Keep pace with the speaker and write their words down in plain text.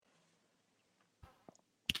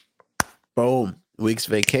Boom. Week's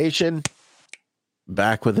vacation.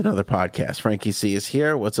 Back with another podcast. Frankie C is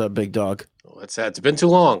here. What's up, big dog? What's that? It's been too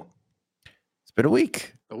long. It's been a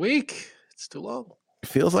week. A week? It's too long. It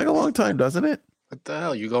feels like a long time, doesn't it? What the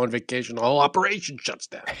hell? You go on vacation, the whole operation shuts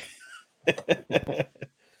down.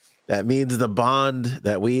 That means the bond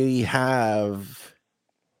that we have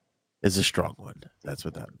is a strong one. That's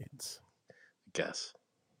what that means. I guess.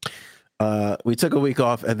 We took a week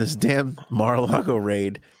off, and this damn Mar-a-Lago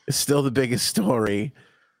raid is still the biggest story.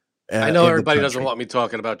 I know everybody doesn't want me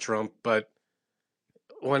talking about Trump, but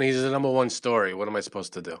when he's the number one story, what am I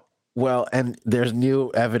supposed to do? Well, and there's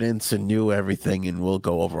new evidence and new everything, and we'll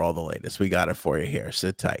go over all the latest. We got it for you here.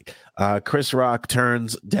 Sit tight. Chris Rock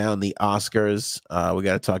turns down the Oscars. We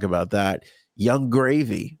got to talk about that. Young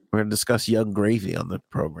Gravy. We're going to discuss Young Gravy on the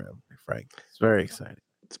program, Frank. It's very exciting.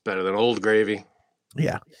 It's better than Old Gravy.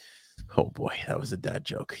 Yeah. Oh, boy. That was a dad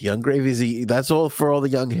joke. Young Gravy. That's all for all the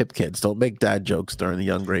young hip kids. Don't make dad jokes during the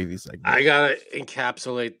Young Gravy segment. I got to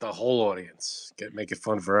encapsulate the whole audience. Make it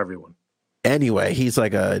fun for everyone. Anyway, he's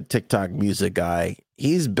like a TikTok music guy.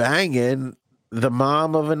 He's banging the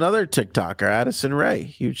mom of another TikToker, Addison Rae.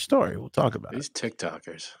 Huge story. We'll talk about These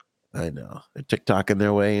TikTokers. I know. They're TikToking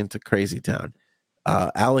their way into crazy town.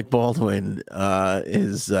 Alec Baldwin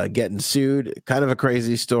is getting sued. Kind of a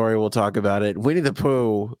crazy story. We'll talk about it. Winnie the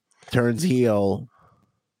Pooh turns heel.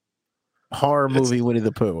 Horror movie Winnie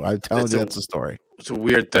the Pooh. I'm telling you, that's the story. It's a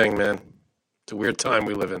weird thing, man. It's a weird time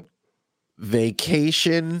we live in.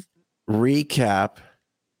 Vacation recap,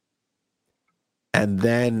 and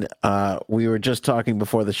then we were just talking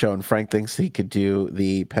before the show, and Frank thinks he could do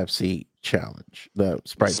the Pepsi challenge, the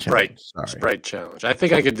Sprite challenge. Sprite challenge. I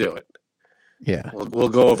think I could do it. Yeah, we'll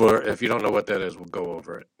go over. If you don't know what that is, we'll go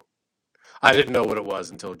over it. I didn't know what it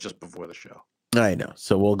was until just before the show. I know.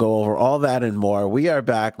 So we'll go over all that and more. We are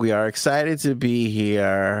back. We are excited to be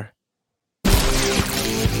here.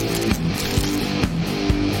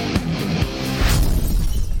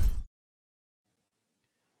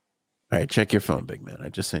 All right, check your phone, big man. I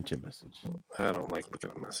just sent you a message. I don't like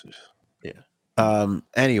looking at messages. Yeah.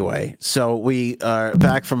 Anyway, so we are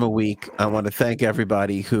back from a week. I want to thank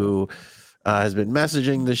everybody who has been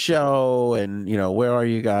messaging the show and, where are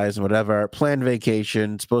you guys and whatever. Planned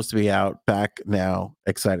vacation, supposed to be out, back now,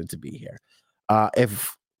 excited to be here.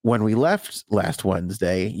 If when we left last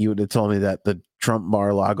Wednesday, you would have told me that the Trump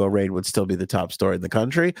Mar-a-Lago raid would still be the top story in the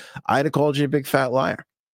country, I'd have called you a big fat liar.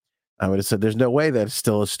 I would have said there's no way that's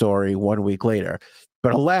still a story 1 week later.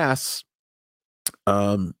 But alas,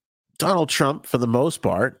 Donald Trump, for the most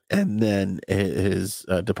part, and then his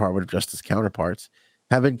Department of Justice counterparts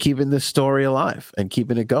have been keeping this story alive and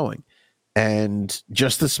keeping it going. And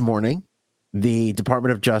just this morning, the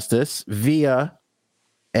Department of Justice, via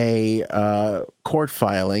a court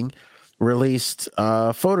filing, released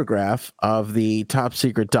a photograph of the top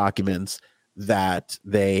secret documents that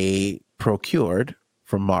they procured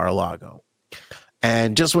from Mar-a-Lago.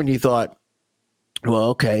 And just when you thought, well,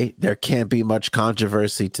 okay, there can't be much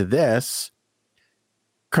controversy to this,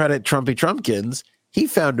 credit Trumpy Trumpkins, he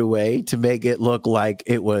found a way to make it look like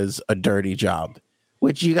it was a dirty job,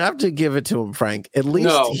 which you have to give it to him, Frank. At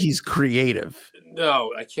least he's creative.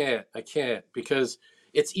 No, I can't, because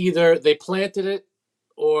it's either they planted it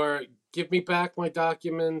or give me back my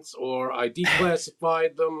documents, or I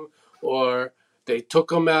declassified them, or they took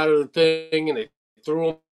them out of the thing and they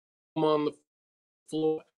threw them on the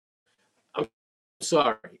floor. I'm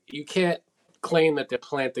sorry. You can't claim that they're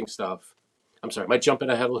planting stuff. I'm sorry. Am I jumping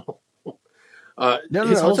ahead a little?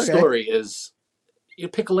 His whole story is,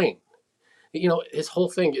 pick a lane. His whole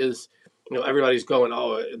thing is, everybody's going,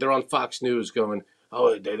 oh, they're on Fox News going,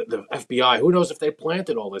 oh, the FBI, who knows if they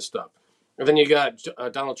planted all this stuff. And then you got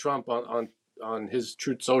Donald Trump on his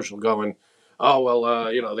Truth Social going, oh, well,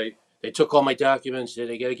 they took all my documents.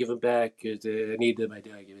 They got to give them back because I need my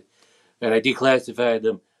documents. And I declassified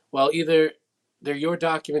them. Well, either they're your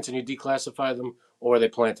documents and you declassify them, or they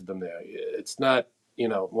planted them there. It's not,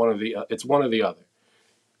 one of the. It's one or the other.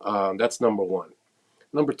 That's number one.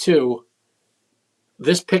 Number two,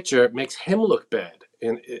 this picture makes him look bad,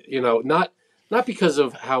 and not because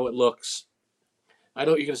of how it looks. I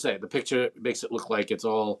know what you're gonna say. The picture makes it look like it's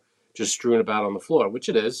all just strewn about on the floor, which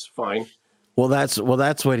it is. Fine. That's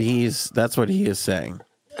what he is saying.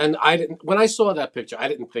 And when I saw that picture, I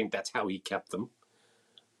didn't think that's how he kept them.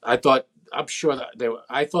 I'm sure that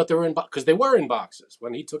I thought they were in because they were in boxes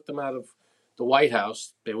when he took them out of the White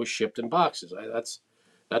House. They were shipped in boxes.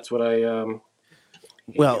 That's what I.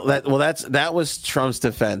 That was Trump's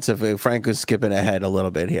defense. If Frank was skipping ahead a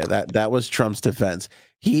little bit here, that was Trump's defense.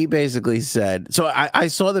 He basically said, so I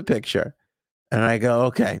saw the picture, And I go,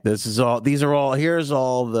 okay, here's all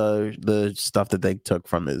the stuff that they took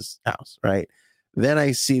from his house, right? Then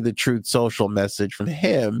I see the Truth Social message from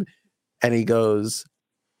him, and he goes,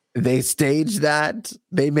 they staged that.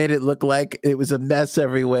 They made it look like it was a mess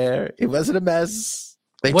everywhere. It wasn't a mess.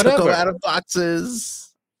 They took them Whatever. out of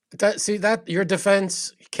boxes. That your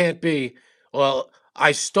defense can't be, well,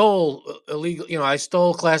 I stole illegal, I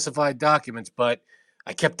stole classified documents, but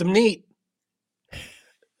I kept them neat.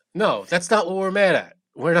 No, that's not what we're mad at.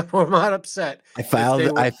 We're not upset if they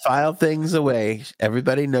were I file things away.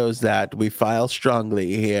 Everybody knows that. We file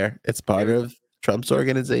strongly here. It's part they, of Trump's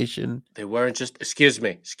organization. they weren't just excuse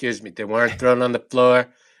me, they weren't thrown on the floor.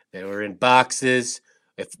 They were in boxes.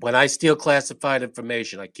 If when I steal classified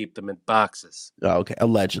information, I keep them in boxes. Oh, okay,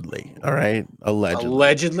 allegedly. All right, allegedly.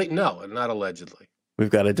 Allegedly, no, not allegedly. We've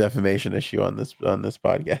got a defamation issue on this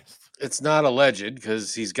podcast. It's not alleged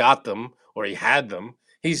because he's got them or he had them.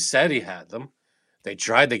 He said he had them. They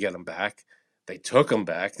tried to get him back. They took him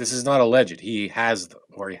back. This is not alleged. He has them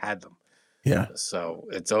or he had them. Yeah. So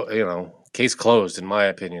it's case closed in my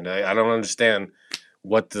opinion. I don't understand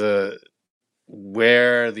where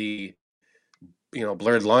the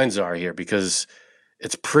blurred lines are here because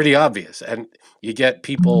it's pretty obvious, and you get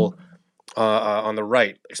people on the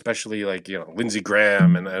right, especially like Lindsey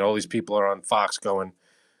Graham and all these people are on Fox going,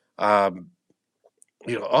 oh, the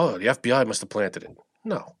FBI must have planted it.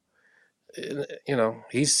 No,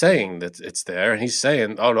 he's saying that it's there, and he's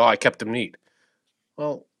saying, oh no, I kept them neat.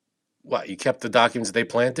 Well, what, you kept the documents they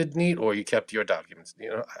planted neat, or you kept your documents?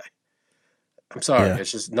 I'm sorry, Yeah.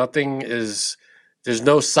 it's just there's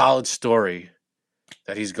no solid story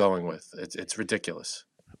that he's going with. It's ridiculous.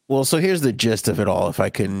 Well, so here's the gist of it all, if I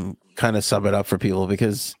can kind of sum it up for people,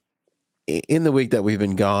 because in the week that we've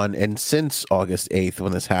been gone, and since August 8th,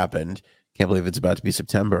 when this happened, can't believe it's about to be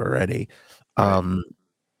September already. Right.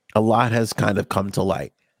 A lot has kind of come to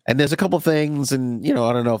light. And there's a couple things, and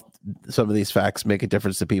I don't know if some of these facts make a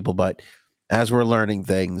difference to people, but as we're learning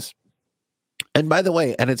things, and by the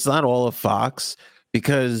way, and it's not all of Fox,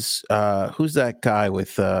 because who's that guy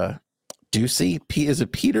with Ducey? Is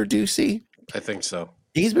it Peter Ducey? I think so.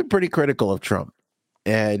 He's been pretty critical of Trump,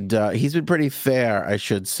 and he's been pretty fair, I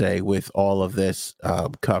should say, with all of this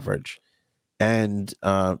coverage. And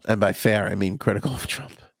by fair, I mean critical of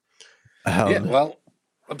Trump. Yeah, well,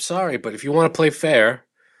 I'm sorry, but if you want to play fair,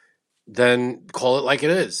 then call it like it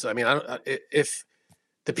is. I mean, if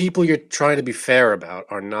the people you're trying to be fair about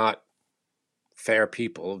are not fair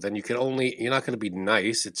people, then you're not going to be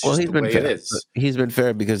nice. It's just the way fair. it is. He's been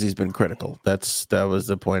fair because he's been critical. That was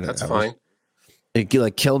the point. That's fine. Like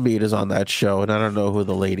Kilmeade is on that show, and I don't know who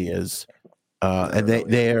the lady is, and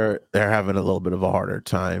they're having a little bit of a harder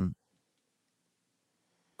time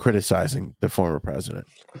criticizing the former president.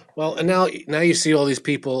 Well, and now you see all these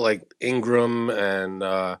people like Ingram and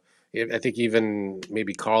I think even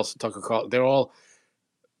maybe Tucker Carlson. They're all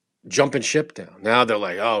jumping ship down. Now they're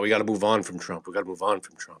like, oh, we got to move on from Trump. We got to move on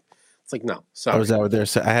from Trump. It's like, no, sorry. Oh, is that what they're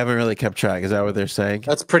saying? I haven't really kept track. Is that what they're saying?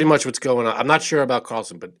 That's pretty much what's going on. I'm not sure about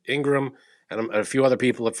Carlson, but Ingram and a few other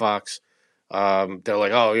people at Fox, they're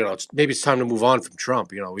like, oh, maybe it's time to move on from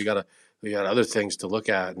Trump. We got other things to look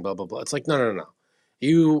at and blah blah blah. It's like, no.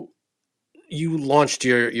 You launched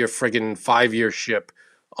your friggin' 5-year ship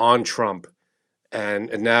on Trump, and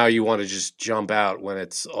now you want to just jump out when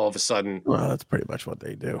it's all of a sudden. Well, that's pretty much what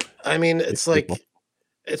they do. I mean, it's like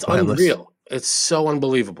it's unreal. It's so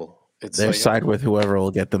unbelievable. It's they side with whoever will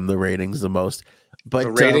get them the ratings the most, but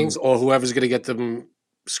the ratings or whoever's going to get them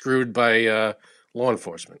screwed by law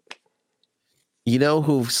enforcement. You know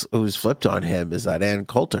who's flipped on him is that Ann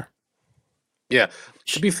Coulter. Yeah,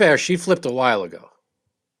 to be fair, she flipped a while ago.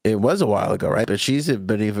 It was a while ago, right? But she's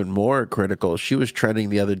been even more critical. She was trending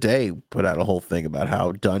the other day, put out a whole thing about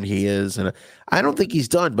how done he is, and I don't think he's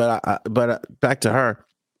done. But back to her,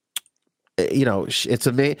 it's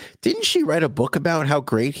amazing. Didn't she write a book about how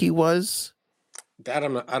great he was? That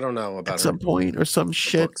I don't know about at some point or some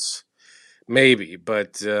shit. Books. Maybe,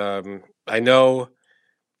 but I know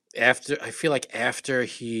I feel like after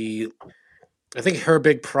I think her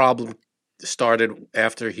big problem started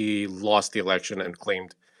after he lost the election and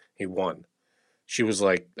claimed he won. She was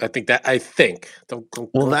like, I think. Don't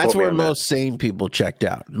that's where most sane people checked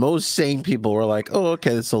out. Most sane people were like, "Oh,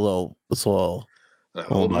 okay, it's a little."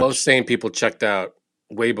 Most sane people checked out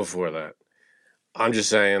way before that. I'm just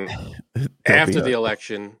saying, after the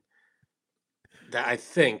election, that I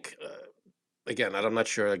think. Again, I'm not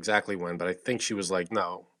sure exactly when, but I think she was like,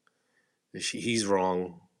 "No, he's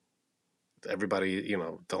wrong. Everybody,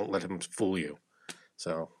 don't let him fool you."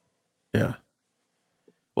 So, yeah.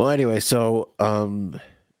 Well, anyway, so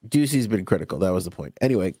Ducey's been critical. That was the point.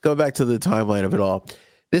 Anyway, go back to the timeline of it all.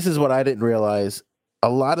 This is what I didn't realize. A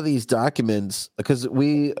lot of these documents, because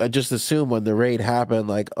we just assume when the raid happened,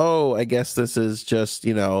 like, oh, I guess this is just,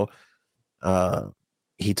 he took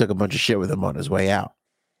a bunch of shit with him on his way out.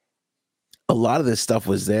 A lot of this stuff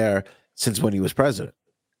was there since when he was president.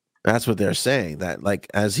 That's what they're saying, that like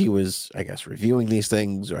as he was, I guess, reviewing these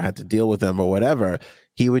things or had to deal with them or whatever,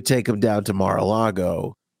 he would take them down to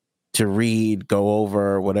Mar-a-Lago to read, go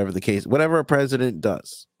over whatever the case, whatever a president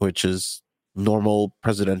does, which is normal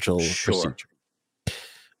presidential procedure.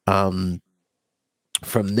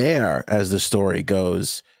 From there, as the story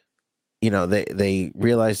goes, they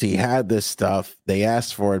realized he had this stuff. They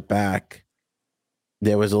asked for it back.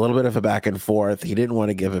 There was a little bit of a back and forth. He didn't want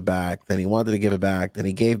to give it back. Then he wanted to give it back. Then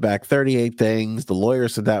he gave back 38 things. The lawyer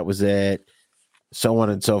said that was it, so on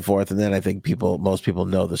and so forth. And then I think most people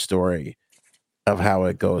know the story of how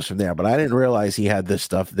it goes from there. But I didn't realize he had this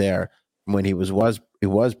stuff there when he was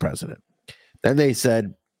president. Then they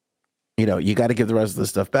said, you got to give the rest of the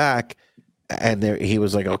stuff back. And he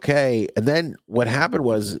was like, okay. And then what happened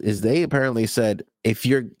is they apparently said, if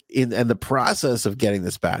you're in the process of getting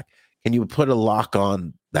this back, can you put a lock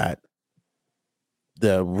on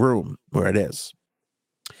the room where it is?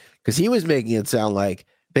 Because he was making it sound like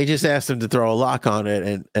they just asked him to throw a lock on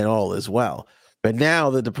it and all is well. But now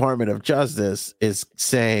the Department of Justice is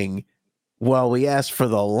saying, well, we asked for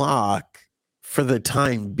the lock for the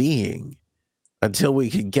time being until we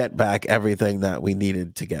could get back everything that we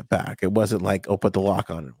needed to get back. It wasn't like, oh, put the lock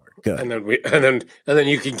on and we're good. And then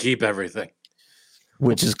you can keep everything.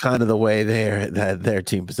 Which is kind of the way their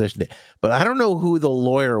team positioned it. But I don't know who the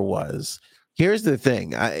lawyer was. Here's the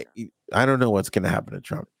thing. I don't know what's going to happen to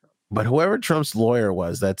Trump. But whoever Trump's lawyer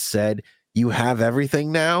was that said, you have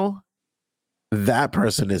everything now, that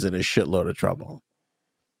person is in a shitload of trouble.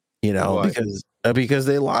 Because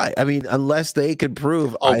they lie. I mean, unless they could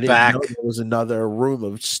prove I didn't know there was another room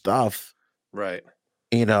of stuff. Right.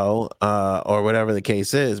 Or whatever the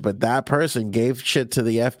case is. But that person gave shit to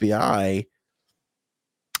the FBI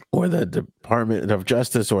or the Department of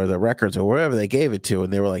Justice or the records or wherever they gave it to.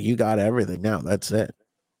 And they were like, you got everything now. That's it.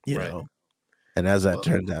 You know? And as that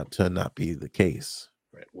turned out to not be the case.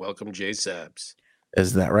 Right. Welcome, Jay Sabs.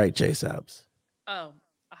 Isn't that right, Jay Sabs? Oh,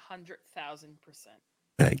 100,000%.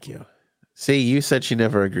 Thank you. See, you said she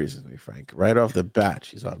never agrees with me, Frank. Right off the bat,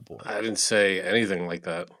 she's on board. I didn't say anything like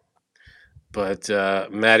that. But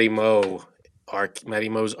Matty Mo's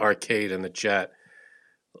Arcade in the chat,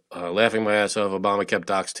 laughing my ass off, Obama kept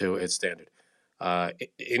docs too. It's standard.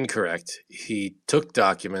 Incorrect. He took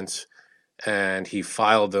documents and he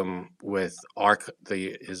filed them with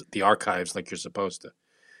the archives like you're supposed to.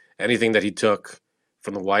 Anything that he took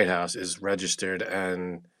from the White House is registered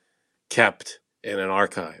and kept in an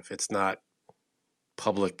archive. It's not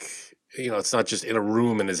public, it's not just in a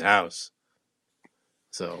room in his house.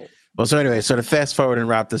 So anyway, so to fast forward and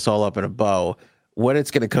wrap this all up in a bow, what it's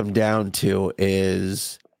going to come down to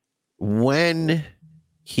is when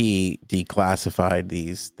he declassified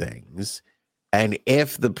these things and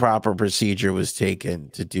if the proper procedure was taken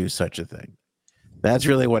to do such a thing. That's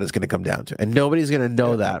really what it's going to come down to. And nobody's going to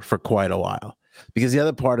know that for quite a while. Because the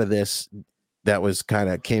other part of this that was kind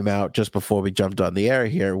of came out just before we jumped on the air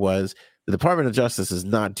here was the Department of Justice is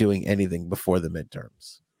not doing anything before the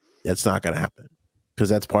midterms. That's not going to happen because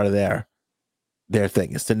that's part of their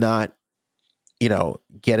thing is to not,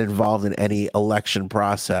 get involved in any election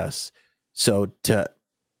process. So to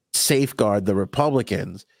safeguard the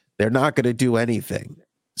Republicans, they're not going to do anything.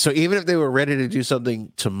 So even if they were ready to do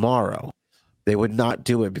something tomorrow, they would not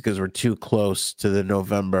do it because we're too close to the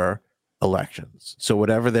November elections. So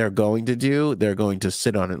whatever they're going to do, they're going to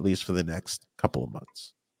sit on at least for the next couple of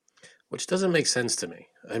months. Which doesn't make sense to me.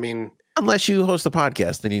 I mean, unless you host a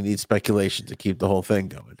podcast, then you need speculation to keep the whole thing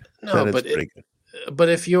going. No, but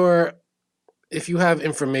if you have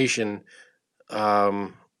information,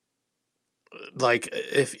 like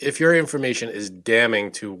if your information is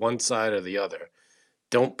damning to one side or the other,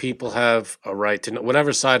 don't people have a right to know,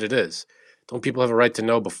 whatever side it is? Don't people have a right to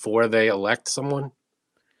know before they elect someone?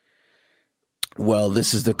 Well,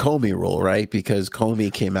 this is the Comey rule, right? Because Comey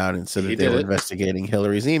came out and said that they were investigating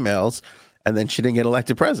Hillary's emails, and then she didn't get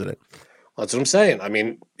elected president. Well, that's what I'm saying. I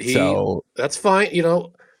mean, that's fine.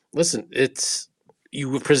 Listen,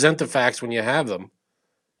 you present the facts when you have them.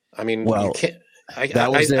 I mean, you can't.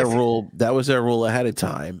 That was their rule. That was their rule ahead of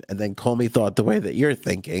time, and then Comey thought the way that you're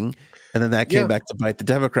thinking, and then that came back to bite the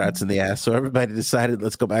Democrats in the ass. So everybody decided,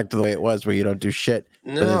 let's go back to the way it was, where you don't do shit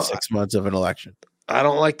within 6 months of an election. I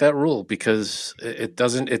don't like that rule because it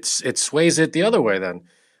doesn't. It sways it the other way. Then,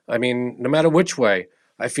 I mean, no matter which way,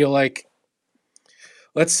 I feel like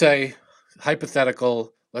let's say,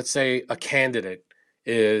 hypothetical, let's say a candidate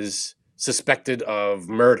is suspected of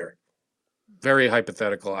murder. Very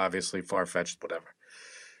hypothetical, obviously, far-fetched, whatever.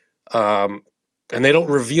 And they don't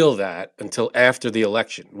reveal that until after the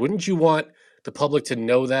election. Wouldn't you want the public to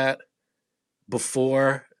know that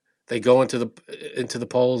before they go into the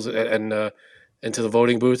polls and into the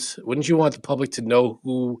voting booths? Wouldn't you want the public to know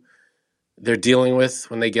who they're dealing with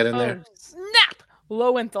when they get in there? Snap!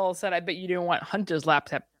 Lowenthal said, I bet you didn't want Hunter's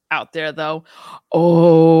laptop out there, though. Oh.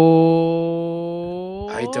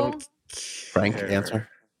 I don't Frank, care. answer.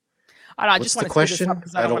 I don't know, I What's just the want to say this question? up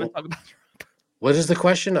because I don't want to talk about it. What is the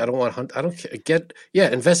question? I don't want Hunter. I don't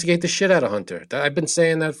investigate the shit out of Hunter. I've been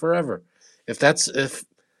saying that forever. If that's a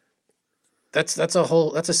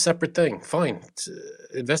separate thing. Fine,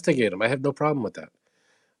 investigate him. I have no problem with that.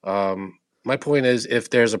 My point is, if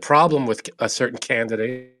there's a problem with a certain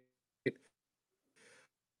candidate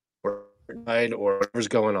or whatever's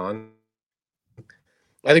going on,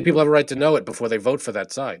 I think people have a right to know it before they vote for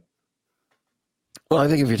that side. Well, I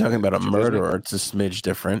think if you're talking about a Did you lose me? murderer, it's a smidge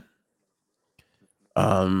different.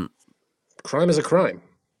 Crime is a crime.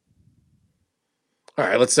 All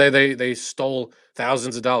right, let's say they stole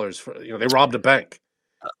thousands of dollars. They robbed a bank.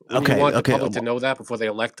 Wouldn't you want the public to know that before they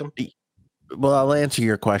elect them? Well, I'll answer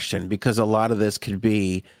your question, because a lot of this could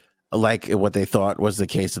be like what they thought was the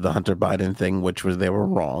case of the Hunter Biden thing, which was they were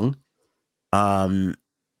wrong. The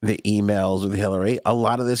emails with Hillary, a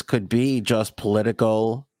lot of this could be just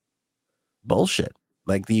political bullshit.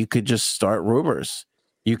 Like, you could just start rumors.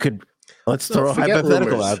 You could, let's throw a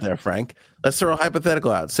hypothetical rumors out there, Frank. Let's throw a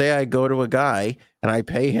hypothetical out. Say I go to a guy and I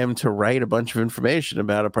pay him to write a bunch of information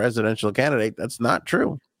about a presidential candidate. That's not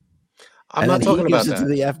true. I'm not talking about that. To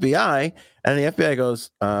the FBI, and the FBI goes,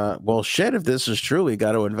 well, shit, if this is true, we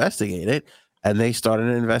got to investigate it. And they start an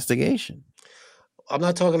investigation. I'm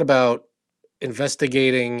not talking about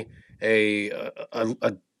investigating a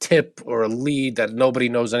tip or a lead that nobody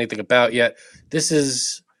knows anything about yet. This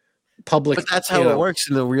is public. But that's how it works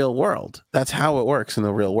in the real world. That's how it works in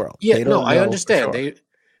the real world. Yeah, no, I understand.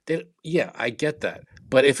 Sure. Yeah, I get that.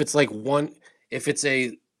 But if it's like one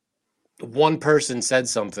person said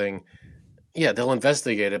something, yeah, they'll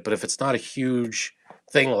investigate it. But if it's not a huge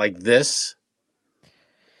thing like this,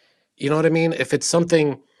 you know what I mean? If it's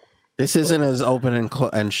something, this isn't as open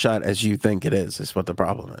and shut as you think it is. Is what the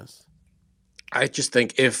problem is. I just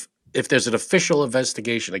think if there's an official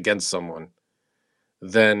investigation against someone,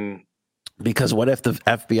 then because what if the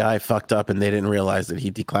FBI fucked up and they didn't realize that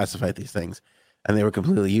he declassified these things, and they were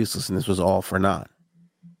completely useless, and this was all for naught?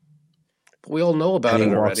 We all know about it already.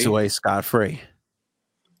 He walks away scot-free.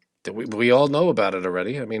 We all know about it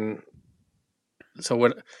already. I mean, so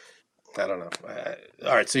what? I don't know.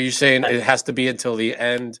 All right, so you're saying it has to be until the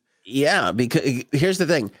end? Yeah, because here's the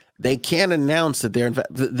thing: they can't announce that they're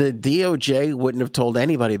the DOJ wouldn't have told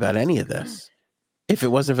anybody about any of this if it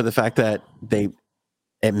wasn't for the fact that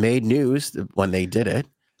it made news when they did it.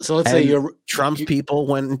 So let's say Trump's people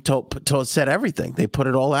went and said everything. They put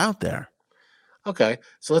it all out there. Okay,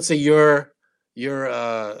 so let's say you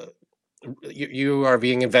are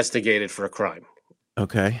being investigated for a crime.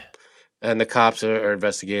 Okay. And the cops are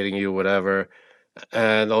investigating you, whatever.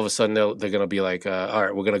 And all of a sudden they're going to be like, all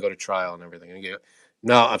right, we're going to go to trial and everything. And you go,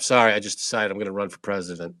 no, I'm sorry. I just decided I'm going to run for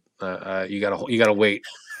president. You gotta wait.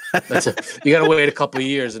 You gotta wait a couple of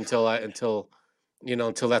years until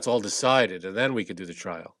that's all decided. And then we could do the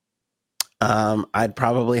trial. I'd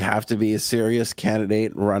probably have to be a serious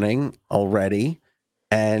candidate running already.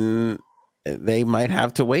 And they might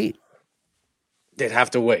have to wait. They'd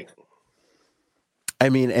have to wait. I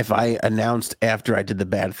mean, if I announced after I did the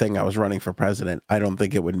bad thing I was running for president, I don't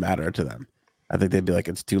think it would matter to them. I think they'd be like,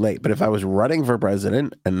 it's too late. But if I was running for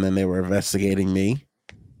president and then they were investigating me.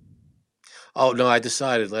 Oh, no, I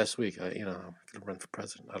decided last week, I'm going to run for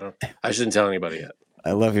president. I shouldn't tell anybody yet.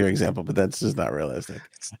 I love your example, but that's just not realistic.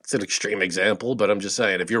 It's an extreme example, but I'm just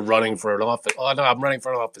saying, if you're running for an office, oh no, I'm running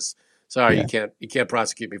for an office. Sorry, yeah. You can't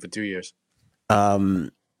prosecute me for 2 years.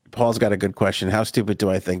 Paul's got a good question. How stupid do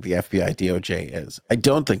I think the FBI DOJ is? I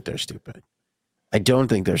don't think they're stupid. I don't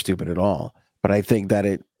think they're stupid at all. But I think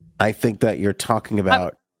that you're talking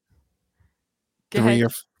about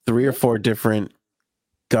three or four different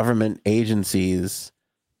government agencies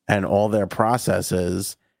and all their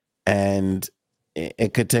processes, and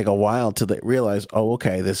it could take a while till they realize, oh,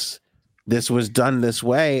 okay, this was done this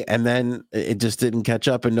way, and then it just didn't catch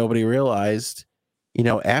up, and nobody realized,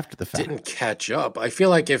 after the fact. Didn't catch up. I feel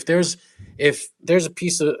like if there's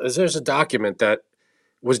a document that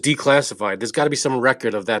was declassified, there's got to be some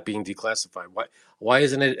record of that being declassified. Why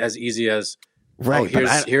isn't it as easy as right?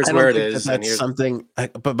 Here's where it is. That's something.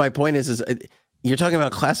 But my point is you're talking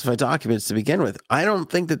about classified documents to begin with. I don't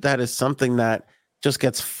think that is something that just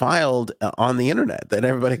gets filed on the internet that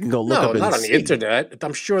everybody can go look up No, and not on see. the internet.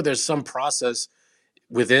 I'm sure there's some process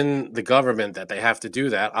within the government that they have to do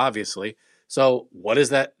that, obviously. So what is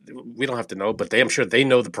that? We don't have to know, but I'm sure they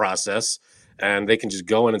know the process, and they can just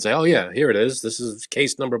go in and say, "Oh yeah, here it is. This is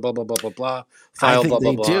case number blah blah blah blah blah, I file think blah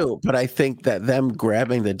blah they blah." do, but I think that them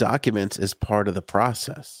grabbing the documents is part of the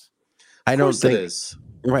process. I Of don't course it think is.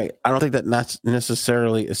 right. I don't think that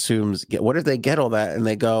necessarily assumes. What if they get all that and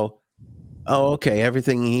they go, "Oh, okay,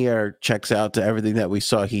 everything here checks out to everything that we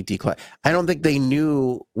saw he declared." I don't think they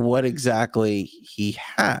knew what exactly he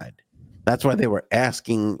had. That's why they were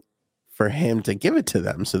asking for him to give it to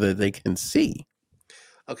them so that they can see.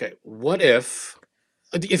 Okay, what if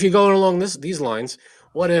you're going along these lines,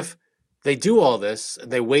 what if they do all this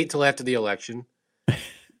and they wait till after the election?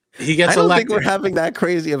 He gets I don't elected. think we're having that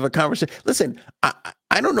crazy of a conversation. Listen,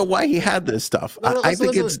 I don't know why he had this stuff. No, I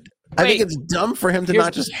think listen. I think it's dumb for him to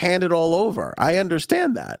not just hand it all over. I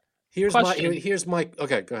understand that. Here's Question. my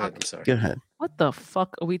okay, go ahead. I'm sorry. Go ahead. What the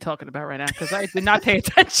fuck are we talking about right now? Because I did not pay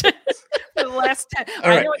attention for the last 10. All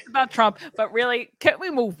I right. know it's about Trump, but really, can't we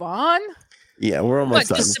move on? Yeah, we're almost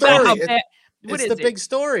done. Just about how bad. What It's is the it? big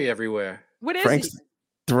story everywhere. What is Frank's it?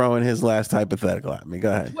 throwing his last hypothetical at me.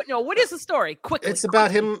 Go ahead. What is the story? Quickly. It's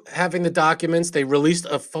about him having the documents. They released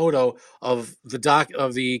a photo of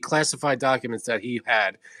the classified documents that he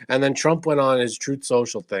had, and then Trump went on his Truth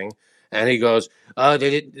Social thing, and he goes, "Oh,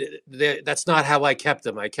 that's not how I kept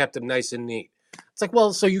them. I kept them nice and neat." It's like,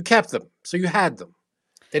 well, so you kept them, so you had them.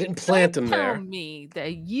 They didn't plant them there. Tell me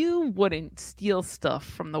that you wouldn't steal stuff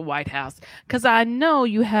from the White House, because I know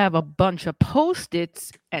you have a bunch of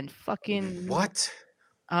Post-its and fucking What?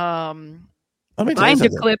 Let me tell you binder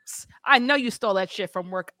something. clips. I know you stole that shit from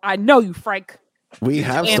work. I know you, Frank. We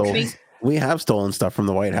have Anthony. stolen stuff from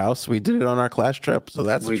the White House. We did it on our class trip, so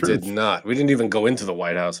that's We the truth. did not. We didn't even go into the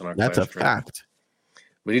White House on our That's class a trip. fact.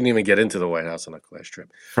 We didn't even get into the White House on our class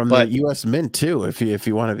trip. From But- the U.S. Mint too. If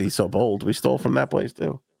you want to be so bold, we stole from that place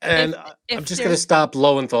too. And If I'm just going to stop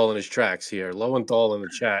Lowenthal in his tracks here. Lowenthal in the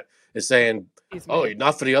chat is saying, "Oh,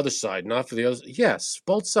 not for the other side, not for the other." Yes,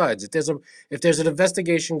 both sides. If there's an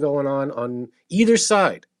investigation going on either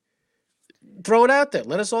side, throw it out there.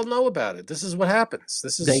 Let us all know about it. This is what happens.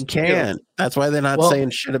 This is They can. That's why they're not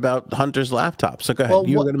saying shit about Hunter's laptop. So go ahead.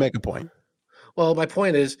 You were going to make a point. Well, my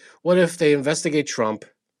point is, what if they investigate Trump?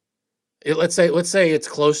 Let's say it's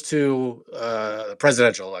close to the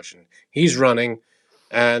presidential election. He's running,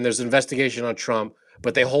 and there's an investigation on Trump,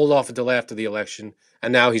 but they hold off until after the election,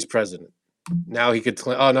 and now he's president. Now he could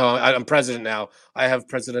claim, "Oh no, I'm president now. I have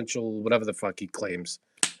presidential whatever the fuck he claims,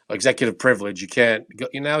 executive privilege. You can't go."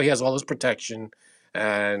 Now he has all this protection,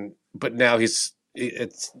 but now it's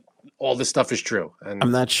all this stuff is true. And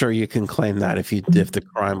I'm not sure you can claim that if the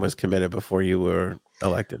crime was committed before you were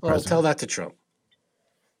elected well, president. tell that to Trump.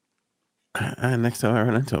 Next time I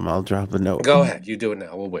run into him, I'll drop a note. Go ahead, you do it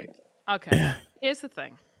now. We'll wait. Okay. Here's the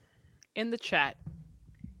thing. In the chat,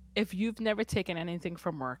 if you've never taken anything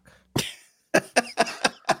from work,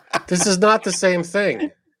 This is not the same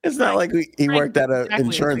thing. It's not like he worked at an exactly the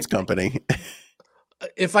insurance same thing. company.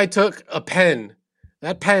 If I took a pen,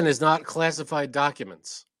 that pen is not classified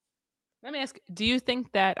documents. let me ask, do you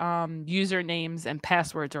think that usernames and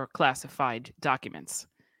passwords are classified documents?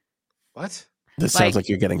 What? This sounds like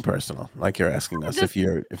you're getting personal. Like you're asking us if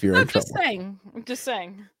you're in I'm trouble. just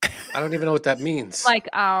saying. I don't even know what that means. Like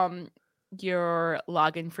your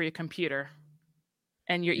login for your computer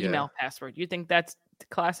and your Yeah. email password. You think that's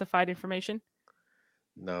classified information?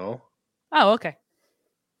 No. Oh, okay.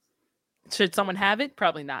 Should someone have it?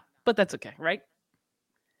 Probably not, but that's okay, right?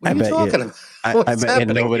 What I are you bet talking you, about? I What's bet you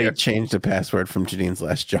happening nobody here? changed the password from Janine's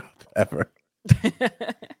last job ever.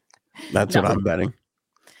 That's No. what I'm betting.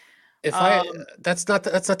 If Um, that's not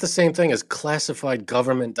the same thing as classified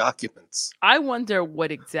government documents. I wonder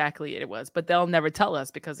what exactly it was, but they'll never tell us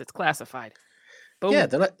because it's classified. Boom. Yeah,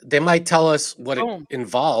 they might tell us what Boom. it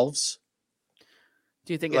involves.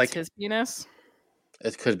 Do you think like- it's his penis?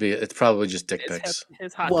 It could be. It's probably just dick His, pics.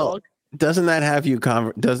 his hot Well, dog? Doesn't that have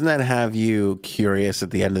you curious at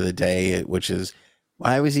the end of the day? Which is,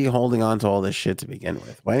 why was he holding on to all this shit to begin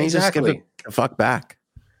with? Why didn't he just give Exactly. it the fuck back?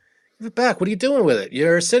 Give it back. What are you doing with it?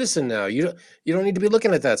 You're a citizen now. You don't need to be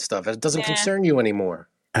looking at that stuff. It doesn't Nah. concern you anymore.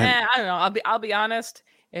 I don't know. I'll be honest.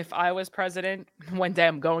 If I was president, one day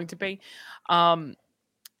I'm going to be, I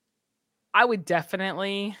would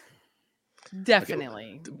definitely.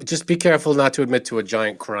 Just be careful not to admit to a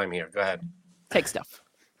giant crime here. Go ahead. Take stuff.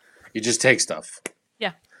 You just take stuff.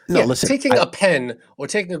 No, Yeah, listen. taking a pen or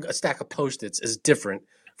taking a stack of Post-its is different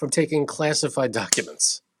from taking classified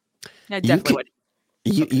documents. Yeah, You definitely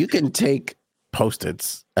can, would. you can take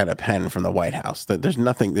Post-its and a pen from the White House. There's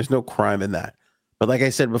no crime in that. But like I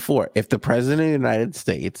said before, if the president of the United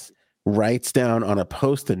States writes down on a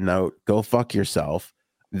Post-it note, "Go fuck yourself,"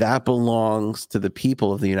 that belongs to the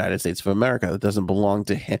people of the United States of America. That doesn't belong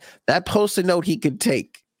to him. That Post-it note he could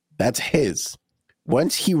take. That's his.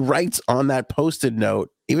 Once he writes on that Post-it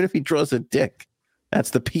note, even if he draws a dick,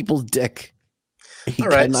 that's the people's dick. He All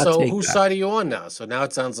right. cannot So take whose that. side are you on now? So now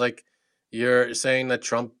it sounds like you're saying that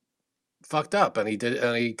Trump fucked up and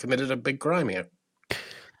he committed a big crime here.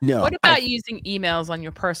 No. What about using emails on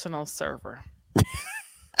your personal server?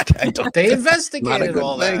 I don't, They not a investigated good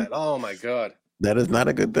all thing. that. Oh my god. That is not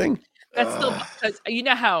a good thing. That's still Ugh. because you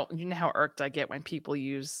know how irked I get when people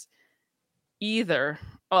use either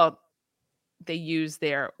they use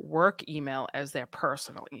their work email as their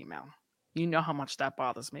personal email. You know how much that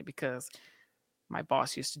bothers me because my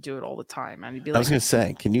boss used to do it all the time, and he'd be I like, was gonna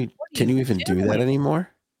say, can you "What are even do that doing?" anymore?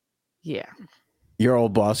 Yeah, Your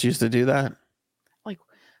old boss used to do that.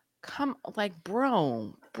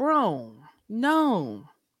 bro, no.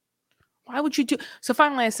 Why would you do? So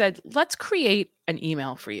finally, I said, let's create an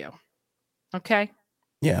email for you. Okay,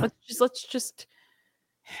 Yeah. let's just,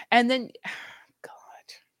 and then, God,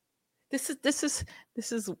 this is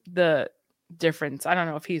the difference. I don't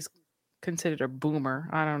know if he's considered a boomer.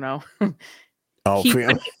 I don't know. Oh, He for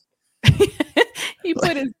you. he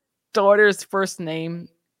put his daughter's first name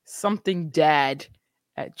something dad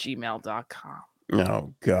at gmail.com.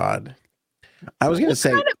 Oh God. I was gonna What say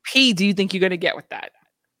kind of P do you think you're gonna get with that?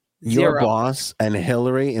 your 0. boss and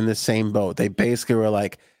Hillary in the same boat. They basically were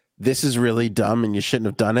like, "This is really dumb, and you shouldn't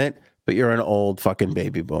have done it." But you're an old fucking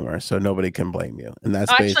baby boomer, so nobody can blame you. And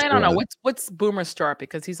that's Actually, basically I don't know. what What's Boomer start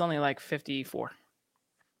because he's only like 54.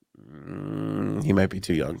 he might be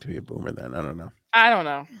too young to be a boomer. Then I don't know. I don't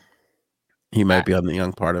know. He might be on the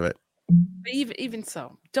young part of it. But even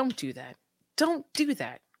so, don't do that. Don't do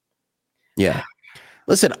that. Yeah.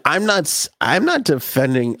 Listen, I'm not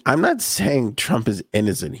saying Trump is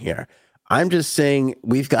innocent here. I'm just saying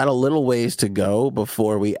we've got a little ways to go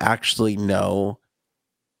before we actually know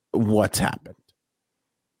what's happened.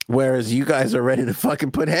 Whereas you guys are ready to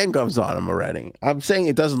fucking put handcuffs on him already. I'm saying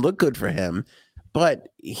it doesn't look good for him, but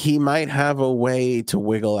he might have a way to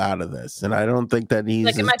wiggle out of this. And I don't think that he's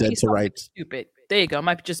Like it as might be dead to something rights. stupid. There you go. It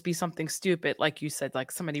might just be something stupid, like you said,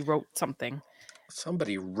 like somebody wrote something.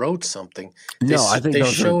 Somebody wrote something. No, I think they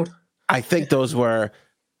those showed. I think those were.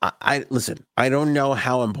 I listen. I don't know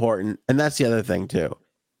how important, and that's the other thing too.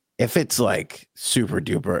 If it's like super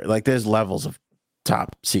duper, like there's levels of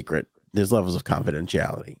top secret, there's levels of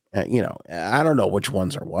confidentiality. I don't know which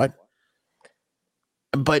ones are what.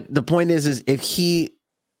 But the point is if he,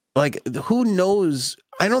 like, who knows?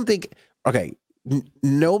 I don't think. Okay,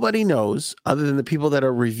 nobody knows other than the people that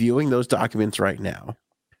are reviewing those documents right now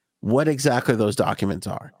what exactly those documents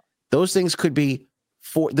are. Those things could be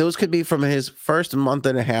from his first month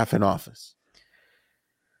and a half in office.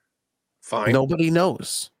 Fine. Nobody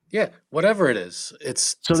knows. Yeah, whatever it is.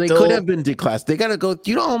 It's So they still, could have been declassified. They got to go.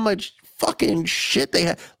 You know how much fucking shit they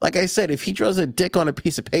have? Like I said, if he draws a dick on a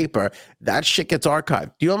piece of paper, that shit gets archived.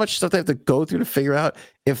 Do you know how much stuff they have to go through to figure out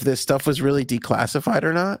if this stuff was really declassified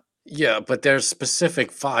or not? Yeah, but there's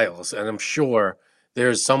specific files, and I'm sure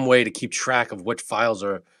there's some way to keep track of which files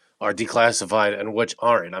are declassified and which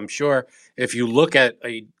aren't. I'm sure if you look at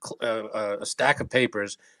a stack of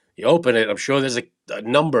papers, you open it, I'm sure there's a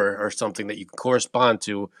number or something that you can correspond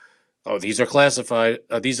to. Oh, these are classified.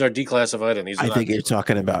 These are declassified, and these are I not. think you're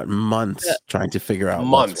talking about months trying to figure out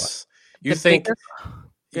months. You The think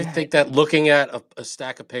bigger- that looking at a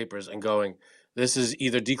stack of papers and going, this is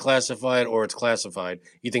either declassified or it's classified,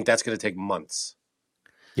 you think that's going to take months?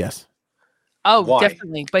 Yes. Oh, Why?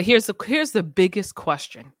 definitely. But here's the biggest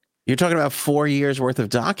question. You're talking about 4 years worth of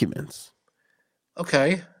documents.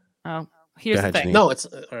 Okay. Oh, here's ahead, the thing. Janine. No, it's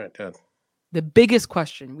all right. Good. The biggest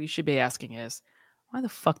question we should be asking is, why the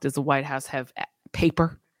fuck does the White House have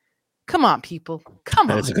paper? Come on, people. Come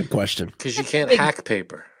That on. is a good question. Because you can't Big- hack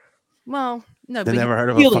paper. Well, no, They but never you heard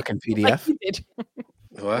of steal a it fucking like PDF. he did.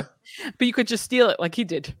 What? But you could just steal it like he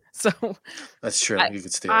did. So That's true. I- You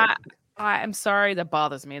could steal I, it. I'm sorry that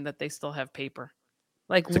bothers me that they still have paper.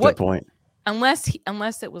 Like That's a what? good point. Unless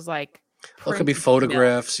it was like Well, it could be printed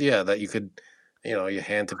photographs, yeah, that you could, you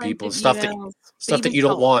hand to emails, people. printed Stuff emails, that even you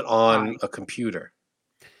don't so, want on fine. a computer.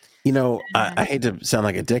 I hate to sound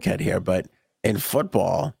like a dickhead here, but in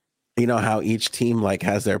football, you know how each team like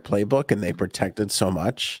has their playbook and they protect it so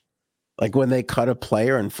much. Like when they cut a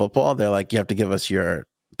player in football, they're like, you have to give us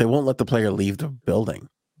they won't let the player leave the building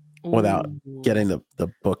without Ooh. getting the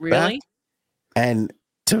book back. Really? And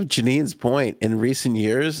to Janine's point, in recent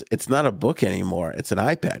years, it's not a book anymore. It's an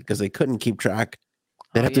iPad because they couldn't keep track.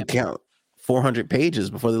 They'd have to count 400 pages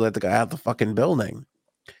before they let the guy out the fucking building.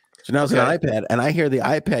 So now it's an iPad, and I hear the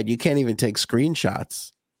iPad, you can't even take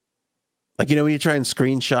screenshots. Like, when you try and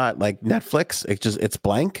screenshot like Netflix, it's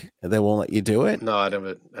blank. They won't let you do it. No, I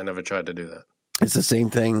never tried to do that. It's the same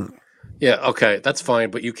thing. Yeah, okay, that's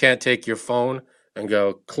fine, but you can't take your phone and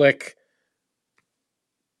go click.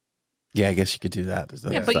 Yeah, I guess you could do that.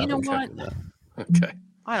 But you know what? Okay.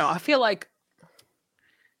 I don't know. I feel like,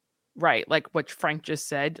 right, like what Frank just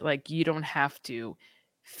said, like you don't have to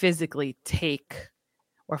physically take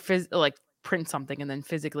or like print something and then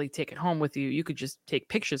physically take it home with you. You could just take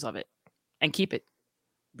pictures of it and keep it.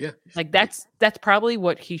 Yeah. Like that's probably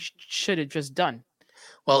what he should have just done.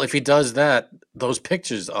 Well, if he does that, those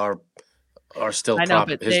pictures are still I know,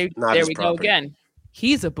 but there we go property. again.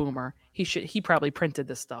 He's a boomer. He probably printed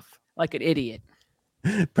this stuff like an idiot.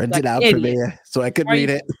 Print it out for me so I could read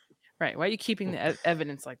it. Right. Why are you keeping the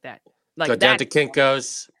evidence like that? Like go down to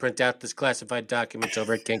Kinko's, print out this classified documents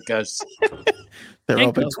over at Kinko's. They're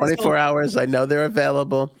open 24 hours. I know they're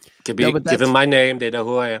available. Give them my name. They know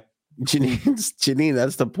who I am. Janine,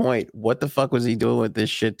 that's the point. What the fuck was he doing with this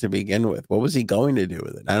shit to begin with? What was he going to do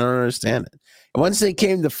with it? I don't understand it. And once they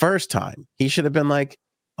came the first time, he should have been like,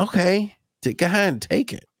 okay, go ahead and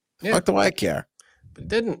take it. Yeah. Fuck do I care? But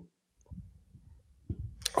didn't.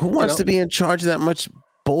 Who wants to be in charge of that much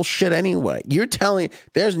bullshit anyway? You're telling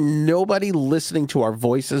there's nobody listening to our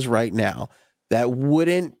voices right now that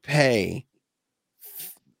wouldn't take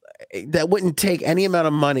any amount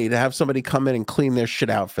of money to have somebody come in and clean their shit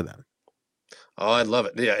out for them. Oh, I'd love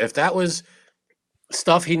it. Yeah, if that was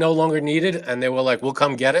stuff he no longer needed and they were like, we'll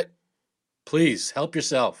come get it, please help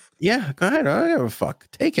yourself. Yeah, go ahead. I don't give a fuck.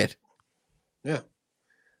 Take it. Yeah.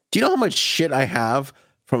 Do you know how much shit I have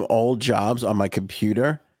from old jobs on my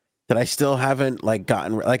computer that I still haven't like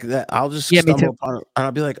gotten like that? I'll just stumble upon it and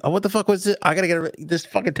I'll be like, oh, what the fuck was it? I gotta get this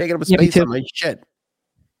fucking taking up space on my shit.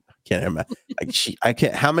 Can't imagine. I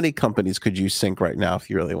can't. How many companies could you sync right now if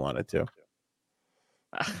you really wanted to?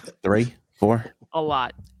 3, 4? A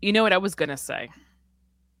lot. You know what I was gonna say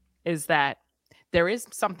is that there is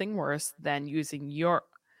something worse than using your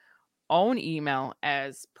own email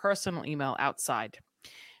as personal email outside.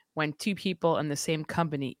 When two people in the same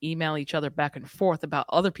company email each other back and forth about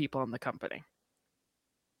other people in the company.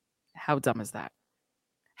 How dumb is that?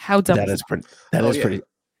 How dumb that is pretty. That is pretty.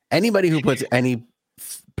 Anybody who puts any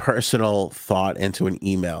personal thought into an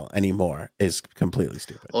email anymore is completely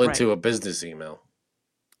stupid. Well, into a business email.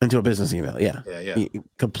 Into a business email, yeah. Yeah.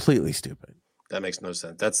 Completely stupid. That makes no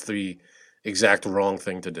sense. That's the exact wrong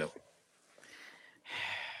thing to do.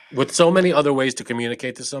 With so many other ways to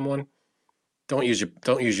communicate to someone, don't use your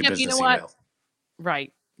business email.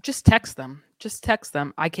 Right. Just text them.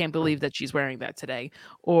 I can't believe that she's wearing that today,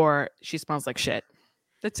 or she smells like shit.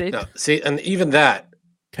 That's it. No, see, and even that.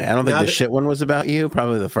 Okay, I don't think the shit one was about you.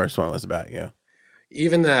 Probably the first one was about you.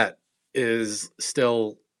 Even that is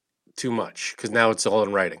still too much because now it's all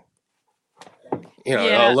in writing.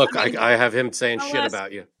 Oh, look, I have him saying shit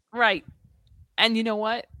about you. Right. And you know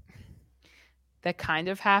what? That kind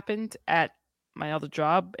of happened at my other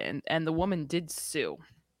job, and the woman did sue.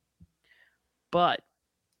 But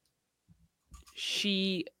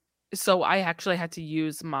so I actually had to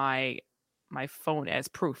use my phone as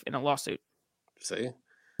proof in a lawsuit. See?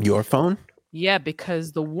 Your phone? Yeah,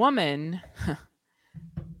 because the woman,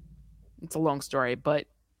 it's a long story, but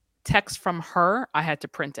text from her I had to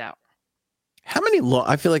print out. How many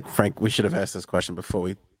I feel like, Frank, we should have asked this question before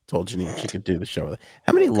we told Janine she could do the show.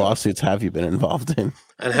 How many lawsuits have you been involved in?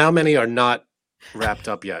 And how many are not wrapped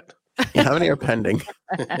up yet? Yeah, how many are pending?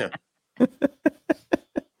 Yeah.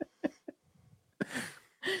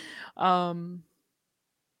 I'll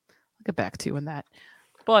get back to you on that.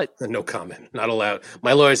 But no comment. Not allowed.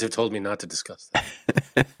 My lawyers have told me not to discuss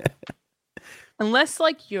that. Unless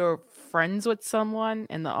like you're friends with someone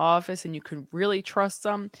in the office and you can really trust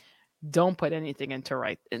them, don't put anything into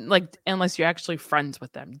writing. Like unless you're actually friends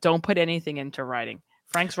with them, don't put anything into writing.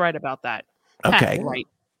 Frank's right about that. Okay. Right.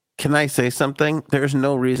 Can I say something? There's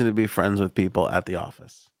no reason to be friends with people at the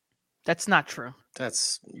office. That's not true.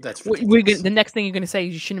 That's the next thing you're going to say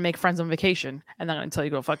is you shouldn't make friends on vacation, and then I'm going to tell you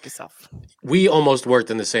to go fuck yourself. We almost worked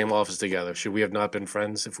in the same office together. Should we have not been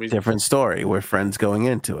friends? Different story. We're friends going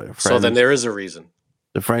into it. So then there is a reason.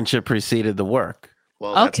 The friendship preceded the work.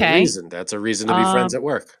 Well, that's a reason. That's a reason to be friends at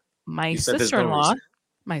work. My sister-in-law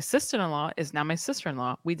is now my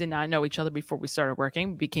sister-in-law. We did not know each other before we started working.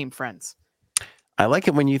 We became friends. I like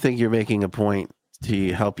it when you think you're making a point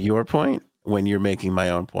to help your point when you're making my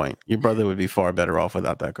own point. Your brother would be far better off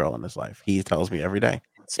without that girl in his life. He tells me every day.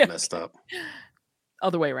 That's messed up.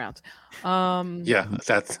 Other way around. Yeah,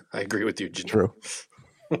 I agree with you, Janine. True.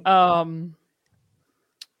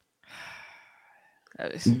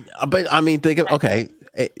 But I mean, think of, okay,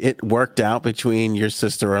 it worked out between your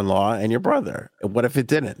sister-in-law and your brother. What if it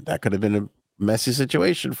didn't? That could have been a messy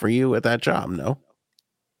situation for you at that job, no?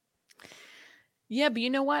 Yeah, but you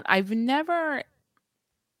know what? I've never.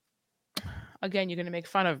 Again, you're going to make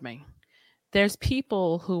fun of me. There's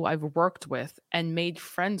people who I've worked with and made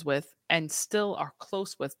friends with and still are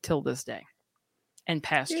close with till this day and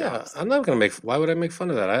past jobs. I'm not going to why would I make fun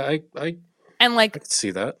of that? I And like, could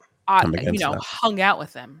see that. I'm against that. hung out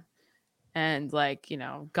with them and like,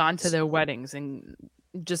 gone to their weddings and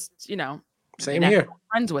just, Same here.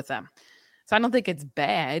 Friends with them. So I don't think it's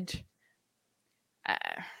bad.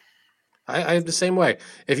 I have the same way.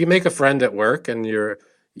 If you make a friend at work and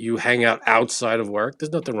you hang out outside of work,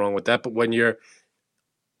 there's nothing wrong with that. But when you're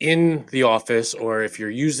in the office or if you're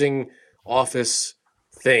using office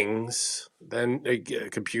things, then a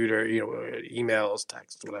computer, emails,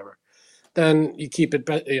 texts, whatever, then you keep it,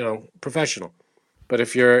 professional. But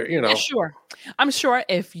if you're, Yeah, sure. I'm sure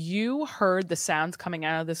if you heard the sounds coming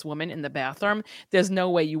out of this woman in the bathroom, there's no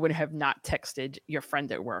way you would have not texted your friend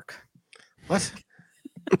at work. What?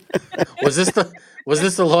 Was this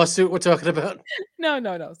the lawsuit we're talking about?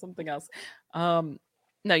 No, something else. No,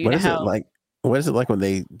 you What know is how it like? What is it like when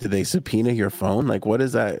do they subpoena your phone? Like, what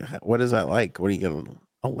is that? What is that like? What do you get?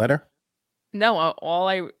 A letter? No, all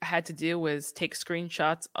I had to do was take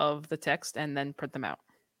screenshots of the text and then print them out.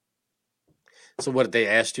 So what they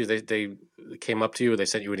asked you? They came up to you. They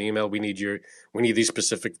sent you an email. We need these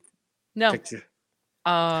specific. No. Picture.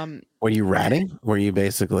 Were you ratting? Were you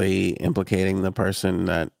basically implicating the person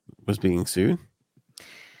that was being sued?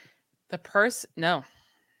 The person? No,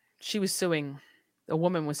 she was suing. A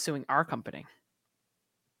woman was suing our company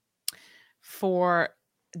for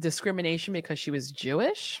discrimination because she was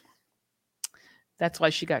Jewish. That's why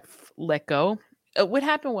she got let go. What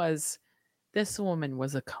happened was this woman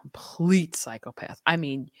was a complete psychopath. I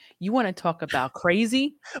mean, you want to talk about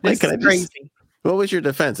crazy? This is crazy. What was your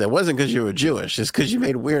defense? It wasn't because you were Jewish. It's because you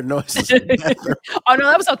made weird noises. Oh no,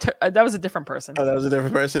 that was a different person. Oh, that was a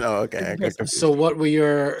different person. Oh, okay. So what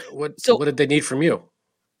were what did they need from you?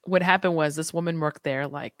 What happened was this woman worked there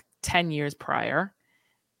like 10 years prior.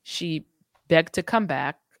 She begged to come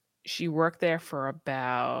back. She worked there for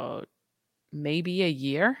about maybe a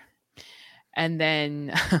year. And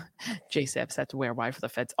then JSAP had to wear wide for the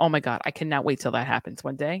feds. Oh my God, I cannot wait till that happens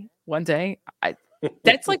one day.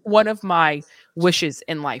 That's like one of my wishes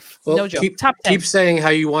in life. Well, no joke. Top 10. Keep saying how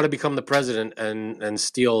you want to become the president and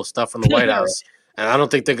steal stuff from the White House. And I don't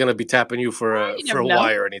think they're going to be tapping you for a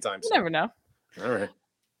wire anytime soon. You never know. All right.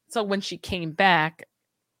 So when she came back,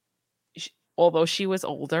 although she was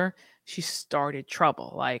older, she started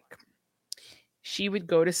trouble. Like she would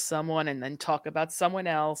go to someone and then talk about someone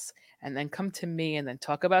else and then come to me and then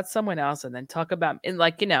talk about someone else and then talk about, and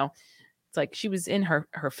like, it's like she was in her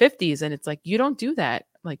 50s and it's like, you don't do that.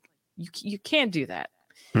 Like you can't do that.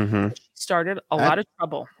 Mm-hmm. She started a lot of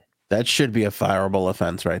trouble. That should be a fireable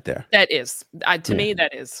offense right there. That is. To me,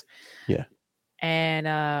 that is. Yeah.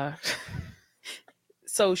 And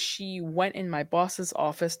so she went in my boss's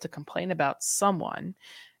office to complain about someone,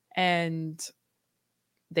 and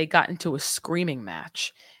they got into a screaming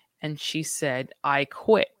match. And she said, "I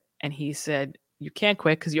quit." And he said, "You can't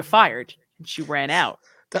quit because you're fired." And she ran out.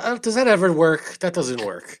 Does that ever work? That doesn't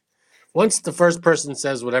work. Once the first person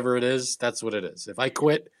says whatever it is, that's what it is. If I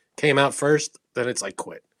quit came out first, then it's I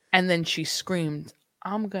quit. And then she screamed,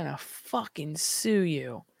 "I'm going to fucking sue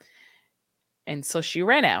you." And so she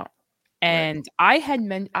ran out. And right.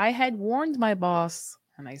 I had warned my boss,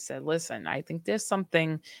 and I said, "Listen, I think there's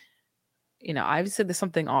something, I've said there's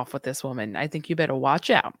something off with this woman. I think you better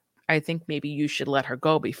watch out. I think maybe you should let her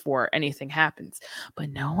go before anything happens."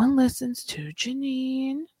 But no one listens to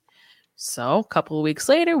Janine. So a couple of weeks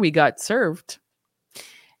later, we got served.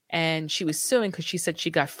 And she was suing because she said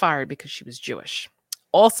she got fired because she was Jewish.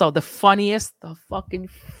 Also, the fucking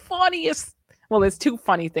funniest. Well, there's two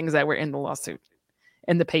funny things that were in the lawsuit,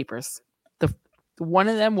 in the papers. One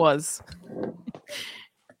of them was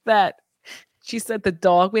that she said the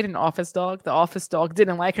dog, we had an office dog. The office dog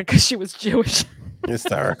didn't like her because she was Jewish.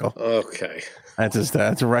 Hysterical. Okay.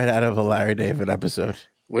 That's right out of a Larry David episode.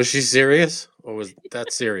 Was she serious or was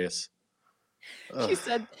that serious?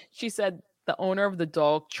 She said the owner of the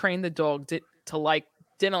dog trained the dog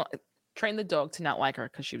trained the dog to not like her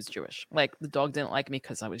because she was Jewish. Like the dog didn't like me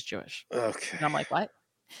because I was Jewish. Okay. And I'm like, what?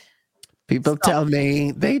 People tell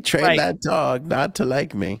me they train that dog not to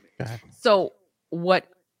like me. So what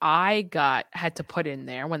I had to put in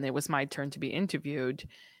there when it was my turn to be interviewed.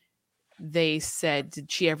 They said,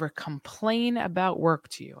 "Did she ever complain about work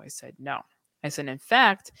to you?" I said, "No." I said, "In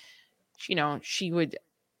fact, she would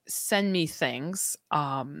send me things.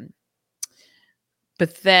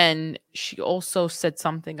 But then she also said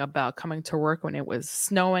something about coming to work when it was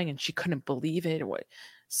snowing and she couldn't believe it.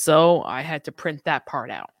 So I had to print that part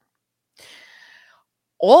out.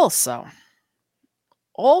 Also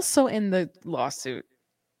in the lawsuit,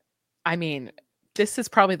 I mean, this is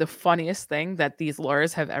probably the funniest thing that these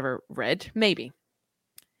lawyers have ever read, maybe,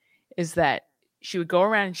 is that she would go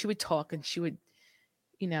around and she would talk and she would,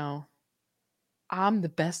 I'm the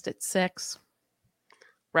best at sex.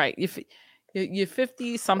 Right. You're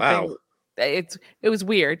 50 something. Wow. It was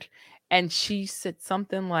weird. And she said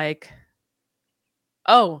something like,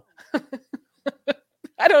 "Oh,"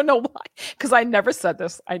 I don't know why, because I never said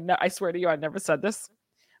this. I swear to you, I never said this.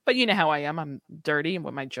 But you know how I am. I'm dirty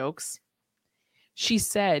with my jokes. She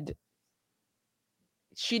said,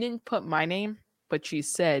 she didn't put my name, but she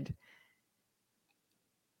said,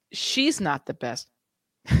 "She's not the best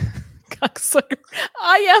cocksucker.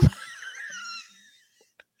 I am."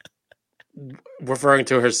 Referring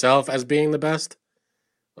to herself as being the best?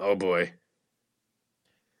 Oh boy.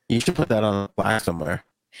 You should put that on a plaque somewhere.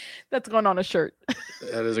 That's going on a shirt.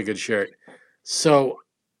 That is a good shirt. So,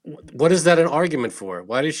 what is that an argument for?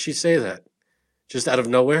 Why did she say that? Just out of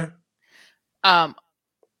nowhere? I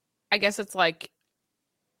guess it's like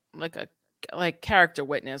a character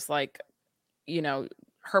witness, like,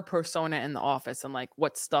 her persona in the office and like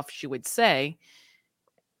what stuff she would say.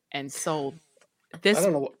 And so this, I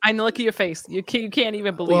don't know. I know, look at your face. You can't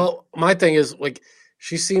even believe. Well, my thing is, like,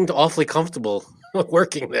 she seemed awfully comfortable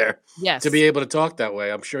working there Yes. to be able to talk that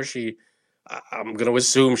way. I'm sure I'm going to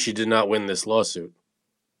assume she did not win this lawsuit.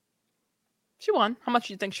 She won. How much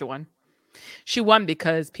do you think she won? She won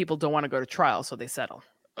because people don't want to go to trial, so they settle.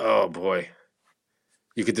 Oh boy.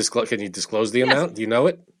 You could disclose. Can you disclose the Yes. amount? Do you know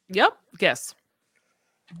it? Yep. Guess.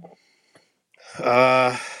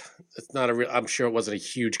 It's not a real. I'm sure it wasn't a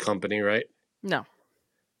huge company, right? No.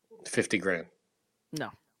 50 grand.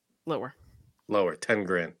 No. Lower. Lower. 10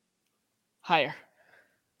 grand. Higher.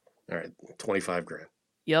 All right. 25 grand.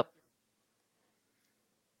 Yep.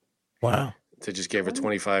 Wow. So just gave her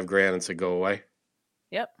 25 grand and said, "Go away."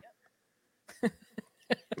 Yep.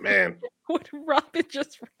 Man. What Robin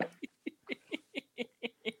just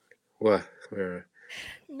What? Where?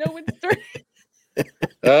 No, it's 30.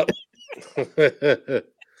 Oh.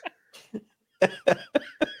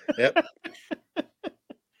 Yep.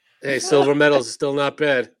 Hey, silver medals is still not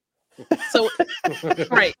bad. So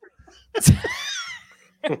right.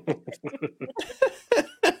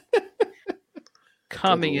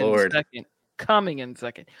 Coming in Lord. second. Coming in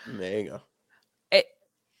second. There you go.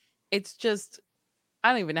 It's just,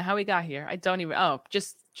 I don't even know how we got here. I don't even. Oh,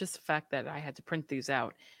 just the fact that I had to print these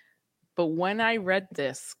out. But when I read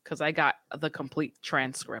this, because I got the complete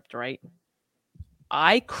transcript, right?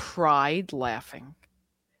 I cried laughing.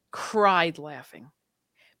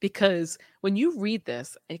 Because when you read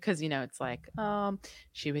this, because it's like,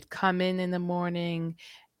 she would come in the morning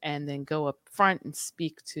and then go up front and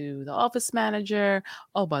speak to the office manager.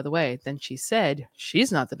 Oh, by the way, then she said,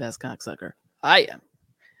 "She's not the best cocksucker. I am."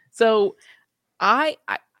 So I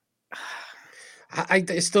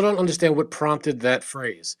still don't understand what prompted that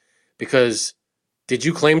phrase. Because did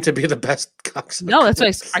you claim to be the best cocksucker? No, that's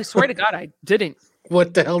what I swear to God, I didn't.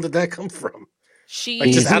 What the hell did that come from? She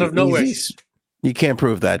Like, just out of nowhere. easy. You can't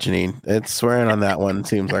prove that, Janine. It's swearing on that one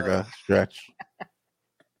seems like a stretch.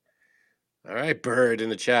 All right, Bird in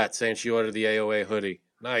the chat saying she ordered the AOA hoodie.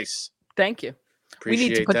 Nice. Thank you. Appreciate We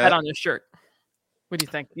need to put that on your shirt. What do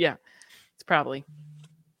you think? Yeah, it's probably,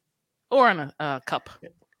 or on a cup.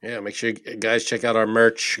 Yeah, make sure you guys check out our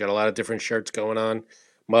merch. Got a lot of different shirts going on.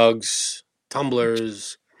 Mugs,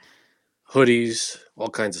 tumblers, hoodies, all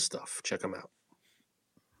kinds of stuff. Check them out.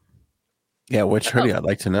 Yeah, which hoodie? I'd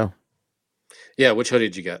like to know. Yeah, which hoodie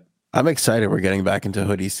did you get? I'm excited. We're getting back into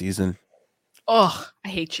hoodie season. Oh, I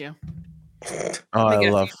hate you. Oh, I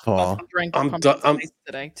love fall. I'm done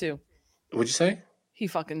today too. What'd you say? He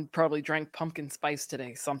fucking probably drank pumpkin spice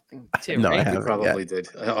today. Something too. No, right? I haven't. Probably did.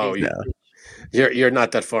 Oh, No. you're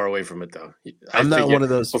not that far away from it though. I'm not one of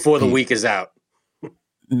those before the people. week is out.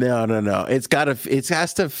 No. It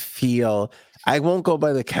has to feel. I won't go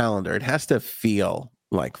by the calendar. It has to feel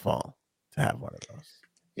like fall to have one of those.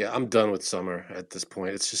 Yeah, I'm done with summer at this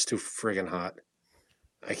point. It's just too friggin' hot.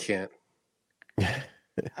 I can't.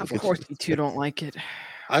 Of course, you two don't like it.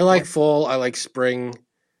 I like fall. I like spring.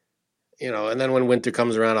 And then when winter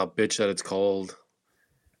comes around, I'll bitch that it's cold.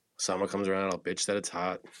 Summer comes around, I'll bitch that it's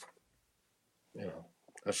hot.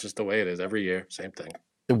 That's just the way it is every year. Same thing.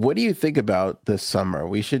 What do you think about this summer?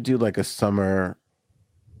 We should do like a summer,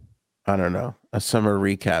 I don't know, a summer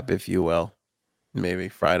recap, if you will. Maybe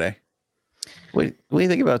Friday. What do you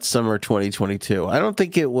think about summer 2022? I don't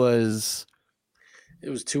think it was. It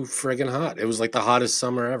was too friggin' hot. It was like the hottest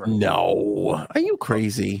summer ever. No. Are you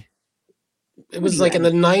crazy? It was like in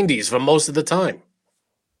the 90s for most of the time.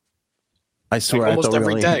 I swear, like almost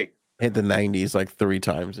every day. Hit the 90s like 3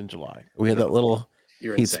 times in July. We had that little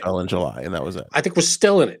heat spell in July, and that was it. I think we're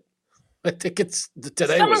still in it. I think it's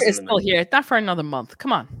today. Summer is still here. Not for another month.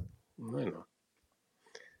 Come on. I know.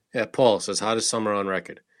 Yeah, Paul says hottest summer on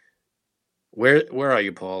record. Where are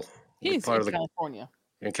you, Paul? He's in California.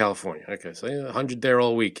 In California. Okay, so 100 there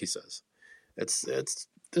all week. He says,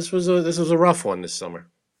 this was a rough one this summer.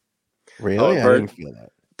 Really, I didn't feel that.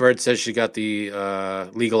 Bird says she got the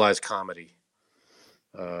legalized comedy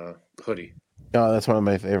hoodie. Oh, that's one of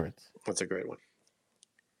my favorites. That's a great one.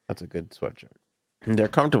 That's a good sweatshirt. And they're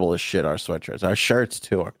comfortable as shit. Our sweatshirts, our shirts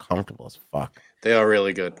too, are comfortable as fuck. They are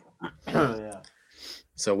really good. Yeah.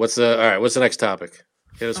 So what's the next topic?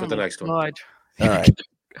 Hit us with the next one. All right.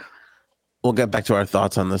 We'll get back to our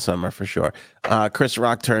thoughts on the summer for sure. Chris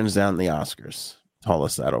Rock turns down the Oscars. Told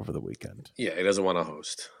us that over the weekend. Yeah, he doesn't want to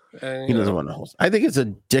host. He doesn't want to host. I think it's a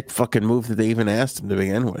dick fucking move that they even asked him to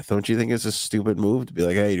begin with. Don't you think it's a stupid move to be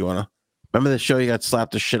like, hey, do you want to remember the show you got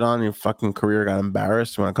slapped the shit on, your fucking career got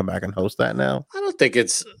embarrassed? You want to come back and host that now? I don't think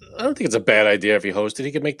it's a bad idea if he hosted.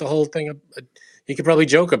 He could make the whole thing he could probably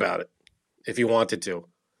joke about it if he wanted to.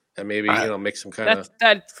 And maybe, make some kind of...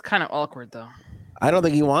 That's kind of awkward, though. I don't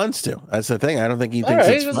think he wants to. That's the thing. I don't think he thinks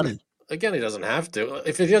it's funny. Again, he doesn't have to.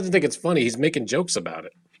 If he doesn't think it's funny, he's making jokes about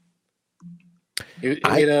it. He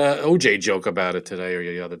made an OJ joke about it today or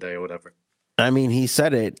the other day or whatever. I mean, he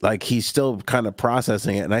said it like he's still kind of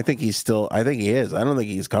processing it. And I think he is. I don't think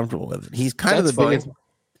he's comfortable with it. He's kind of the biggest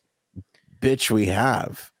bitch we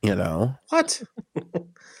have, What?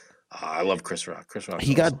 I love Chris Rock.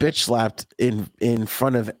 He got bitch slapped in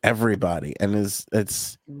front of everybody, and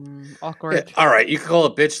it's awkward. Yeah, all right, you can call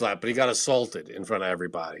it bitch slap, but he got assaulted in front of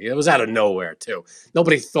everybody. It was out of nowhere too.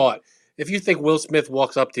 Nobody thought. If you think Will Smith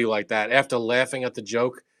walks up to you like that after laughing at the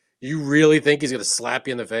joke, you really think he's going to slap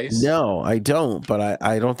you in the face? No, I don't. But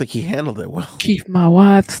I don't think he handled it well. Keep my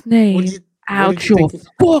wife's name out your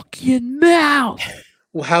fucking mouth.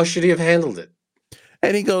 Well, how should he have handled it?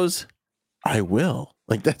 And he goes, I will.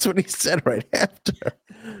 Like, that's what he said right after.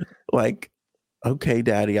 Like, okay,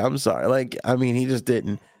 daddy, I'm sorry. Like, I mean, he just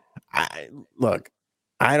didn't. I think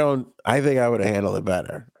I would have handled it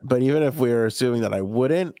better. But even if we were assuming that I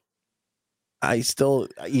wouldn't, I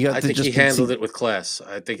think he handled it with class.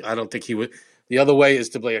 I don't think he would. The other way is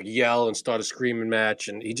to like yell and start a screaming match.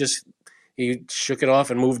 And he shook it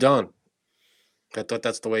off and moved on. I thought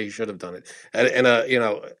that's the way he should have done it. And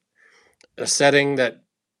a setting that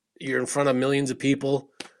you're in front of millions of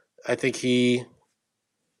people, I think he,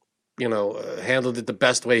 handled it the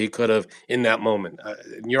best way he could have in that moment.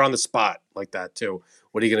 You're on the spot like that too.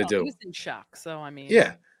 What are you going to do? He was in shock. So, I mean.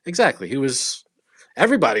 Yeah, exactly.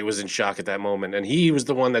 Everybody was in shock at that moment. And he was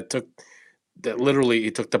the one he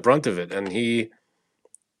took the brunt of it. And he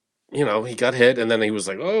got hit and then he was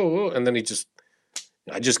like, oh, and then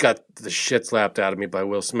I just got the shit slapped out of me by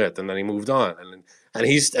Will Smith. And then he moved on. And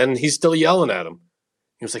he's still yelling at him.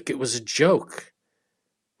 He was like, it was a joke.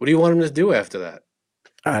 What do you want him to do after that?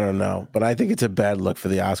 I don't know, but I think it's a bad look for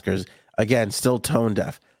the Oscars. Again, still tone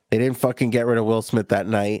deaf. They didn't fucking get rid of Will Smith that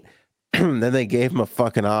night. Then they gave him a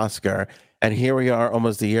fucking Oscar. And here we are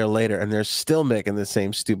almost a year later, and they're still making the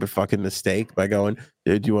same stupid fucking mistake by going,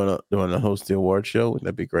 do you want to host the award show? Wouldn't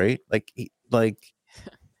that be great? And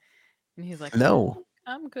he's like, no,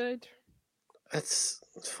 I'm good. That's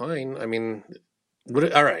fine. I mean,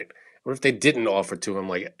 all right. What if they didn't offer to him?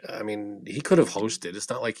 Like, I mean, he could have hosted. It's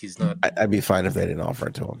not like he's not. I'd be fine if they didn't offer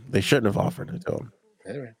it to him. They shouldn't have offered it to him.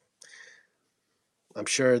 Anyway, I'm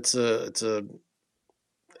sure it's a.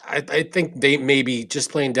 I think they maybe just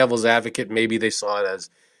playing devil's advocate. Maybe they saw it as,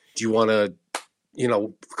 do you want to,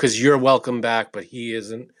 because you're welcome back, but he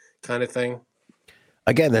isn't, kind of thing.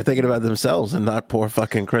 Again, they're thinking about themselves and not poor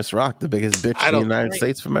fucking Chris Rock, the biggest bitch in the United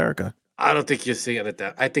States of America. I don't think you're seeing it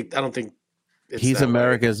that. I don't think. He's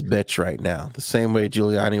America's bitch right now. The same way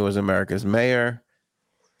Giuliani was America's mayor.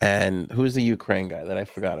 And who's the Ukraine guy that I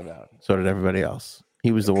forgot about? So did everybody else.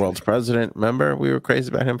 He was the world's president. Remember? We were crazy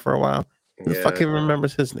about him for a while. Who the fuck even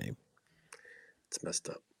remembers his name? It's messed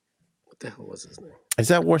up. What the hell was his name? Is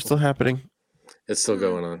that war still happening? It's still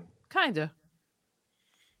going on. Kinda.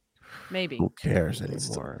 Maybe. Who cares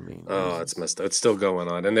anymore? I mean, it's messed up. It's still going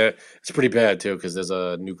on. And it's pretty bad, too, because there's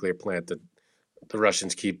a nuclear plant that the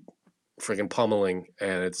Russians keep friggin' pummeling,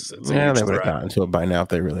 and it's a Yeah, huge they would have threat. gotten to it by now if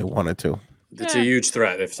they really wanted to. It's a huge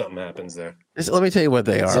threat if something happens there. Let me tell you what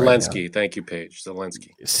they are. Right now. Zelensky, thank you, Paige. Zelensky.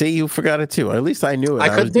 See, you forgot it too. Or at least I knew it. I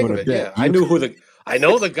couldn't was think doing of a it. bit. Yeah, I knew who the. I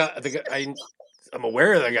know the guy. I'm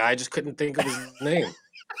aware of the guy. I just couldn't think of his name.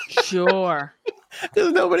 Sure.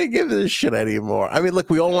 Because nobody gives a shit anymore. I mean, look,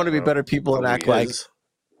 we all want to be better people and act like.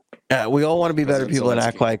 We all want to be better people and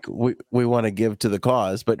act like we want to give to the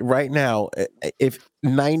cause. But right now, if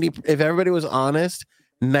everybody was honest,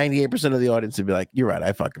 98% of the audience would be like, "You're right.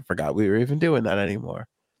 I fucking forgot we were even doing that anymore."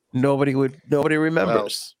 Nobody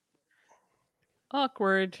remembers.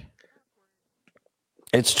 Awkward.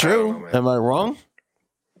 It's true. Am I wrong?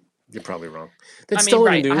 You're probably wrong. It's still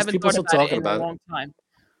in the news. People still talking about it. A long time.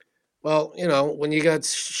 Well, when you got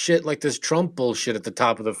shit like this Trump bullshit at the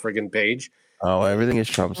top of the friggin' page. Oh, everything is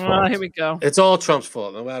Trump's fault. Here we go. It's all Trump's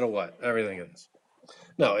fault, no matter what. Everything is.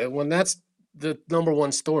 No, when that's the number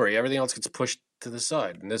one story, everything else gets pushed to the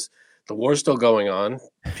side. And the war's still going on.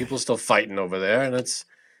 People are still fighting over there, and it's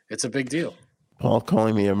a big deal. Paul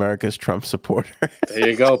calling me America's Trump supporter. There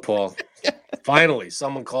you go, Paul. Finally,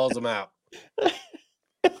 someone calls him out.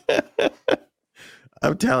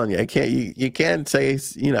 I'm telling you, I can't. You can't say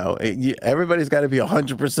everybody's got to be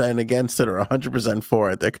 100% against it or 100% for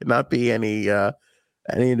it. There could not be any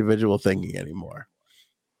individual thinking anymore.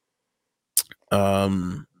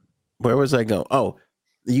 Where was I going? Oh,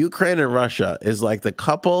 Ukraine and Russia is like the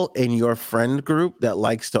couple in your friend group that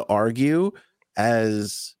likes to argue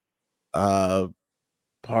as part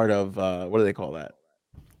of what do they call that?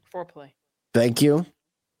 Foreplay. Thank you.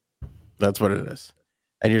 That's what it is.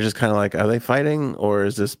 And you're just kind of like, are they fighting, or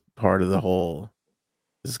is this part of the whole?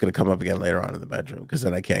 This is going to come up again later on in the bedroom, because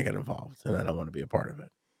then I can't get involved and I don't want to be a part of it.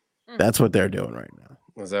 That's what they're doing right now.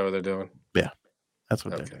 Is that what they're doing? Yeah, that's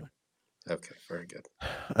what they're doing. Okay, very good.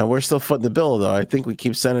 And we're still footing the bill, though. I think we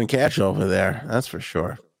keep sending cash over there. That's for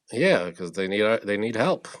sure. Yeah, because they need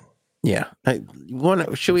help. Yeah.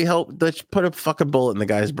 Should we help? Let's put a fucking bullet in the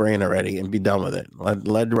guy's brain already and be done with it.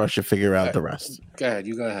 Let Russia figure out the rest. Go ahead.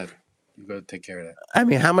 You go ahead. You go take care of that. I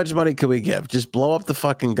mean, how much money could we give? Just blow up the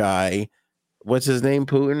fucking guy. What's his name?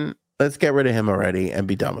 Putin. Let's get rid of him already and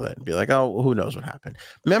be done with it. And be like, oh, who knows what happened?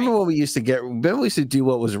 Remember when we used to do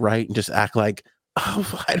what was right and just act like,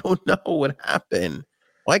 oh, I don't know what happened.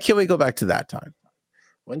 Why can't we go back to that time?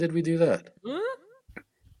 When did we do that?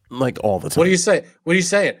 Like all the time. What are you saying? What are you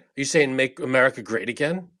saying? Are you saying make America great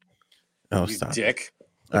again? Oh, you stop. Dick.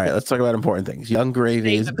 All right, let's talk about important things. Young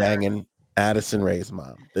Gravy is banging Addison Rae's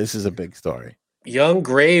mom. This is a big story. Young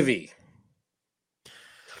Gravy.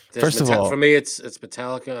 First of all, for me, it's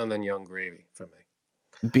Metallica and then Young Gravy for me.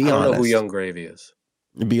 I don't know who Young Gravy is.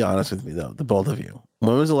 Be honest with me, though, the both of you.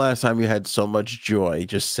 When was the last time you had so much joy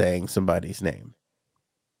just saying somebody's name?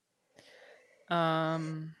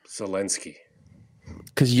 Zelensky.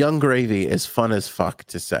 Because Young Gravy is fun as fuck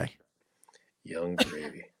to say. Young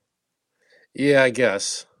Gravy. Yeah, I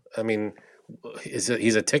guess. I mean, he's a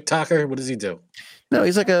TikToker? What does he do? No,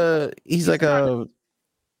 he's like a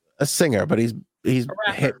singer, but he's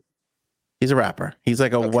a rapper. He's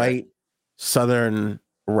like a white Southern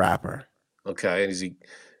rapper. Okay, and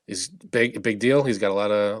he's big deal. He's got a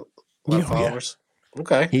lot of followers. Yeah.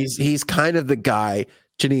 Okay, he's kind of the guy.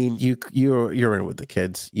 Janine, you're in with the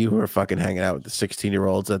kids. You were fucking hanging out with the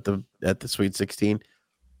 16-year-olds at the Sweet 16.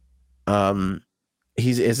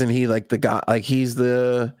 Isn't he like the guy? Like he's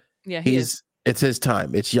the It's his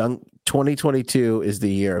time. It's young. 2022 is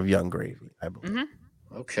the year of Young Gravy, I believe.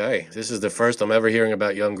 Mm-hmm. Okay, this is the first I'm ever hearing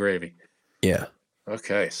about Young Gravy. Yeah.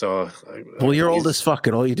 Okay, so well, you're old as fuck,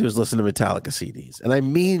 and all you do is listen to Metallica CDs, and I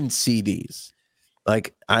mean CDs.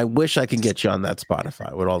 Like, I wish I could get you on that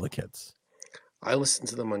Spotify with all the kids. I listen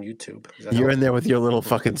to them on YouTube. You're in there with your little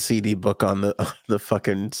fucking CD book on the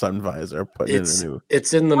fucking sun visor.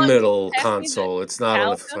 It's in the middle console. It's not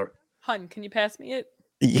on the. Hun, can you pass me it?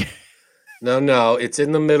 Yeah. No, it's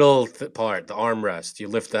in the middle part, the armrest. You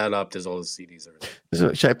lift that up. There's all the CDs.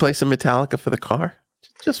 Should I play some Metallica for the car?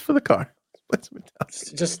 Just for the car. Play some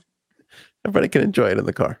Metallica. Just everybody can enjoy it in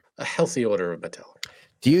the car. A healthy order of Metallica.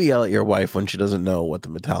 Do you yell at your wife when she doesn't know what the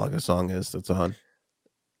Metallica song is that's on?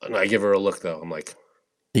 And I give her a look, though. I'm like...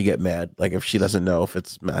 You get mad. Like, if she doesn't know if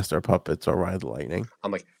it's Master of Puppets or Ride the Lightning.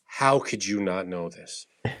 I'm like, how could you not know this?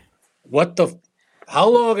 How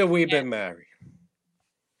long have we been married?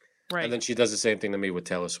 Right. And then she does the same thing to me with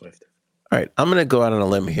Taylor Swift. All right. I'm going to go out on a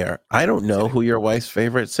limb here. I don't know who your wife's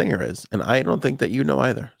favorite singer is. And I don't think that you know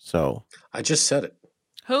either. So... I just said it.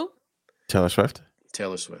 Who? Taylor Swift.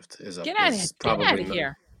 Taylor Swift is up. Get out of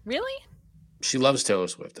here. Really? She loves Taylor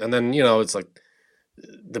Swift. And then, it's like...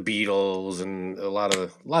 the Beatles and a lot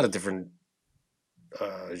of different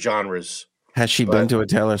genres. Has she been to a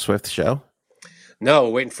Taylor Swift show? No,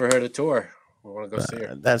 waiting for her to tour. I want to go see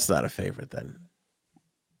her. That's not a favorite then.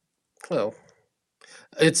 Well,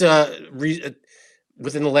 it's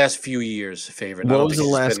within the last few years favorite. What was the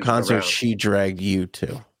last concert she dragged you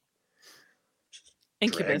to?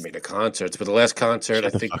 Incubus. Dragged me to concerts, but the last concert Shut I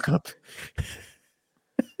the think. fuck up.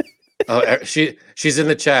 Oh, she's in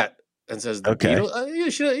the chat and says the Okay.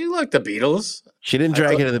 Beatles. You like the Beatles? She didn't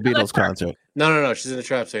drag you to the Beatles concert. No. She's in the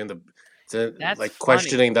trap saying That's like funny.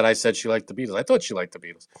 questioning that I said she liked the Beatles. I thought she liked the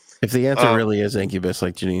Beatles. If the answer really is Incubus,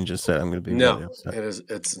 like Janine just said, I'm going to be really No, upset. it is.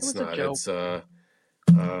 It's was not. a joke.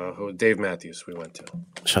 It's Dave Matthews. We went to.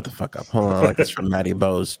 Shut the fuck up. Hold on, I like this from Matty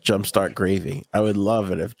Bowes. Jumpstart Gravy. I would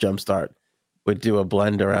love it if Jumpstart would do a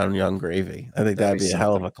blend around Young Gravy. I think that'd be a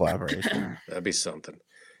hell of a collaboration. That'd be something.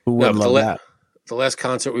 Who wouldn't but love that? The last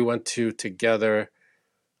concert we went to together,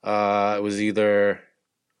 it was either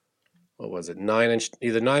what was it?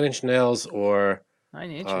 Either Nine Inch Nails or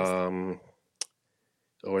 9 inches.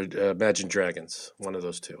 or Imagine Dragons. One of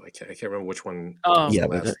those two. I can't remember which one. Oh, Yeah,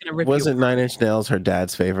 was but gonna rip wasn't you. 9 Inch Nails her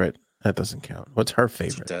dad's favorite? That doesn't count. What's her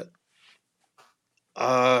favorite?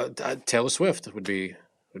 Taylor Swift would be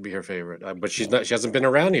her favorite, but she's not. She hasn't been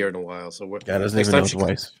around here in a while, so God doesn't even know his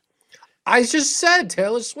voice. I just said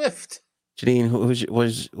Taylor Swift. Janine,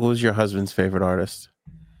 who's your husband's favorite artist?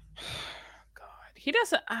 God, he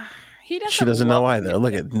doesn't. He doesn't. She doesn't know love either.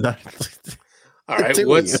 Look at All right,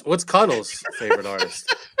 two of what's Cuddle's favorite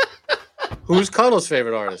artist? Who's Cuddle's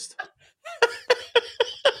favorite artist?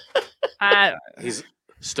 He's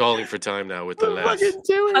stalling for time now with the laugh.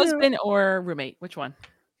 Husband or roommate? Which one?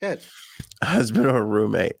 Good. Husband or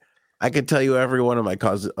roommate? I could tell you every one of my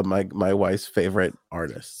cousin, my wife's favorite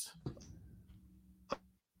artists.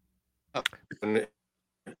 Frank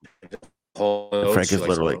Frank is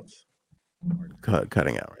literally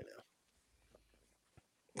cutting out right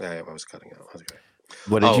now. Yeah, I was cutting out. Okay.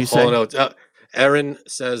 What did you say? Erin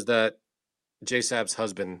says that J-Sab's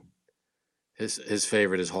husband, his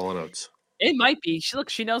favorite is Hall & Oates. It might be.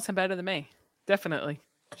 She knows him better than me. Definitely,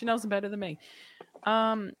 she knows him better than me.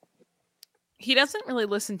 He doesn't really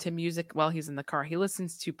listen to music while he's in the car. He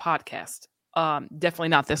listens to podcasts. Definitely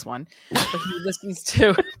not this one, but he listens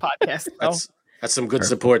to podcasts. That's some good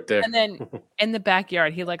support there. And then in the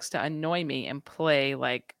backyard, he likes to annoy me and play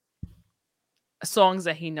like songs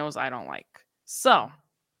that he knows I don't like. So,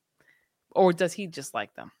 or does he just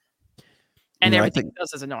like them? And everything he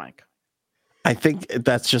does is annoying. I think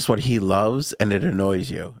that's just what he loves, and it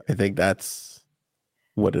annoys you. I think that's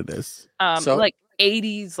what it is. Like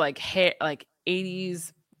 80s, like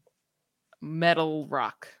 80s metal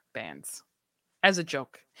rock bands. As a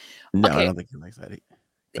joke. No, Okay. I don't think he likes that.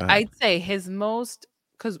 I'd say his most,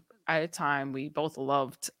 because at a time we both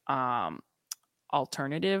loved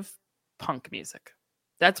alternative punk music.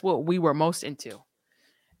 That's what we were most into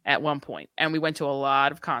at one point. And we went to a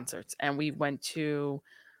lot of concerts. And we went to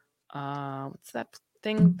what's that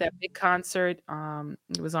thing? That big concert.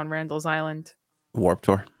 It was on Randall's Island. Warped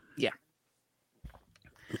Tour. Yeah.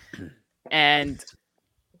 And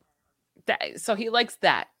so he likes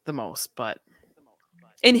that the most, but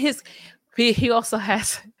in his he also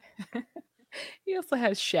has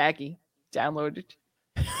Shaggy downloaded.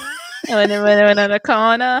 When it went on the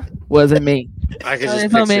corner, wasn't me. I could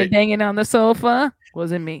just picture banging on the sofa,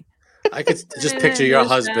 wasn't me. I could just picture your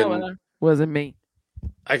husband. Wasn't me.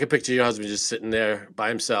 I could picture your husband just sitting there by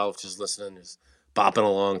himself, just listening, just bopping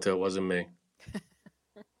along to "It Wasn't Me."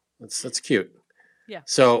 That's cute. Yeah.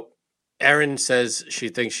 So, Erin says she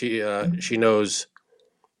thinks she knows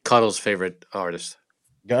Cuddle's favorite artist.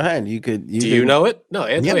 Go ahead. You know it? No,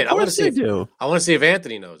 Anthony. Yeah, of course I do. I want to see if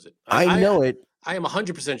Anthony knows it. I know it. I am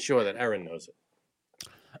 100% sure that Erin knows it.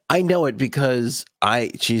 I know it because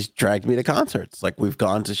she's dragged me to concerts. Like we've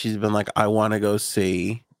gone to. She's been like, I want to go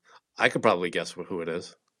see. I could probably guess who it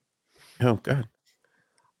is. Oh, God.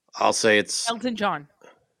 I'll say it's Elton John.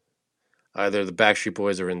 Either the Backstreet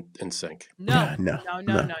Boys or NSYNC. No. Okay. I'd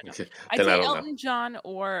Then say I don't Elton John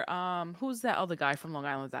or who's that other guy from Long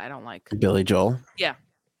Island that I don't like? Billy Joel. Yeah.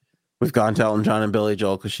 We've gone to Elton John and Billy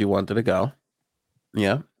Joel because she wanted to go.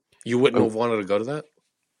 Yeah. You wouldn't have wanted to go to that?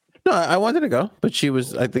 No, I wanted to go, but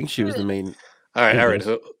I think she was the main. All right, Erin,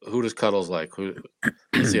 who does Cuddles like?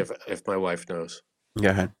 Let's see if my wife knows. Go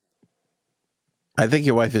ahead. I think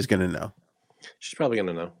your wife is going to know. She's probably going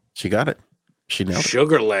to know. She got it. She nailed it.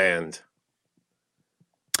 Sugarland.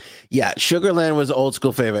 Yeah, Sugarland was old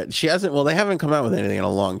school favorite. They haven't come out with anything in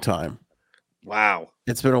a long time. Wow.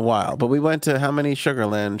 It's been a while, but we went to how many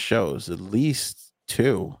Sugarland shows? At least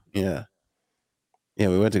 2. Yeah. Yeah,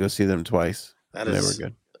 we went to go see them twice. They were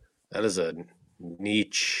good. That is a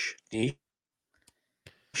niche.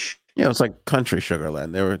 Yeah, it was like Country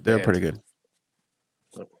Sugarland. They're Band. pretty good.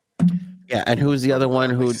 Yeah, and who's the other one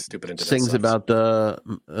who Stupid internet sings sucks. about the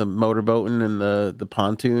motorboating and the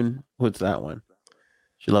pontoon? What's that one?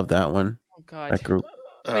 She loved that one. Oh God. That group,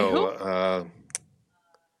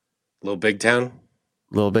 Little Big Town.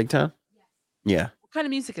 Little Big Town. Yeah, What kind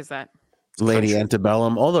of music is that? Lady Country.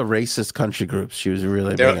 Antebellum, all the racist country groups she was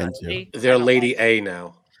really big into. They're Lady A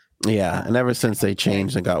now. Yeah, and ever since they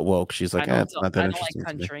changed and got woke, she's like, it's not that I don't interesting.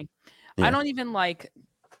 like to me." country. Yeah. I don't even like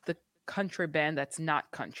the country band that's not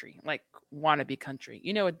country, like wannabe country.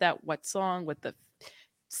 You know what song with the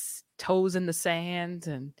toes in the sand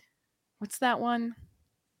and what's that one?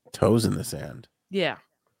 Toes in the Sand. Yeah.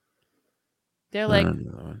 They're I like don't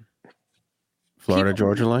know that one. Florida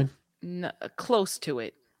Georgia Line. close to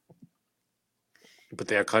it. But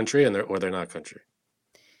they're country or they're not country.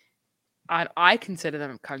 I consider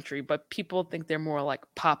them country, but people think they're more like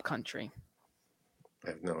pop country.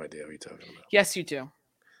 I have no idea what you're talking about. Yes, you do.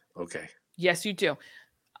 Okay. Yes, you do.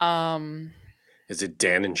 Is it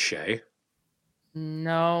Dan and Shay?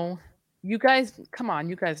 No. You guys, come on,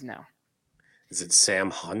 you guys know. Is it Sam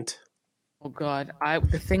Hunt? Oh God,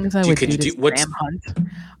 the things I would do to Sam Hunt,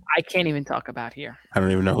 I can't even talk about here. I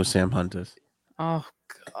don't even know who Sam Hunt is. Oh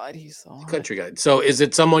God, he's so hot. Country guy. So is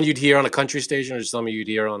it someone you'd hear on a country station or someone you'd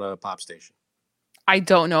hear on a pop station? I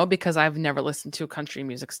don't know because I've never listened to a country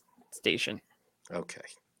music station. Okay.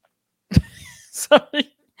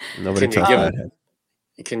 Sorry. Nobody touched that head.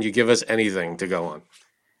 Can you give us anything to go on?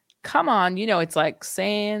 Come on, it's like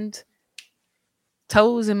sand,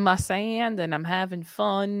 toes in my sand, and I'm having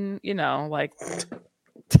fun. Like.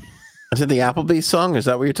 Is it the Applebee's song? Is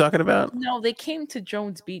that what you're talking about? No, they came to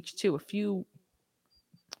Jones Beach too a few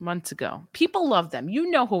months ago. People love them. You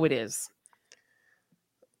know who it is.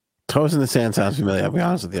 Toes in the Sand sounds familiar. I'll be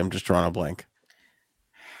honest with you. I'm just drawing a blank.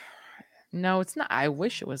 No, it's not. I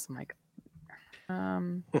wish it was Mike.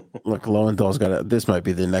 Look, Lowenthal's got this might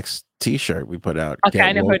be the next T-shirt we put out. Okay,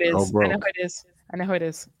 I know who it is. I know who it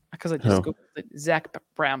is because I just googled it. Zach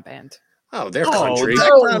Brown Band. Oh, they're country.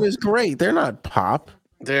 Zach Brown is great. They're not pop.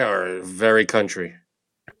 They are very country.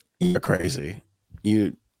 You're crazy.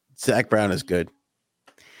 Zach Brown is good.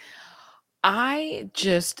 I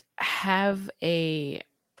just have a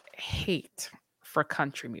hate for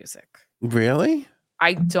country music. Really?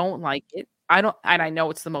 I don't like it. And I know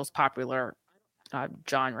it's the most popular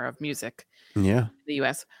genre of music. Yeah. In the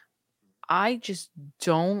U.S. I just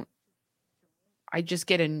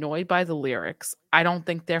get annoyed by the lyrics. I don't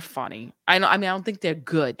think they're funny. I don't think they're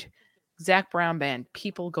good. Zach Brown Band,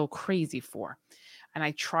 people go crazy for. And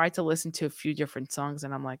I tried to listen to a few different songs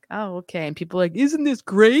and I'm like, oh, okay. And people are like, isn't this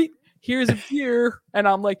great? Here's a beer. And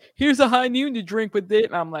I'm like, here's a High Noon to drink with it.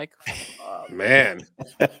 And I'm like, man.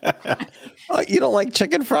 You don't like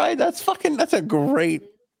Chicken Fried? That's a great,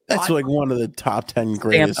 that's like one of the top 10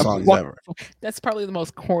 greatest songs ever. That's probably the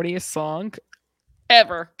most corniest song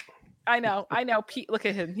ever. I know. Pete, look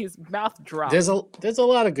at him. His mouth dropped. There's a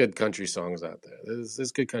lot of good country songs out there.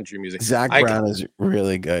 There's good country music. Zach Brown is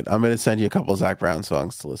really good. I'm going to send you a couple of Zach Brown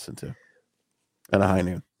songs to listen to. And a High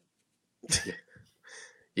Noon.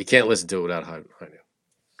 You can't listen to it without High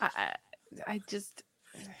Noon.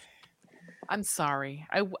 I'm sorry.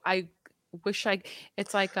 I wish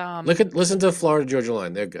it's like listen to Florida Georgia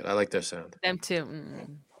Line. They're good. I like their sound. Them too.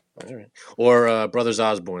 All right. Or Brothers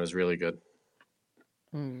Osborne is really good.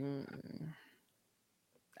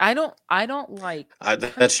 I don't like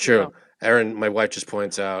that's true. Erin, my wife, just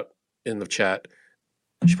points out in the chat.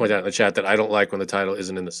 She pointed out in the chat that I don't like when the title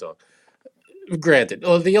isn't in the song. Granted,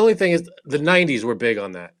 the only thing is the 90s were big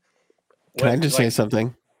on that. Can I just say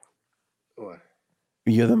something? What?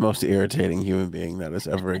 You're the most irritating human being that has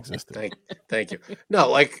ever existed. Thank you.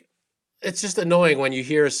 No, it's just annoying when you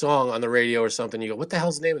hear a song on the radio or something. You go, "What the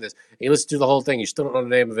hell's the name of this?" And you listen to the whole thing. You still don't know the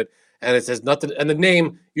name of it, and it says nothing. And the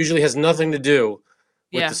name usually has nothing to do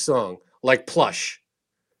with the song, like Plush.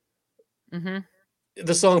 Mm-hmm.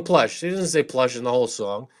 The song Plush. It doesn't say Plush in the whole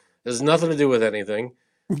song. There's nothing to do with anything.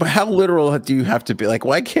 But how literal do you have to be? Like,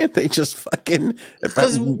 why can't they just fucking?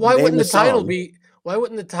 Because why wouldn't the title be? Why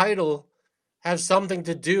wouldn't the title have something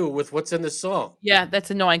to do with what's in the song? Yeah, that's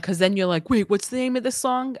annoying because then you're like, wait, what's the name of the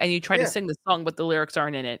song? And you try to sing the song, but the lyrics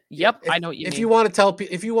aren't in it. Yep, I know what you mean. If you want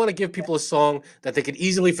to give people a song that they could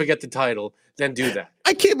easily forget the title, then do that.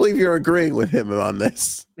 I can't believe you're agreeing with him on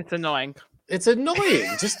this. It's annoying. It's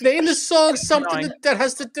annoying. Just name the song something that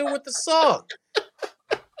has to do with the song.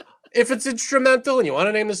 If it's instrumental and you want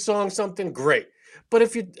to name the song something, great. But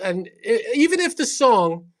even if the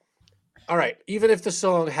song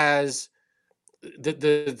has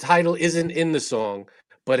the title isn't in the song,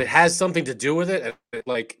 but it has something to do with it, and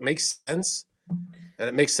it makes sense, and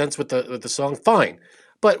it makes sense with the song, fine.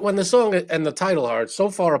 But when the song and the title are so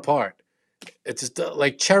far apart, it's just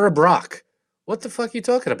like Cherub Rock. What the fuck are you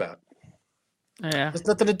talking about? Yeah. There's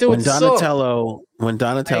nothing to do with the song. When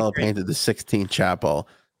Donatello agree. painted the 16th chapel,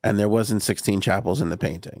 and there wasn't 16 chapels in the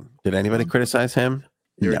painting, did anybody criticize him?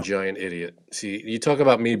 You're No. a giant idiot. See, you talk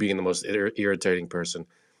about me being the most irritating person.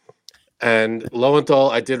 And Lowenthal,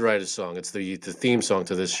 I did write a song. It's the theme song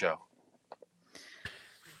to this show.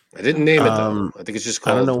 I didn't name it, though. I think it's just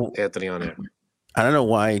I don't called know. Anthony on Air. I don't know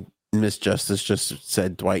why Miss Justice just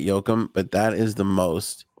said Dwight Yoakam, but that is the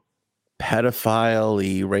most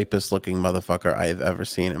pedophile-y, rapist-looking motherfucker I've ever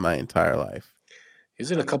seen in my entire life.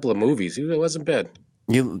 He's in a couple of movies. He wasn't bad.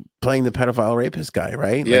 You playing the pedophile rapist guy,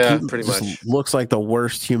 right? Yeah, he pretty just much. looks like the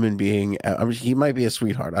worst human being. I mean, he might be a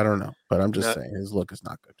sweetheart. I don't know, but I'm just No. saying his look is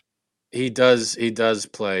not good. He does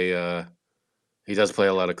play a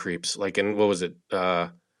lot of creeps. Like in what was it?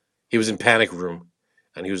 He was in Panic Room,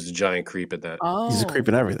 and he was the giant creep at that. Oh, He's a creep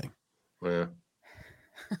in everything. Yeah.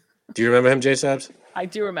 Do you remember him, J Sabs? I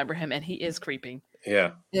do remember him, and he is creeping.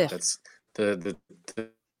 Yeah. Yeah. That's the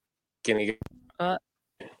skinny guy.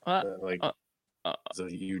 It's a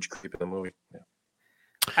huge creep in the movie. Yeah.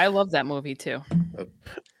 I love that movie too.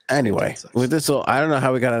 Anyway, with this, I don't know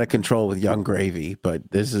how we got out of control with Young Gravy, but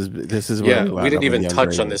this is Yeah, we didn't even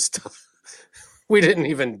touch on this stuff. We didn't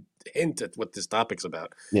even hint at what this topic's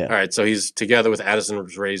about. Yeah. All right, so he's together with Addison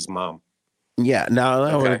Rae's mom. Yeah. Now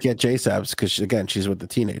I want to Okay. get J Sabs because again, she's with the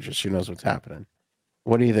teenagers. She knows what's happening.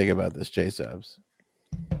 What do you think about this, J Sabs?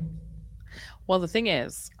 Well, the thing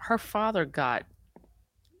is, her father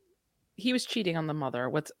he was cheating on the mother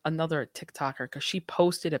with another TikToker because she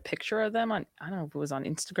posted a picture of them on, I don't know if it was on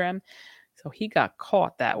Instagram. So he got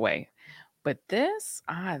caught that way. But this,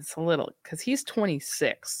 it's a little, because he's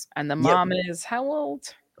 26 and the mom is how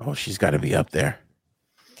old? Oh, she's got to be up there.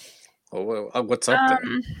 Oh, well, what's up there?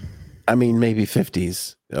 I mean, maybe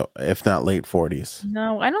 50s, if not late 40s.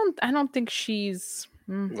 No, I don't think she's.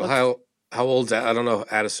 Well, how old's I don't know.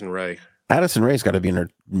 Addison Rae. Addison Rae's got to be in her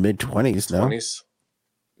mid 20s, no? 20s.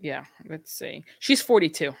 Yeah, let's see. She's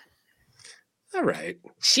 42. All right.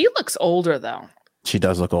 She looks older though. She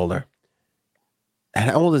does look older. And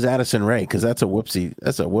how old is Addison Rae? Because that's a whoopsie.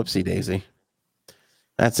 That's a whoopsie daisy.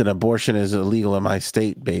 That's an abortion is illegal in my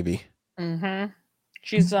state, baby. Mm-hmm.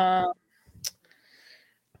 She's let's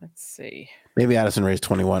see. Maybe Addison Rae's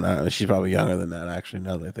 21. I don't know. She's probably younger than that, actually,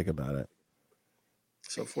 now that I think about it.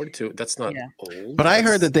 So 42. That's not old. But I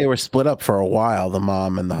heard that they were split up for a while, the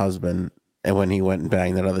mom and the husband, and when he went and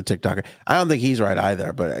banged that other TikToker. I don't think he's right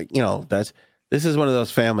either, but this is one of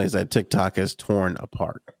those families that TikTok has torn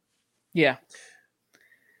apart. Yeah.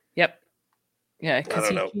 Yep. Yeah, because I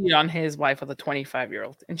he don't know. cheated on his wife with a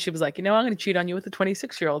 25-year-old, and she was like, "I'm going to cheat on you with a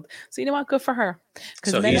 26-year-old." So you know what? Good for her.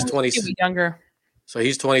 So he's 26. Younger. So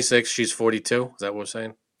he's 26. She's 42. Is that what we're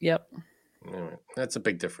saying? Yep. All right. That's a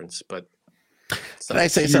big difference, but. Can I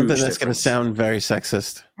say something that's going to sound very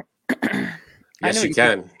sexist? Yes, you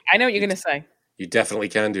can. I know what you're going to say. You definitely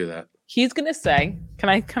can do that. He's going to say, "Can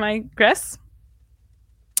I guess?"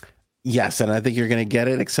 Yes, and I think you're going to get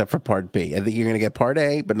it, except for part B. I think you're going to get part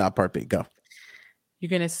A, but not part B. Go. You're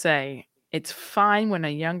going to say it's fine when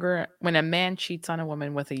a man cheats on a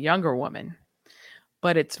woman with a younger woman,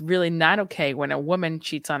 but it's really not okay when a woman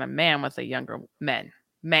cheats on a man with a younger man.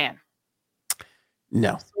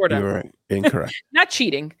 No, Sort of. you're incorrect. Not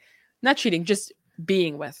cheating, just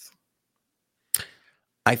being with.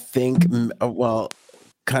 I think,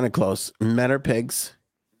 kind of close. Men are pigs.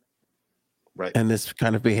 Right. And this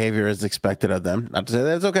kind of behavior is expected of them. Not to say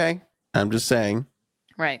that's okay. I'm just saying.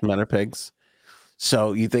 Right. Men are pigs.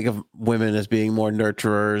 So you think of women as being more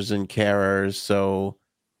nurturers and carers. So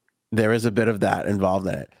there is a bit of that involved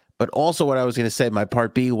in it. But also what I was going to say, my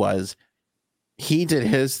part B was he did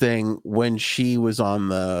his thing when she was on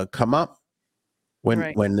the come up,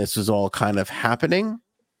 when this was all kind of happening.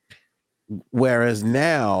 Whereas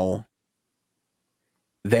now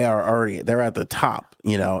they're at the top,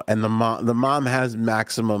 and the mom has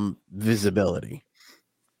maximum visibility.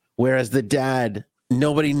 Whereas the dad,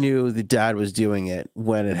 nobody knew the dad was doing it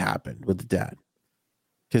when it happened with the dad.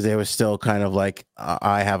 Because they were still kind of like,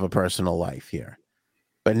 I have a personal life here.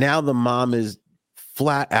 But now the mom is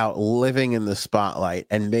flat out living in the spotlight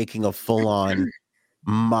and making a full-on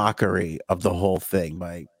mockery of the whole thing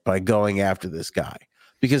by going after this guy.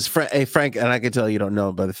 Because Frank, and I can tell you don't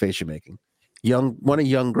know by the face you're making. One of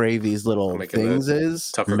Young Gravy's little things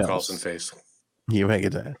is Tucker MILFs. Carlson face. You make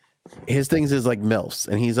it that. His things is like MILFs,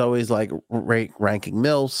 and he's always like ranking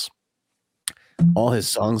MILFs. All his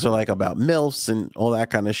songs are like about MILFs and all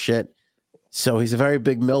that kind of shit. So he's a very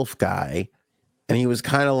big MILF guy. And he was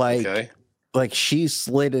kind of like, like she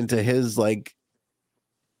slid into his like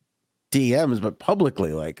DMs, but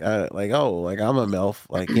publicly, like oh, like I'm a MILF,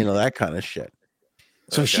 like that kind of shit.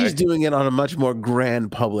 So she's Okay. doing it on a much more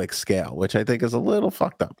grand public scale, which I think is a little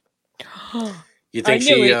fucked up. You I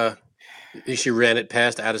think she ran it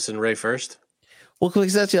past Addison Rae first? Well,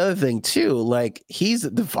 because that's the other thing too. Like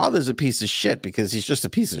the father's a piece of shit because he's just a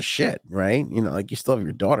piece of shit, right? Like you still have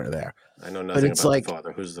your daughter there. I know nothing it's about like- the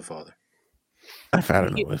father. Who's the father? I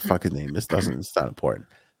don't know what the fuck his name is. It's not important.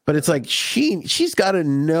 But it's like she's got to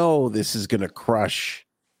know this is gonna crush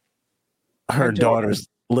her daughter's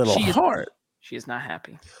little heart. She is not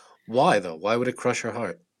happy. Why though? Why would it crush her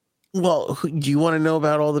heart? Well, do you want to know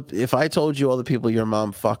about if I told you all the people your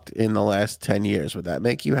mom fucked in the last 10 years, would that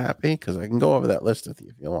make you happy? Because I can go over that list with you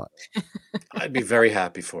if you want. I'd be very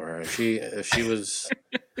happy for her. If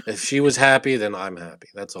she was happy, then I'm happy.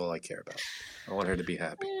 That's all I care about. I want her to be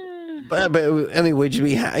happy. But I mean, would you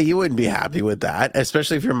be? You wouldn't be happy with that,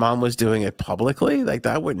 especially if your mom was doing it publicly. Like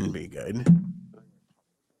that wouldn't be good.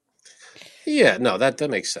 Yeah, no, that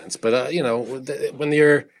makes sense. But when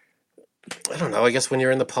you're, I don't know. I guess when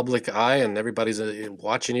you're in the public eye and everybody's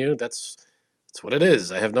watching you, that's what it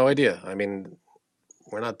is. I have no idea. I mean,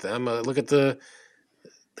 we're not them. Look at the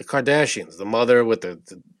Kardashians. The mother with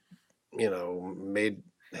the made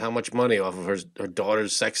how much money off of her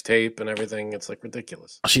daughter's sex tape and everything. It's like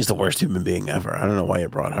ridiculous. She's the worst human being ever. I don't know why you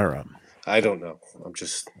brought her up. I don't know. I'm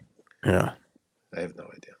just. Yeah. I have no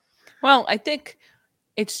idea. Well, I think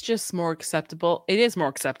it's just more acceptable. It is more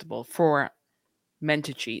acceptable for men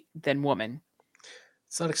to cheat than women.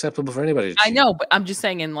 It's not acceptable for anybody to cheat. I know, but I'm just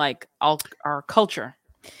saying in like our culture.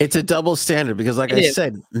 It's a double standard because, like I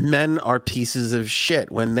said, men are pieces of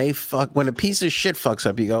shit. When a piece of shit fucks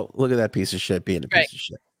up, you go, look at that piece of shit being a piece of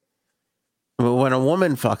shit. But when a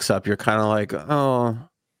woman fucks up, you're kind of like, oh,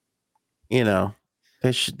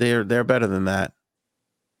 they're better than that.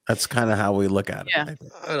 That's kind of how we look at it. Yeah.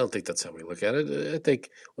 I don't think that's how we look at it. I think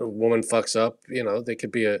when a woman fucks up, they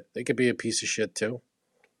could be a piece of shit too.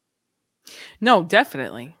 No,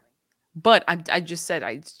 definitely. But I just said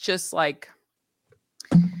it's just like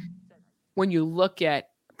when you look at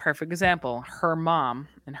perfect example, her mom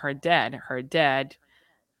and her dad,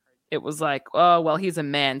 it was like, oh well, he's a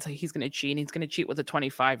man, so he's gonna cheat. He's gonna cheat with a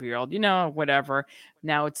 25-year-old, whatever.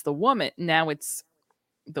 Now it's the woman. Now it's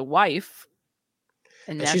the wife.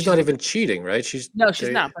 And she's not even cheating, right? She's not.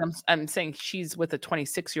 But I'm saying she's with a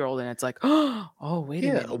 26-year-old, and it's like, oh, wait a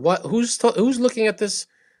minute. Yeah, what? Who's looking at this?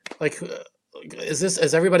 Like,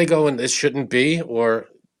 is everybody going? This shouldn't be, or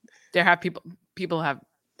there have people have.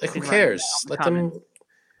 Like, who cares? Let them.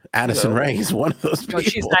 Addison Rae is one of those people. No,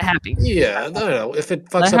 she's not happy. Yeah, I don't know if it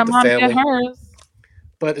fucks up the family.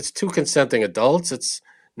 But it's two consenting adults. It's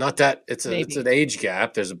not that it's an age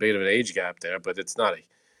gap. There's a bit of an age gap there, but it's not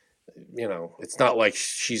it's not like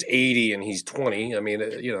she's 80 and he's 20. I mean,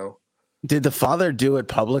 Did the father do it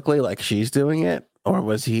publicly like she's doing it, or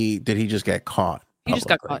did he just get caught? He just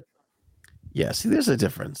got caught. Yeah, see, there's a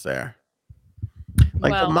difference there.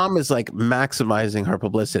 Like the mom is like maximizing her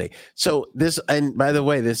publicity. So and by the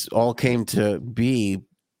way, this all came to be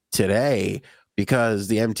today because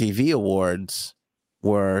the MTV Awards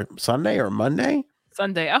were Sunday or Monday?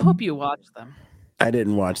 Sunday. I hope you watched them. I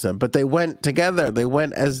didn't watch them, but they went together. They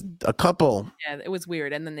went as a couple. Yeah, it was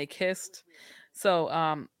weird. And then they kissed. So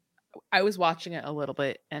I was watching it a little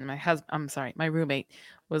bit, and my roommate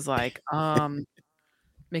was like,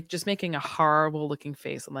 just making a horrible looking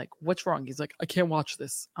face. I'm like, what's wrong? He's like, I can't watch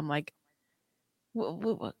this. I'm like,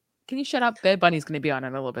 what? Can you shut up? Bad Bunny's going to be on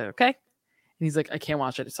in a little bit, okay? And he's like, I can't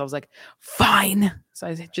watch it. So I was like, fine. So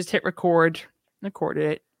I just hit recorded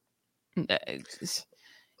it.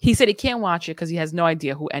 He said he can't watch it because he has no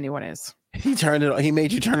idea who anyone is. He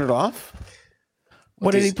made you turn it off?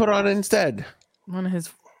 What did he put on instead? One of his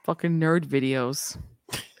fucking nerd videos.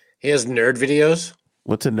 He has nerd videos?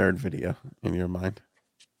 What's a nerd video in your mind?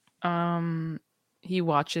 He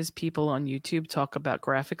watches people on YouTube talk about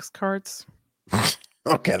graphics cards.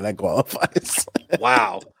 Okay, that qualifies.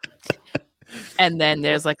 Wow. And then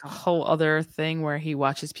there's like a whole other thing where he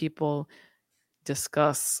watches people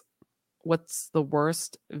discuss what's the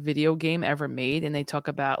worst video game ever made, and they talk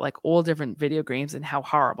about like all different video games and how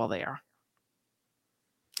horrible they are.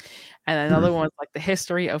 And another one was like the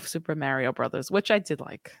history of Super Mario Brothers, which I did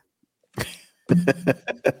like.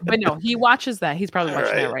 But no, he watches that. He's probably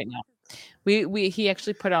watching that right now. He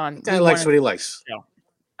actually put on. Guy likes what he likes.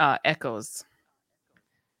 Echoes.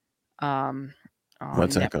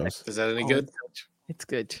 What's Netflix. Echoes? Is that any good? It's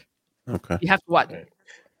good. Okay. You have to watch.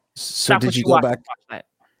 So did you go back?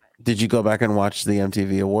 Did you go back and watch the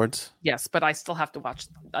MTV Awards? Yes, but I still have to watch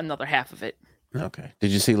another half of it. Okay.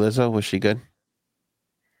 Did you see Lizzo? Was she good?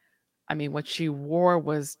 I mean, what she wore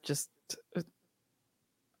was just,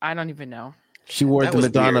 I don't even know. She wore That the was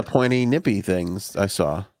Madonna weird. pointy nippy things I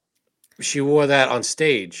saw. She wore that on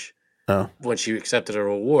stage Oh, when she accepted her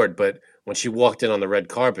award, but when she walked in on the red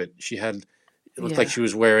carpet, it looked like Yeah. she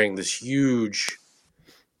was wearing this huge,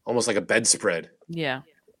 almost like a bedspread. Yeah.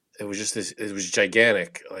 It was just this. It was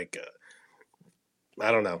gigantic. Like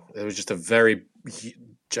I don't know. It was just a very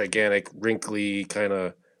gigantic, wrinkly kind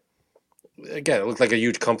of. Again, it looked like a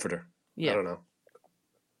huge comforter. I Yeah. don't know.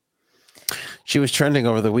 she was trending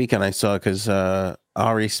over the weekend. I saw because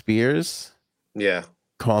Ari Spears Yeah,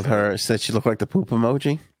 called her, said she looked like the poop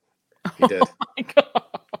emoji. he did. My God.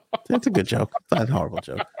 That's a good joke. That's a horrible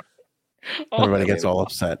joke. Oh, Everybody I gets mean, all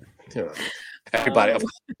upset. You know, everybody, of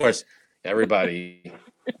course, everybody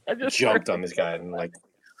I just jumped heard- on this guy and like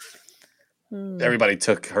Hmm. everybody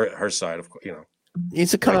took her side. Of course,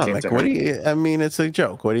 He's a When it came comic. to What her. do you? I mean, it's a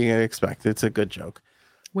joke. What do you expect? It's a good joke.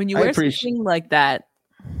 When you I wear appreciate- something like that,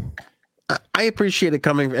 I appreciate it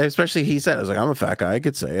coming, especially he said, I was like, I'm a fat guy. I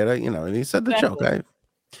could say it. And he said the joke.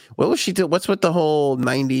 What was she do? What's with the whole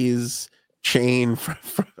 90s chain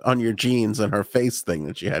on your jeans and her face thing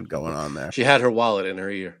that she had going on there? She had her wallet in her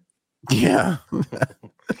ear. Yeah.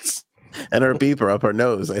 And her beeper up her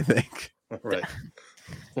nose, I think. Right.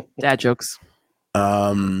 dad jokes.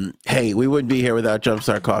 Hey, we wouldn't be here without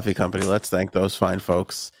Jumpstart Coffee Company. Let's thank those fine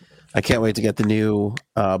folks. I can't wait to get the new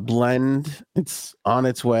blend. It's on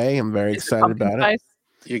its way. I'm very excited Pumpkin about it.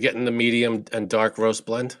 spice? You're getting the medium and dark roast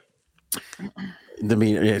blend. The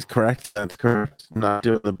meat is correct. That's correct. Not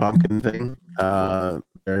doing the pumpkin thing.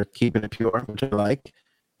 They're keeping it pure, which I like.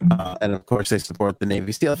 And of course, they support the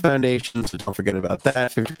Navy SEAL Foundation, so don't forget about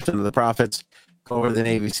that. 50% of the profits go over to the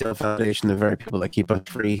Navy SEAL Foundation, the very people that keep us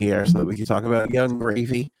free here, so that we can talk about young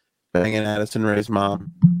Gravy banging Addison Ray's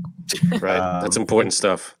mom. Right. That's important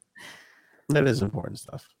stuff. That is important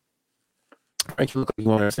stuff. Frank, you look like you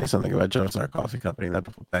want to say something about Jumpstart Coffee Company. That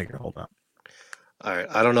before Bagger, hold on. All right.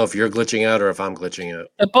 I don't know if you're glitching out or if I'm glitching out.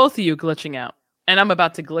 Both of you glitching out. And I'm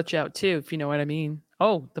about to glitch out too, if you know what I mean.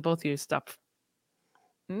 Oh, the both of you stop.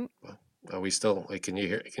 Are we still? Like, can you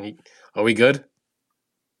hear? Are we good?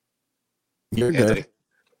 You're good.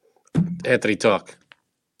 Anthony, talk.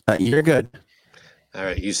 You're good. All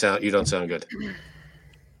right. You don't sound good. I'm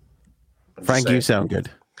just Frank, you saying. sound good.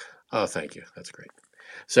 Oh, thank you. That's great.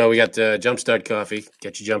 So we got Jumpstart Coffee.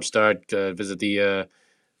 Get your Jumpstart. Visit the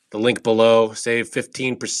link below. Save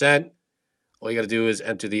 15%. All you got to do is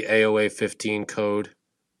enter the AOA 15 code.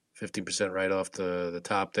 15% right off the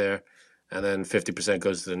top there, and then 50%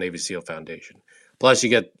 goes to the Navy SEAL Foundation. Plus, you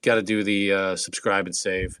got to do the subscribe and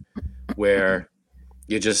save, where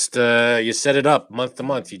you just you set it up month to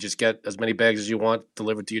month. You just get as many bags as you want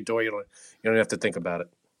delivered to your door. You don't have to think about it.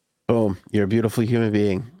 Boom. You're a beautiful human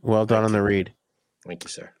being. Well done on the read. Thank you,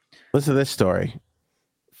 sir. Listen to this story.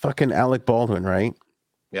 Fucking Alec Baldwin, right?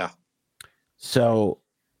 Yeah. So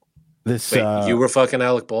this Wait, you were fucking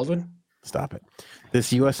Alec Baldwin? stop it.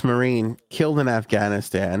 This U.S. Marine killed in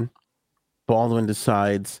Afghanistan. Baldwin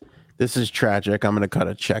decides this is tragic. I'm going to cut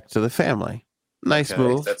a check to the family. Nice Okay,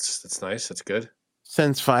 move. That's nice. That's good.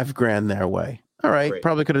 Sends $5,000 their way. All right. Great.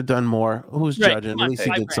 Probably could have done more. Who's Right, judging? come At on, least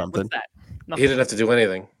he $5,000. did something. What's that? He didn't have to do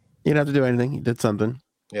anything. He didn't have to do anything. He did something.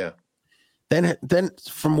 Yeah. Then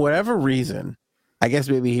from whatever reason, I guess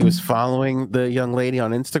maybe he was following the young lady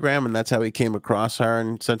on Instagram and that's how he came across her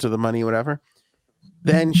and sent her the money, whatever.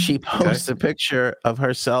 Then she posts a picture of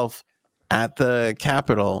herself at the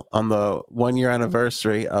Capitol on the 1-year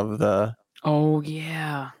anniversary of the Oh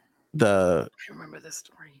yeah, I remember this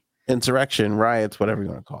story. insurrection, riots, whatever you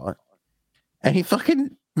want to call it. And he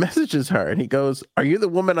fucking messages her and he goes, "Are you the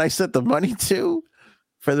woman I sent the money to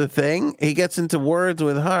for the thing?" He gets into words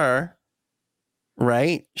with her,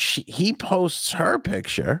 right? He posts her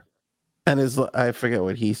picture and I forget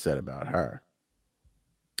what he said about her.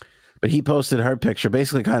 But he posted her picture,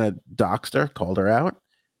 basically kind of doxed her, called her out.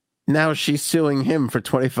 Now she's suing him for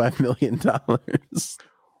 $25 million for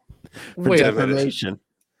Wait a minute. defamation.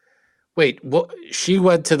 Wait, what? She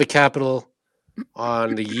went to the Capitol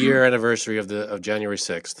on the year anniversary of January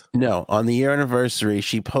 6th. No, on the year anniversary,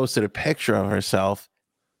 she posted a picture of herself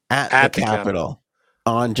at the Capitol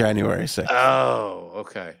on January 6th. Oh,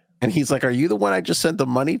 okay. And he's like, "Are you the one I just sent the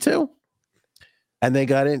money to?" And they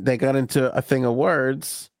got into a thing of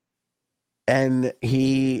words, and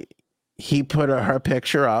he put her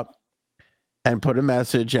picture up and put a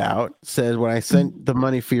message out, said, "When I sent the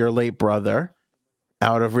money for your late brother,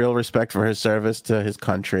 out of real respect for his service to his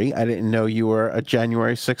country, I didn't know you were a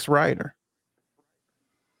January 6th rioter."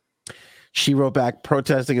 She wrote back,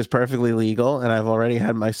 protesting is perfectly legal, and I've already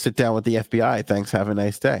had my sit down with the FBI. Thanks. Have a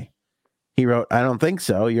nice day. He wrote, I don't think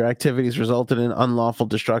so. Your activities resulted in unlawful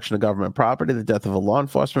destruction of government property, the death of a law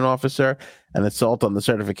enforcement officer, and assault on the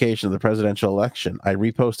certification of the presidential election. I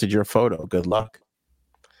reposted your photo. Good luck.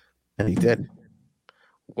 And he did.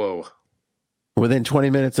 Whoa. Within 20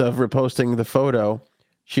 minutes of reposting the photo,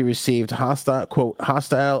 she received quote,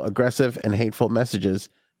 hostile, aggressive, and hateful messages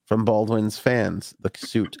from Baldwin's fans, the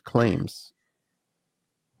suit claims.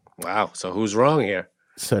 Wow. So who's wrong here?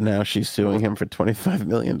 So now she's suing him for $25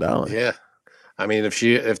 million. Yeah. I mean, if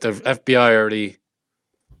the FBI already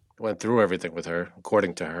went through everything with her,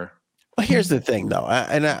 according to her. Well, here's the thing, though.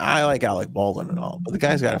 I like Alec Baldwin and all, but the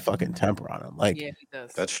guy's got a fucking temper on him. Like, Yeah, he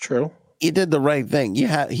does. That's true. he did the right thing.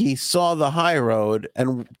 He saw the high road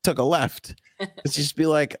and took a left. It's just be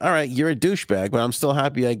like, all right, you're a douchebag, but I'm still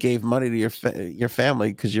happy I gave money to your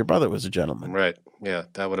family because your brother was a gentleman. Right. Yeah.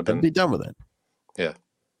 That would have And been. be done with it. Yeah.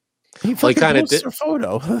 He Well, he fucking kinda posts did- a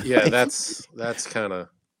photo. Yeah. Like, That's kind of.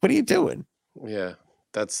 what are you doing? Yeah.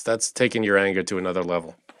 That's taking your anger to another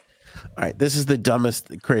level. All right, this is the dumbest,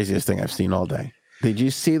 craziest thing I've seen all day. Did you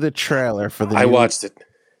see the trailer for the? I new- watched it.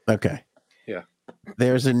 Okay. Yeah.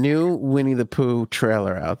 There's a new Winnie the Pooh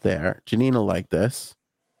trailer out there. Janine will like this.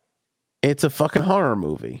 It's a fucking horror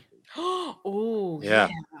movie. Oh, Yeah.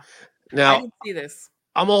 yeah. I Now, didn't see this.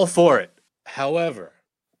 I'm all for it. However,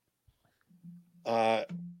 now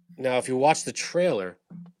if you watch the trailer,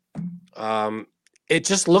 it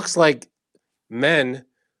just looks like men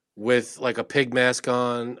with like a pig mask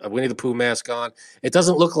on, a Winnie the Pooh mask on. It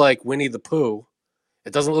doesn't look like Winnie the Pooh.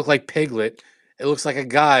 It doesn't look like Piglet. It looks like a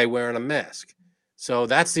guy wearing a mask. So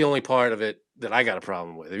that's the only part of it that I got a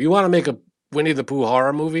problem with. If you want to make a Winnie the Pooh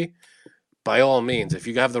horror movie, by all means, if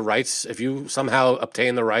you have the rights, if you somehow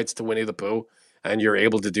obtain the rights to Winnie the Pooh and you're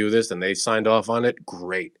able to do this and they signed off on it,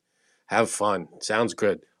 great. Have fun. Sounds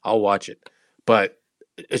good. I'll watch it. But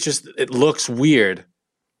it's just, it looks weird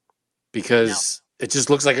because it just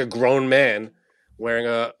looks like a grown man wearing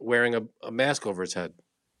a mask over his head.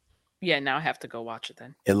 Yeah, now I have to go watch it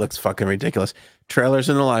then. It looks fucking ridiculous. Trailers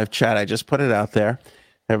in the live chat. I just put it out there.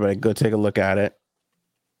 Everybody go take a look at it.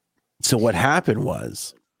 So what happened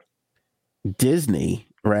was Disney,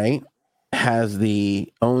 right, owns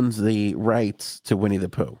the rights to Winnie the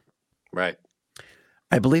Pooh. Right.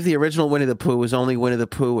 I believe the original Winnie the Pooh was only Winnie the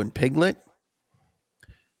Pooh and Piglet.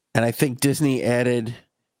 And I think Disney added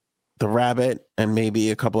the rabbit and maybe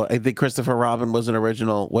a couple I think Christopher Robin was an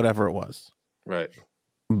original, whatever it was. Right.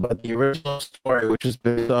 But the original story, which is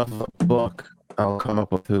based off of a book, I'll come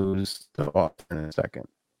up with who's the author in a second.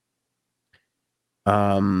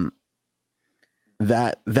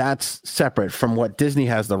 That's separate from what Disney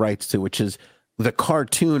has the rights to, which is the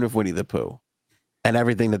cartoon of Winnie the Pooh and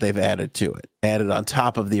everything that they've added to it, added on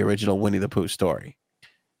top of the original Winnie the Pooh story.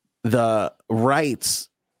 The rights,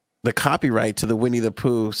 the copyright to the Winnie the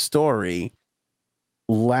Pooh story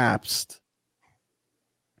lapsed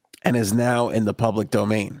and is now in the public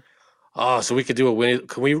domain. Oh, so we could do a Winnie.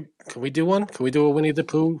 Can we do one? Can we do a Winnie the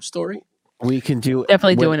Pooh story? We can do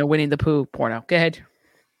Definitely doing a Winnie the Pooh porno. Go ahead.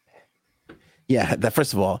 Yeah, that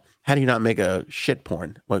first of all, how do you not make a shit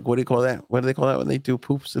porn? Like, what do you call that? What do they call that when they do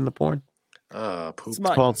poops in the porn? Poop.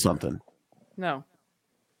 Smut. It's called something. No.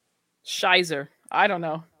 Shizer. I don't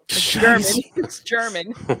know. It's Shizer. German. It's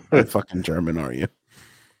German. What fucking German are you?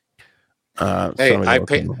 Hey, somebody I will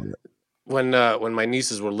paint come up with it. when my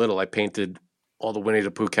nieces were little. I painted all the Winnie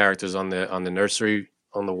the Pooh characters on the nursery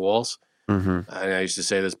on the walls, Mhm. and I used to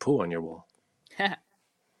say, "There's poo on your wall."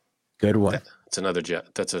 Good one. It's another joke.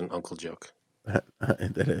 That's an uncle joke.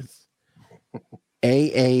 That is.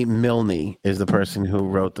 A. Milne is the person who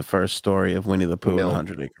wrote the first story of Winnie the Pooh in the Milne.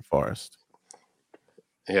 100 Acre Forest.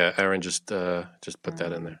 Yeah, Aaron just put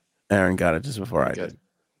that in there. Aaron got it just before I Good. did.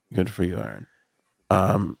 Good for you, Aaron.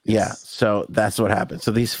 Yeah, so that's what happened.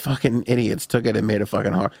 So these fucking idiots took it and made a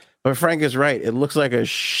fucking horror. But Frank is right. It looks like it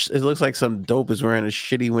looks like some dope is wearing a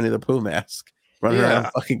shitty Winnie the Pooh mask, running around Yeah.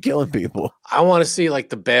 fucking killing people. I want to see like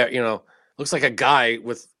the bear. Looks like a guy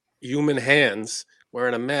with human hands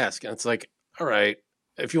wearing a mask, and it's like, all right,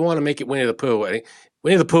 if you want to make it Winnie the Pooh,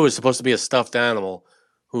 Winnie the Pooh is supposed to be a stuffed animal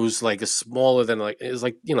who's like smaller than is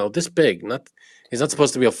like this big. He's not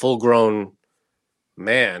supposed to be a full grown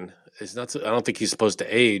man. He's not. I don't think he's supposed to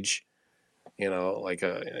age.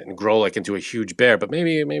 And grow like into a huge bear. But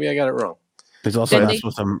maybe I got it wrong. He's also Then not they-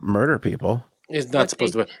 supposed to murder people. He's not But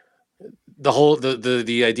supposed to. The whole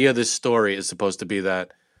the idea of this story is supposed to be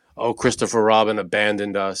that Christopher Robin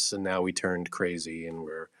abandoned us and now we turned crazy and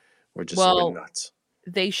we're just Well, nuts.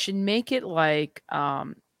 They should make it like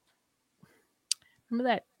remember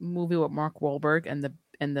that movie with Mark Wahlberg and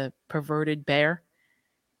and the perverted bear.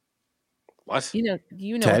 What? You know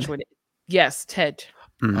Ted? which one. Yes, Ted.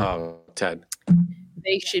 Mhm. Oh, Ted.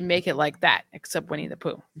 They should make it like that, except Winnie the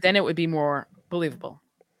Pooh. Then it would be more believable.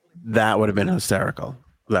 That would have been hysterical.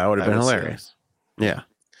 That would have I been would say. hilarious. Yeah.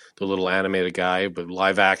 The little animated guy, but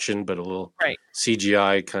live action, but a little Right.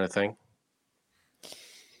 CGI kind of thing.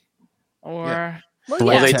 Or Yeah. well, Like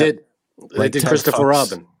Well, yeah. they Ted- did. They like did Ted Christopher fucks-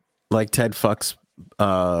 Robin. Like Ted fucks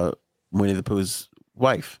Winnie the Pooh's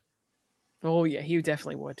wife, Oh yeah, he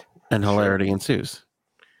definitely would. and Sure. hilarity ensues.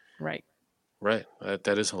 Right. Right.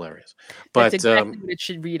 That is hilarious. That's But exactly what it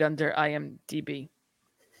should read under IMDb.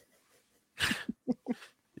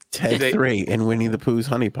 Ted They- 3 and Winnie the Pooh's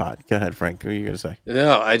honeypot. Go ahead, Frank. What are you going to say?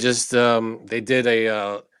 no, I just they did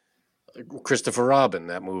a Christopher Robin,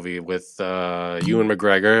 that movie with Ewan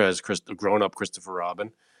McGregor as grown up Christopher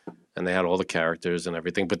Robin, and they had all the characters and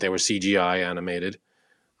everything, but they were CGI animated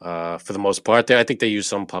for the most part. I think they used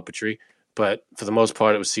some puppetry, but for the most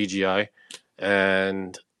part it was CGI,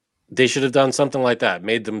 and they should have done something like that,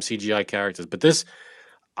 made them CGI characters. But this,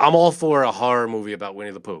 I'm all for a horror movie about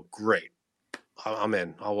Winnie the Pooh. Great, I'm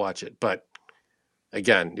in. I'll watch it. But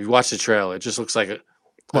again, you watch the trailer, it just looks like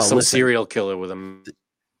some listen. serial killer with a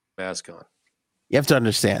mask on. You have to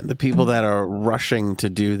understand the people that are rushing to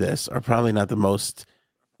do this are probably not the most,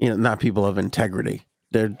 not people of integrity.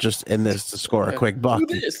 They're just in this to score a quick buck.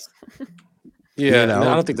 Do this. Yeah, You know?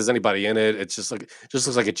 I don't think there's anybody in it. It's just looks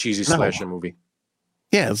like a cheesy No. slasher movie.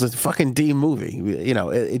 Yeah, it's a fucking D movie.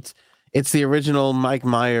 It's the original Mike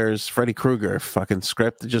Myers, Freddy Krueger fucking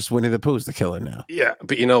script. Just Winnie the Pooh's the killer now. Yeah,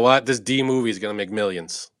 but you know what? This D movie is gonna make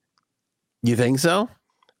millions. You think so?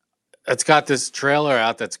 It's got this trailer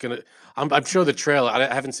out that's gonna. I'm sure the trailer.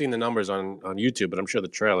 I haven't seen the numbers on YouTube, but I'm sure the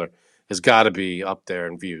trailer has got to be up there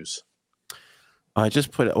in views. I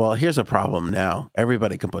just put it. Well, here's a problem now.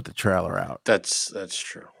 Everybody can put the trailer out. That's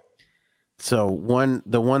true. So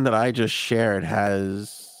the one that I just shared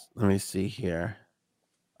has, let me see here,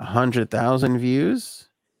 100,000 views.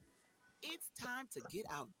 It's time to get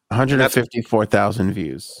out. 154,000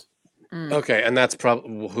 views. Mm. Okay, and that's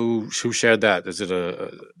probably who shared that. Is it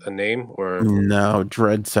a name or No,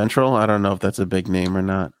 Dread Central. I don't know if that's a big name or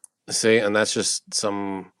not. see? And that's just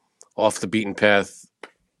some off the beaten path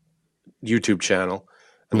YouTube channel,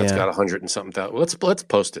 and that's Yeah. got 100 and something thousand. Let's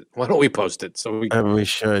post it. Why don't we post it so we We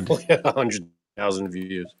should. get 100,000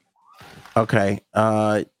 views? Okay.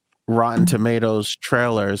 Rotten Tomatoes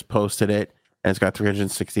trailers posted it, and it's got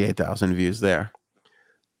 368,000 views there.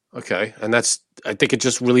 Okay, and I think it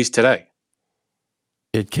just released today.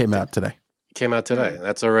 It came out today. It came out today.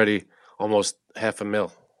 That's already almost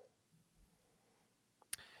 500,000.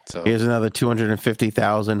 So Here's another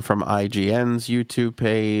 250,000 from IGN's YouTube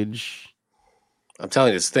page. I'm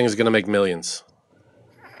telling you, this thing is going to make millions.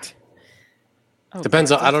 Oh,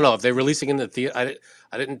 Depends on, God. I don't know if they're releasing in the theater.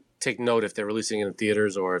 I didn't take note if they're releasing in the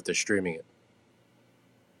theaters or if they're streaming it.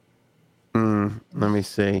 Let me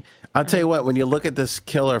see. I'll tell you what. When you look at this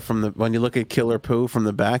killer when you look at Killer Pooh from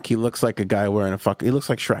the back, he looks like a guy wearing a he looks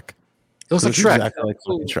like Shrek. It looks like He Shrek. exactly like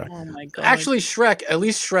fucking Ooh, Shrek. oh my God. Actually, Shrek, at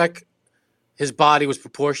least Shrek, his body was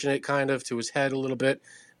proportionate kind of to his head a little bit.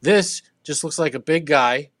 This just looks like a big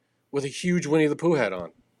guy with a huge Winnie the Pooh head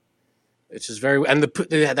on. It's just and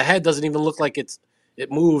the head doesn't even look like it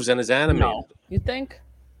moves and is animated. No. You think?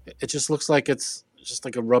 It just looks like it's just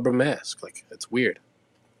like a rubber mask. Like, it's weird.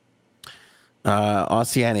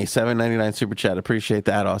 Oceani, $7.99 super chat. Appreciate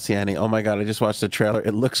that, Oceani. Oh my God, I just watched the trailer.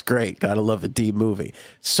 It looks great. Gotta love a D movie.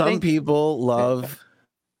 Some Thank- people love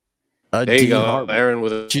a There D you go, horror. Aaron,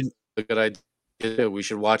 with Did- a good idea. We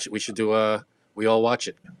should watch it. We should do we all watch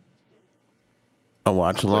it. A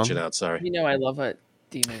watch I'll along. glitch it out, sorry. You know I love a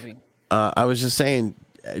D movie. I was just saying,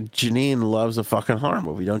 Janine loves a fucking horror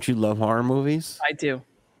movie. Don't you love horror movies? I do.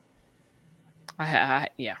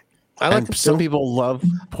 Yeah. I like And them some too. people love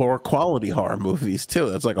poor quality horror movies too.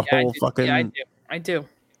 That's like a Yeah, I whole do. fucking. Yeah, I do.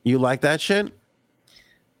 You like that shit?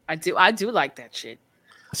 I do like that shit.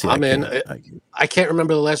 See, I'm in. can't- I can't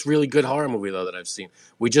remember the last really good horror movie, though, that I've seen.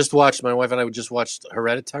 My wife and I just watched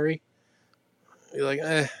Hereditary. You're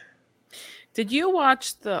like, Did you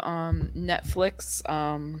watch the Netflix?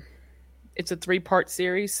 It's a 3-part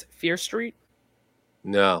series, Fear Street.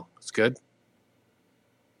 no, it's good.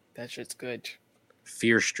 That shit's good.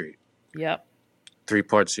 Fear Street. Yep.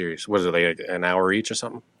 3-part series. What is it, like an hour each or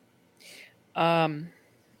something?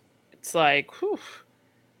 It's like, whew.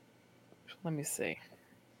 Let me see.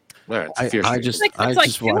 All right, it's Fear I Street. just It's I like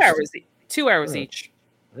just 2 watched. hours. 2 hours Yeah. each.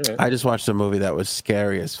 All right. I just watched a movie that was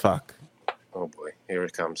scary as fuck. Oh boy, here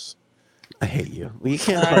it comes. I hate you. Well, you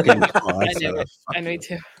can't I fucking. know. Oh, I said know it. it. Fuck I know you.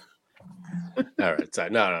 too. All right. Sorry.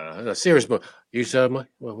 No. Serious movie. You said what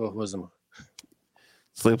was the movie?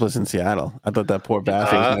 Sleepless in Seattle. I thought that poor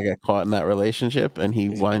bastard was gonna get caught in that relationship, and he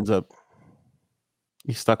winds up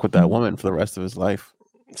he's stuck with that woman for the rest of his life.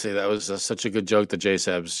 See, that was such a good joke that J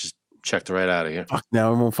Sabs just checked right out of here. Fuck,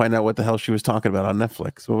 now we won't find out what the hell she was talking about on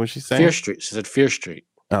Netflix. What was she saying? Fear Street. She said Fear Street.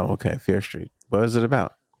 Oh, okay. Fear Street. What is it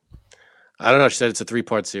about? I don't know. She said it's a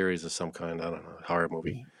 3-part series of some kind. I don't know. Horror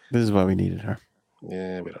movie. This is why we needed her.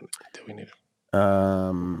 Yeah, we don't. Do we need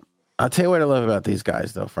her? I'll tell you what I love about these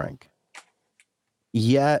guys, though, Frank.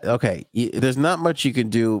 Yeah, okay. There's not much you can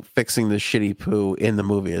do fixing the shitty poo in the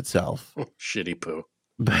movie itself. Shitty poo.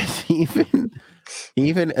 But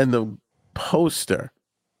even in the poster,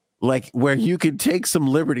 like where you could take some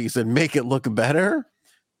liberties and make it look better,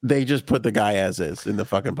 they just put the guy as is in the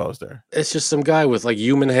fucking poster. It's just some guy with like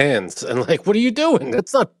human hands, and like, what are you doing?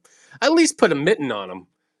 That's not. At least put a mitten on him.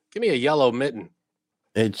 Give me a yellow mitten.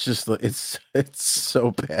 It's just it's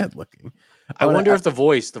so bad looking. I wonder if the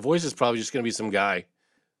voice is probably just going to be some guy.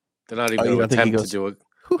 They're not even going to attempt to do a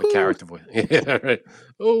character voice. Yeah, right.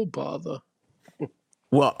 Oh, bother.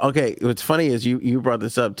 Well, okay. What's funny is you brought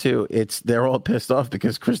this up too. They're all pissed off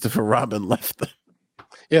because Christopher Robin left them.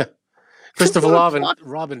 Yeah, Christopher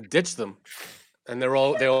Robin ditched them, and they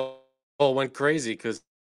all went crazy because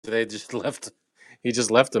they just left. He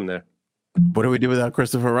just left them there. What do we do without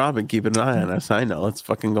Christopher Robin? Keep an eye on us. I know. Let's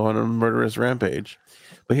fucking go on a murderous rampage.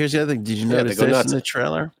 But here's the other thing. Did you notice this in the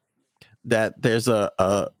trailer? That there's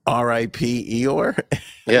a R.I.P. Eeyore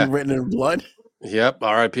written in blood? Yep,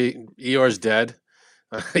 R.I.P. Eeyore's dead.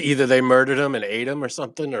 Either they murdered him and ate him or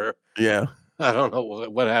something, or I don't know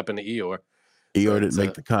what happened to Eeyore. Eeyore didn't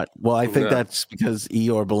make the cut. Well, I think that's because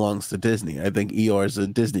Eeyore belongs to Disney. I think Eeyore is a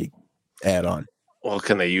Disney add-on. Well,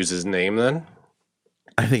 can they use his name then?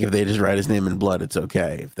 I think if they just write his name in blood, it's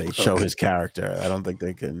okay. If they show his character, I don't think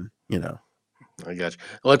they can, I got you.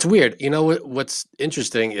 Well, it's weird. You know what's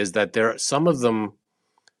interesting is that there are some of them.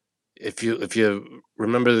 If you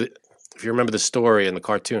remember the story in the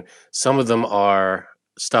cartoon, some of them are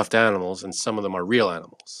stuffed animals and some of them are real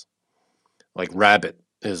animals. Like Rabbit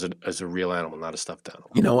is a real animal, not a stuffed animal.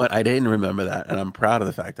 You know what? I didn't remember that, and I'm proud of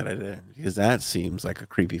the fact that I didn't, because that seems like a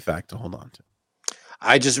creepy fact to hold on to.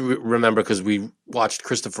 I just remember because we watched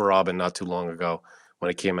Christopher Robin not too long ago when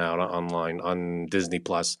it came out online on Disney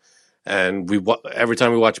Plus, and every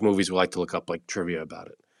time we watch movies, we like to look up like trivia about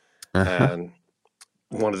it. And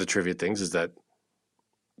one of the trivia things is that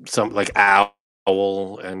some like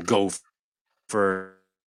owl and gopher,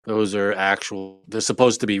 those are they're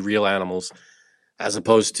supposed to be real animals, as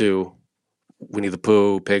opposed to Winnie the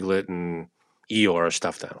Pooh, Piglet, and Eeyore are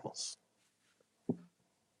stuffed animals.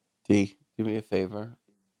 D, do me a favor.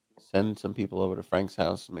 Send some people over to Frank's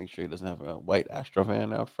house and make sure he doesn't have a white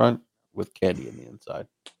Astrovan out front with candy in the inside.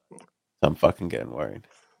 I'm fucking getting worried.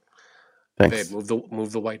 Thanks. Babe,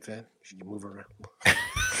 move the white van. You can move around.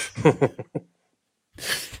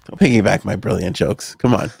 Don't piggyback my brilliant jokes.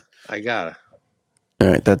 Come on. I gotta. All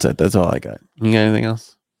right, that's it. That's all I got. You got anything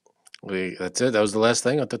else? That's it. That was the last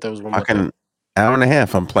thing. I thought that was one more thing. Hour and a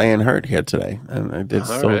half. I'm playing hurt here today, and I did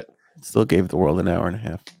still gave the world an hour and a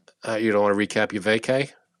half. You don't want to recap your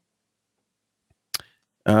vacay?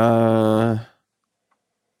 It's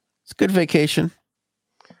a good vacation.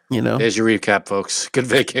 There's your recap, folks. Good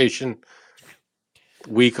vacation.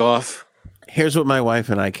 Week off. Here's what my wife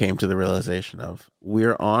and I came to the realization of.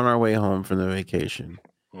 We're on our way home from the vacation,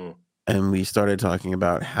 and we started talking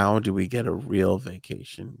about how do we get a real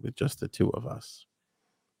vacation with just the two of us,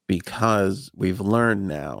 because we've learned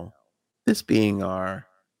now, this being our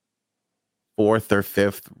 4th or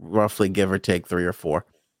 5th, roughly give or take 3 or 4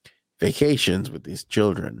 vacations with these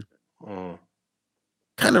children.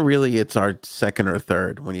 Kind of really it's our 2nd or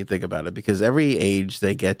 3rd when you think about it, because every age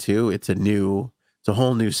they get to, it's a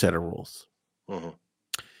whole new set of rules.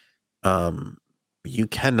 You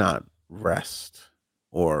cannot rest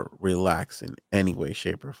or relax in any way,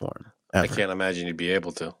 shape, or form. Ever. I can't imagine you'd be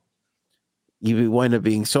able to. You wind up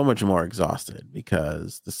being so much more exhausted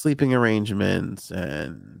because the sleeping arrangements,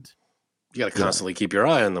 and you got to constantly keep your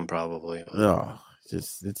eye on them, probably.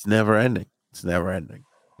 It's never ending. It's never ending.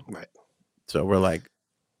 Right. So we're like,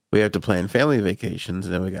 we have to plan family vacations,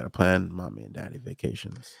 and then we got to plan mommy and daddy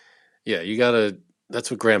vacations. Yeah, you got to.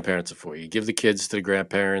 That's what grandparents are for. You give the kids to the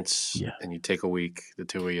grandparents, and you take a week, the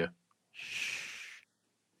two of you. Shh.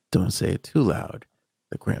 Don't say it too loud.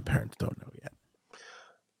 The grandparents don't know yet.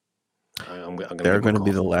 They're going to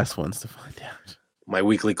be the last ones to find out. My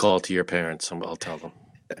weekly call to your parents, I'll tell them.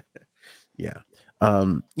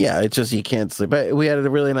 It's just you can't sleep. But we had a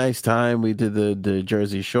really nice time. We did the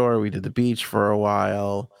Jersey Shore. We did the beach for a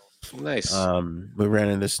while. Nice. We ran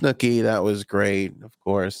into Snooki. That was great. Of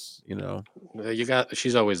course,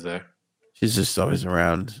 She's always there. she's just always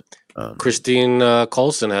around. Christine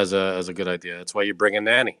Colson has a good idea. That's why you bring a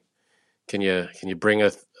nanny. Can you bring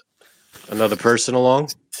another person along?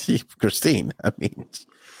 Christine. I mean,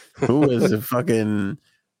 who is a fucking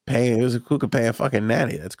who could pay a fucking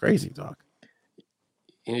nanny? That's crazy talk.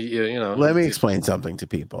 You know. Let me explain something to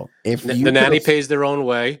people. If the you nanny pays their own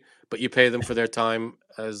way, but you pay them for their time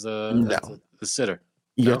as the sitter.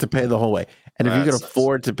 You have to pay the whole way. And if you can sucks.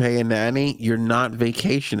 afford to pay a nanny, you're not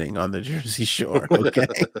vacationing on the Jersey Shore. Okay.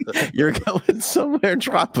 You're going somewhere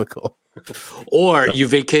tropical. Or you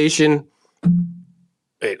vacation.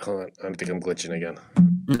 Wait, hold on. I think I'm glitching again.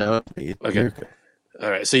 No. Okay.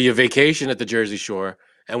 All right. So you vacation at the Jersey Shore,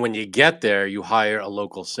 and when you get there, you hire a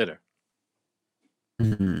local sitter.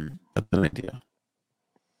 That's an idea.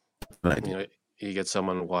 You get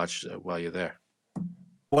someone to watch while you're there.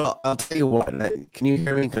 Well, I'll tell you what. Can you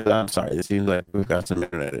hear me? Because I'm sorry. It seems like we've got some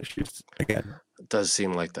internet issues again. It does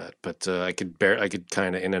seem like that, but I could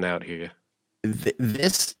kind of in and out hear you.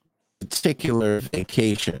 This particular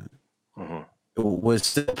vacation was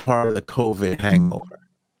still part of the COVID hangover.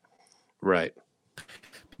 Right.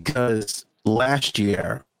 Because last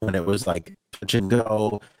year, when it was like touch and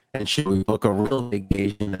go, and should we book a real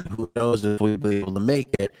vacation, and who knows if we'll be able to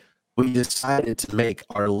make it, we decided to make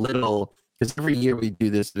our little, because every year we do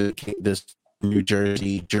this New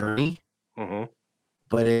Jersey journey,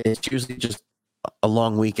 but it's usually just a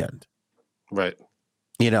long weekend. Right.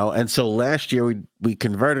 And so last year we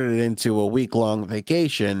converted it into a week-long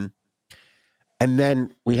vacation, and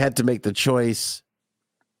then we had to make the choice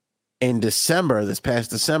in December, this past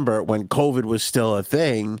December, when COVID was still a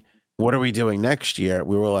thing. What are we doing next year?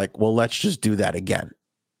 We were like, well, let's just do that again.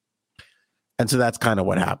 And so that's kind of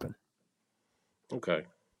what happened. Okay.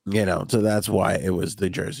 So that's why it was the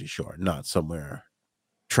Jersey Shore, not somewhere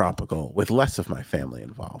tropical with less of my family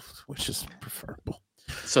involved, which is preferable.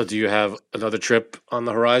 So do you have another trip on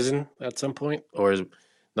the horizon at some point, or is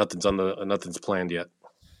nothing's planned yet?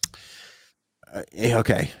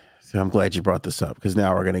 Okay. So I'm glad you brought this up, because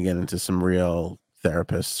now we're going to get into some real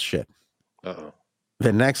therapist shit. Uh-oh.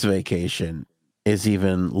 The next vacation is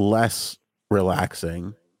even less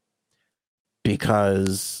relaxing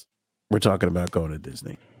because we're talking about going to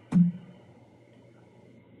Disney.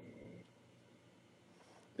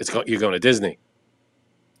 You're going to Disney.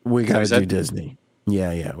 We got to do Disney.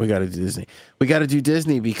 Yeah, we got to do Disney. We got to do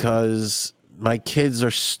Disney because my kids are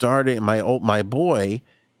starting. My boy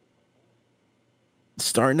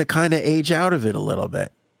starting to kind of age out of it a little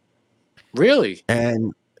bit. Really?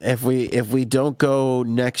 And if we don't go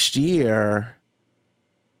next year,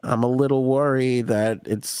 I'm a little worried that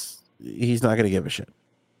he's not going to give a shit.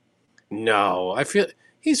 No, I feel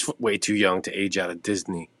he's way too young to age out of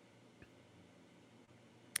Disney.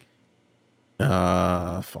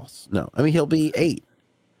 False. No, I mean he'll be 8.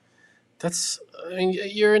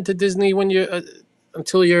 You're into Disney when you're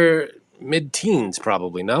until you're mid-teens,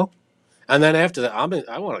 probably. No, and then after that,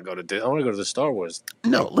 I want to go to the Star Wars.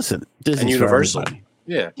 No, listen, Disney and Universal.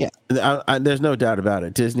 Yeah. There's no doubt about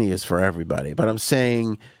it. Disney is for everybody, but I'm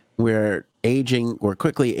saying we're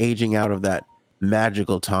quickly aging out of that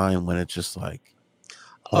magical time when it's just like,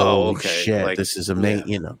 oh, okay, shit, like, this is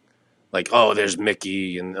amazing. Like, there's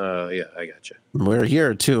Mickey, and I got you. We're a year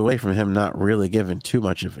or two away from him not really giving too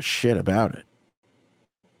much of a shit about it.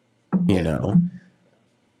 You know.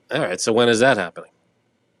 All right. So when is that happening?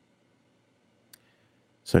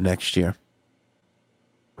 So next year.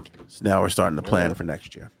 So now we're starting to plan for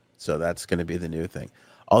next year. So that's going to be the new thing.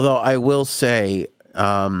 Although I will say,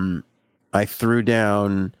 I threw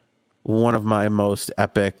down one of my most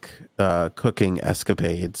epic cooking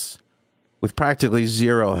escapades with practically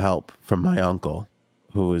zero help from my uncle,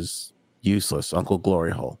 who is useless, Uncle Glory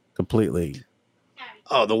Hole, completely.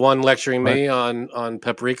 Oh, the one lecturing me on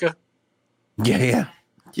paprika? Yeah.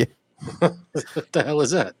 What the hell is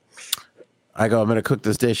that? I go, I'm going to cook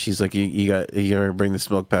this dish. He's like, you going to bring the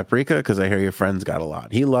smoked paprika? Because I hear your friend's got a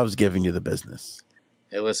lot. He loves giving you the business.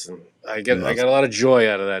 Hey, listen, I got a lot of joy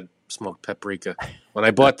out of that smoked paprika. When I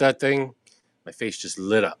bought that thing, my face just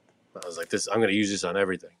lit up. I was like, I'm going to use this on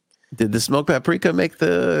everything. Did the smoked paprika make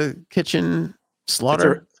the kitchen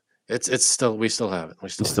slaughter? It's still, we still have it. We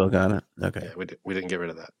still got it? Okay. Yeah, we didn't get rid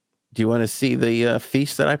of that. Do you want to see the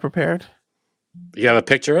feast that I prepared? You have a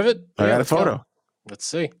picture of it? I got a photo. Go. Let's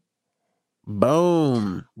see.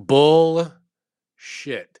 Boom. Bull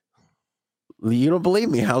shit. You don't believe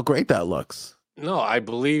me how great that looks. No, I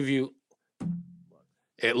believe you.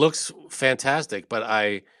 It looks fantastic,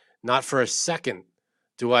 but not for a second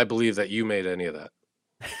do I believe that you made any of that.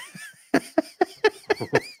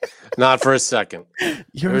 Not for a second.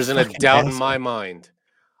 You're There isn't a fucking doubt in asshole. my mind.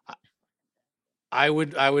 I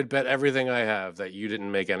would bet everything I have that you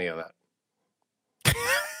didn't make any of that.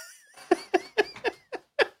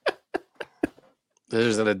 There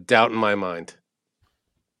isn't a doubt in my mind.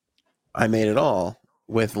 I made it all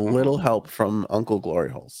with little help from Uncle Glory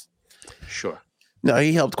Holes. Sure. No,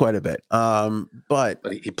 he helped quite a bit. But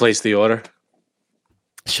But he placed the order.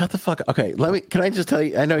 shut the fuck up. Okay, can I just tell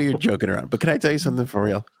you? I know you're joking around, but can I tell you something for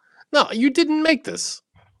real? No, you didn't make this.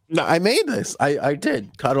 No, I made this. I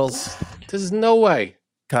did. Cuddles. There's no way.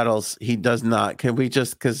 Cuddles. He does not. Can we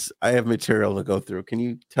just, because I have material to go through, can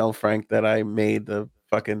you tell Frank that I made the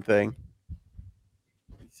fucking thing?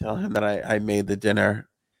 Tell him that I made the dinner.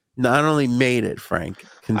 Not only made it, Frank,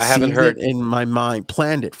 I haven't conceived heard- it in my mind,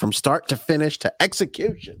 planned it from start to finish to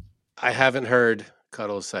execution. I haven't heard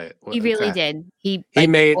Cuddles say it. He really Okay. did. He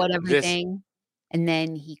made bought this- everything, and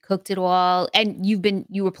then he cooked it all. And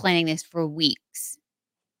you were planning this for weeks.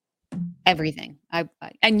 Everything. And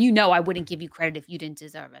I wouldn't give you credit if you didn't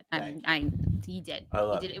deserve it. He did. I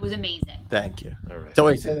love He did. It was amazing. Thank you. All right. So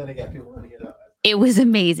wait, say that again. People want to get up. It was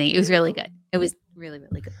amazing. It was really good. It was really,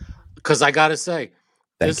 really good. Because I gotta say,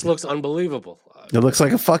 Thank this you. looks unbelievable. It looks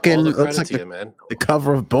like a fucking. All the It looks credit like to you, man. the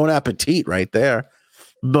cover of Bon Appetit right there.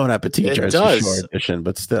 Bon Appetit It Jersey does. Shore edition,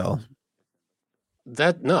 but still.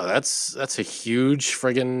 That's a huge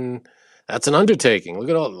friggin'. That's an undertaking. Look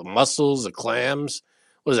at all the mussels, the clams.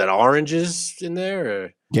 Was that oranges in there?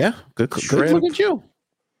 Or Yeah, good Shrimp. look at you.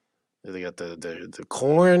 they got the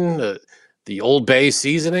corn, the Old Bay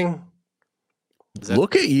seasoning. Is that-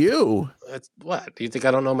 Look at you. That's what? Do you think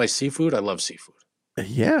I don't know my seafood? I love seafood.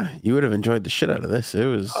 Yeah, you would have enjoyed the shit out of this. It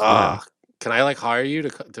was. Can I hire you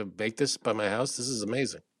to make this by my house? This is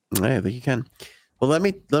amazing. Yeah, I think you can. Well, let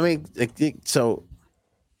me. So,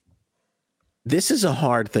 this is a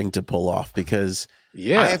hard thing to pull off because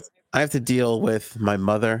Yeah. I have to deal with my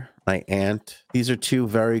mother, my aunt. These are two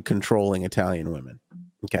very controlling Italian women.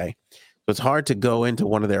 Okay, so it's hard to go into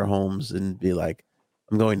one of their homes and be like,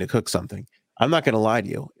 "I'm going to cook something." I'm not going to lie to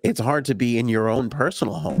you. It's hard to be in your own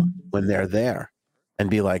personal home when they're there and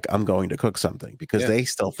be like, "I'm going to cook something," because Yeah. they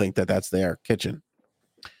still think that that's their kitchen.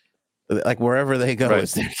 Like wherever they go, Right.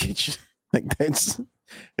 it's their kitchen. Like that's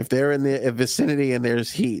if they're in the vicinity and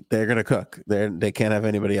there's heat, they're gonna cook. They can't have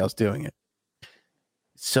anybody else doing it.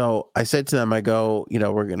 So I said to them, I go,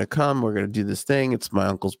 we're gonna come, we're gonna do this thing. It's my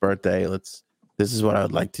uncle's birthday. This is what I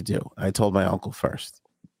would like to do. I told my uncle first.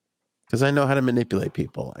 Because I know how to manipulate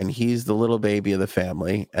people. And he's the little baby of the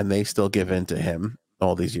family, and they still give in to him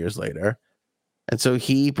all these years later. And so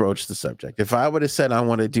he broached the subject. If I would have said I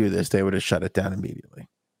want to do this, they would have shut it down immediately.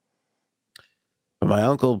 But my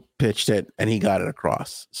uncle pitched it and he got it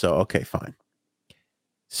across. So, okay, fine.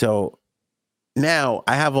 So now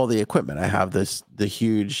I have all the equipment. I have the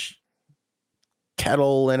huge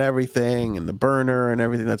kettle and everything and the burner and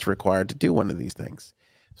everything that's required to do one of these things.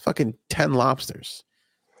 It's fucking 10 lobsters,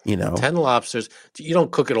 10 lobsters. You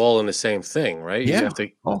don't cook it all in the same thing, right? Yeah. You have to.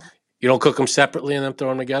 Oh. You don't cook them separately and then throw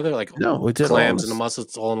them together, like No, we did all clams this. and the mussels.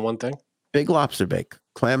 It's all in one thing. Big lobster bake,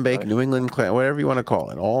 clam bake, Right. New England clam, whatever you want to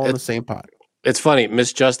call it, all in the same pot. It's funny.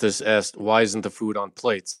 Miss Justice asked, "Why isn't the food on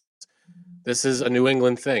plates?" This is a New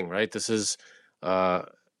England thing, right? This is. I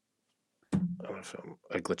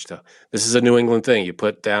glitched out. This is a New England thing. You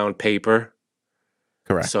put down paper,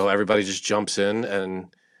 Correct. so everybody just jumps in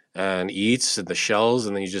and eats the shells,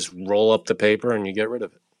 and then you just roll up the paper and you get rid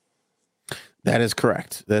of it. That is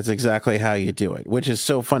correct. That's exactly how you do it, which is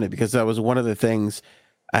so funny because that was one of the things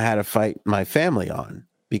I had to fight my family on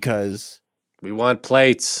because, We want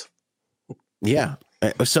plates. yeah.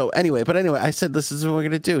 So anyway, I said, this is what we're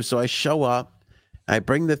going to do. So I show up, I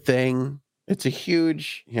bring the thing. It's a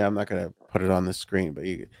huge, I'm not going to put it on the screen, but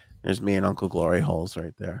there's me and Uncle Glory Holes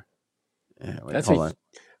right there. Yeah, wait, That's hold a- on.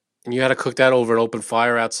 And you had to cook that over an open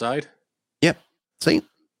fire outside. See,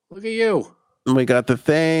 Look at you. and we got the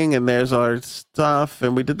thing and there's our stuff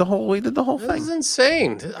and we did the whole This thing. is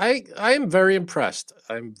insane. I am very impressed.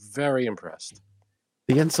 I'm very impressed.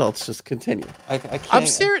 The insults just continue. I can't. I'm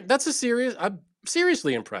serious. I'm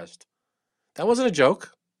seriously impressed. That wasn't a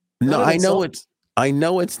joke. No, Not an I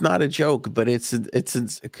know it's not a joke, but it's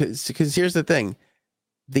because here's the thing.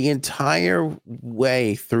 The entire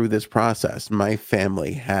way through this process, my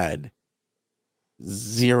family had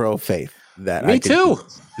zero faith that Me I could too.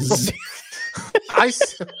 z-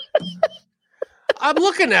 I'm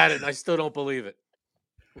looking at it and I still don't believe it.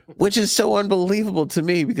 which is so unbelievable to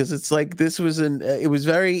me because it's like it was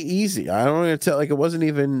very easy. I don't want to tell, like, it wasn't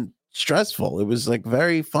even stressful. It was like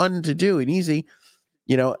very fun to do and easy,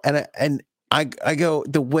 and I go,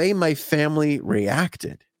 the way my family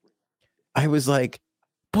reacted, I was like,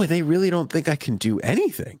 boy, they really don't think I can do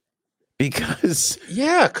anything because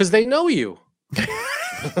Yeah, because they know you.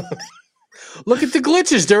 Look at the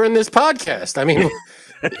glitches during this podcast. I mean,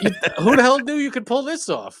 who the hell knew you could pull this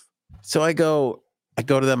off? so I go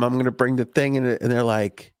to them. I'm going to bring the thing, and they're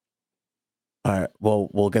like, "All right, well,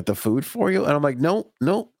 we'll get the food for you." And I'm like, "No,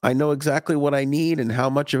 I know exactly what I need and how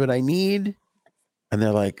much of it I need." And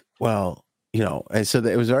they're like, "Well, you know," and so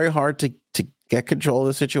it was very hard to get control of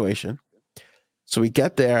the situation. So we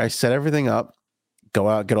get there. I set everything up, go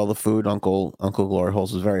out, get all the food. Uncle Glory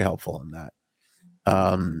Holes was very helpful in that.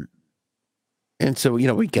 And so, you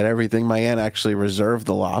know, we get everything. My aunt actually reserved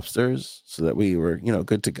the lobsters so that we were, you know,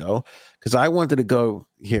 good to go. Because I wanted to go,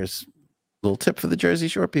 here's a little tip for the Jersey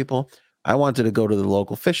Shore people. I wanted to go to the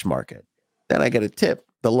local fish market. Then I get a tip.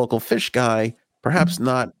 The local fish guy, perhaps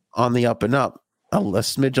not on the up and up, a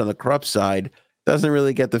smidge on the corrupt side, doesn't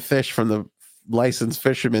really get the fish from the licensed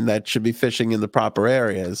fishermen that should be fishing in the proper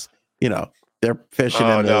areas. You know, they're fishing.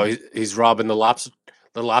 Oh, no, he's robbing the lobster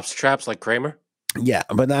traps like Kramer. Yeah,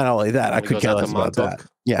 but not only that, I When he could goes care out to less about that. Montauk.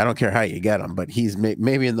 Yeah, I don't care how you get them, but he's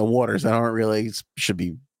maybe in the waters that aren't really should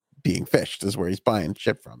be being fished is where he's buying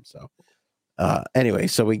shit from. So anyway,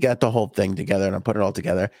 so we got the whole thing together and I put it all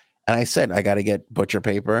together. And I said, I got to get butcher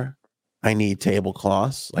paper. I need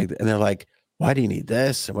tablecloths. And they're like, why do you need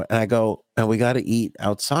this? And I go, and we got to eat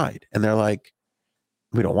outside. And they're like,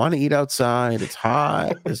 we don't want to eat outside. It's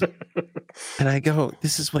hot. And I go,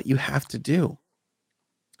 this is what you have to do.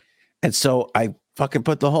 And so I fucking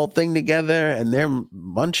put the whole thing together and they're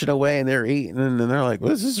munching away and they're eating and they're like, well,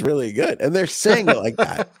 this is really good. And they're saying it like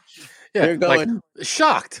that. Yeah, They're going, like,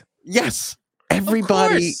 shocked. yes. Of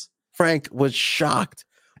Everybody, course. Frank, was shocked.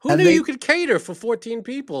 Who And knew they- you could cater for 14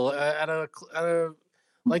 people at a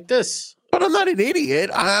like this? But I'm not an idiot.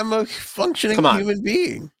 I'm a functioning Come on. human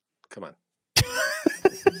being. Come on.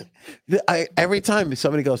 Every time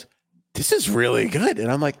somebody goes, this is really good.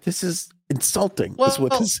 And I'm like, this is insulting. Well, is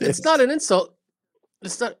what this is. it's not an insult.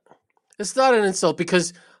 It's not an insult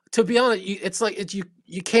because, to be honest, it's like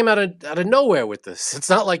you came out of nowhere with this. It's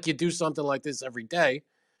not like you do something like this every day.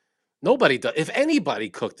 Nobody does. If anybody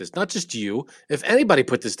cooked this, not just you, if anybody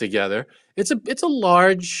put this together, it's a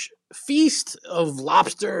large feast of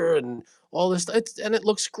lobster and all this. And it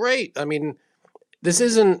looks great. I mean, this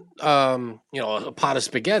isn't a pot of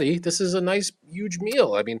spaghetti. This is a nice huge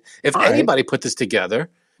meal. I mean, if All right. anybody put this together,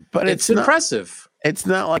 But it's not, impressive. it's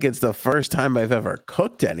not like it's the first time I've ever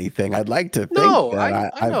cooked anything. I'd like to think No, that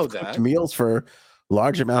I know I've cooked that. meals for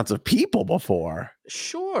large amounts of people before.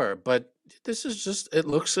 Sure, but this is it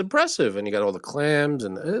looks impressive, and you got all the clams,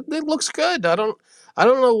 and it looks good. I don't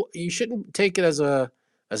know. You shouldn't take it as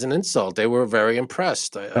an insult. They were very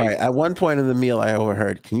impressed. All right. At one point in the meal, I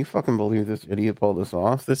overheard, can you fucking believe this idiot pulled this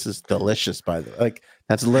off? This is delicious, by the way. Like,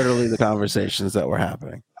 that's literally the conversations that were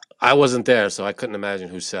happening. I wasn't there, so I couldn't imagine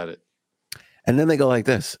who said it. And then they go like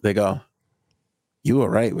this. They go, you were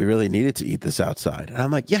right. We really needed to eat this outside. And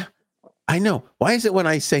I'm like, yeah, I know. Why is it when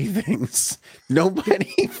I say things, nobody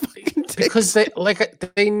fucking takes Because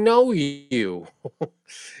they know you.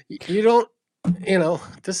 You don't.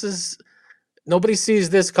 This is nobody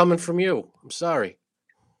sees this coming from you. I'm sorry.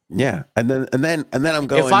 Yeah. And then I'm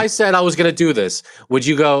going. If I said I was going to do this, would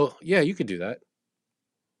you go? Yeah, you could do that.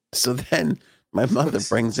 So then my mother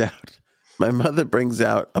brings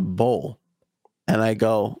out a bowl. And I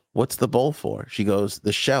go, what's the bowl for? She goes,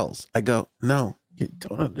 the shells. I go, no, you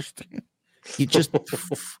don't understand. You just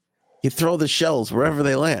you throw the shells wherever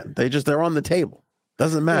they land. They're on the table.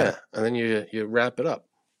 Doesn't matter. Yeah, and then you wrap it up.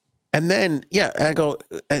 And then I go,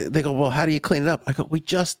 they go, well, how do you clean it up? I go, we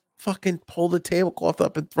just fucking pull the tablecloth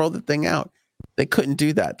up and throw the thing out. They couldn't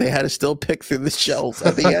do that. They had to still pick through the shells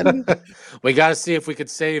at the end. We got to see if we could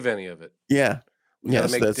save any of it. Yeah.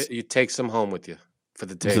 Yes, Yes, you take some home with you for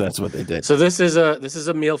the so table. that's what they did. So this is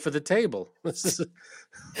a meal for the table. This is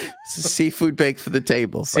It's seafood baked for the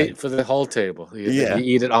table. for the whole table. You Yeah.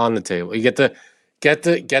 eat it on the table. You get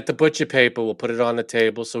the butcher paper. We'll put it on the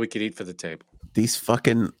table so we could eat for the table. These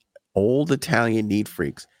fucking old Italian neat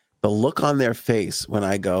freaks, the look on their face when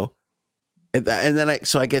I go, and then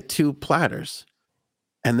I get 2 platters,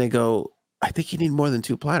 and they go, I think you need more than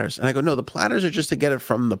 2 platters. And I go, no, the platters are just to get it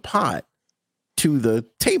from the pot to the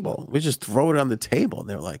table. We just throw it on the table. And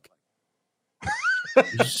they're like,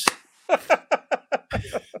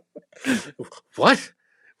 What?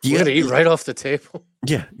 You're gonna eat right off the table?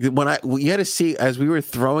 yeah. You had to see as we were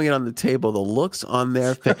throwing it on the table, the looks on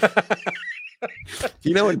their face.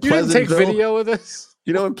 You know, in You didn't take Pleasantville, video of this?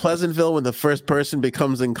 you know, in Pleasantville, when the first person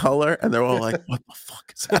becomes in color, and they're all like, "What the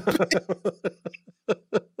fuck is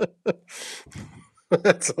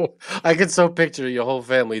happening?" I can so picture your whole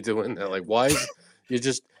family doing that. Like, why is You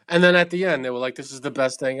just, and then at the end, they were like, "This is the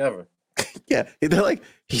best thing ever." Yeah, they're like,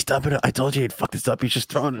 he's dumping it. I told you he'd fuck this up. He's just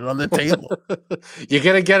throwing it on the table. You're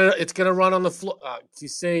gonna get it. It's gonna run on the floor. You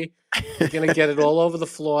see, you're gonna get it all over the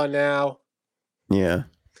floor now. Yeah.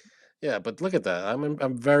 Yeah, but look at that.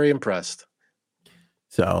 I'm very impressed.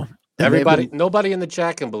 So Everybody, nobody in the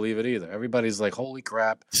chat can believe it either. Everybody's like, "Holy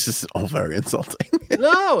crap!" This is all very insulting.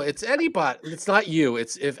 No, it's anybody. It's not you.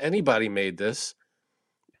 It's if anybody made this.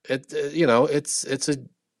 It it's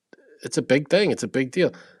a big thing. It's a big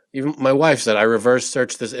deal. Even my wife said I reverse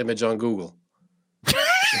searched this image on Google.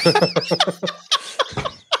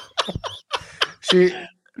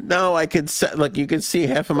 No, I could say, like, you could see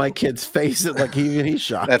half of my kid's face. Like even he's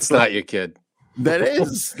shocked. That's not your kid. That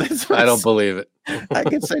is. That's I don't believe it. I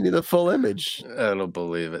can send you the full image. I don't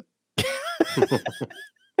believe it.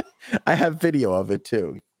 I have video of it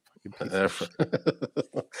too.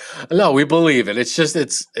 No, we believe it. It's just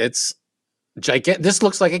it's gigantic. This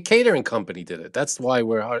looks like a catering company did it. That's why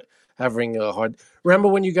we're having a hard. Remember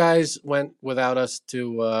when you guys went without us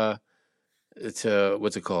to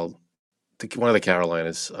what's it called? One of the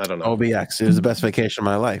Carolinas. I don't know. OBX. It was the best vacation of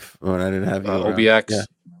my life when I didn't have you. OBX. Yeah.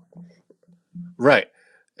 Right.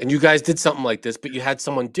 And you guys did something like this, but you had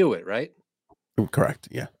someone do it, right? Correct.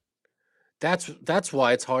 Yeah. That's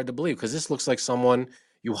why it's hard to believe, because this looks like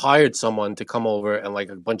you hired someone to come over and like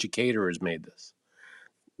a bunch of caterers made this.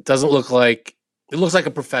 It looks like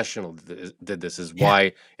a professional did this. Is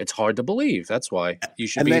why it's hard to believe. That's why you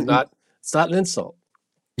should it's not an insult.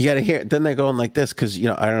 You got to hear it. Then they're going like this because, I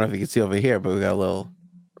don't know if you can see over here, but we got a little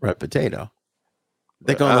red potato.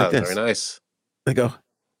 They're going like this. Very nice. They go,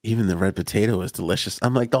 even the red potato is delicious.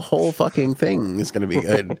 I'm like, the whole fucking thing is going to be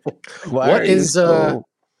good. What is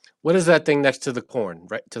that thing next to the corn?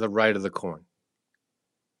 Right to the right of the corn.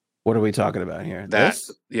 What are we talking about here? That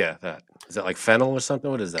is that like fennel or something?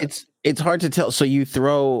 What is that? It's hard to tell. So you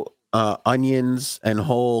throw onions and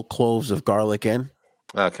whole cloves of garlic in.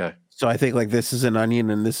 Okay. So I think like this is an onion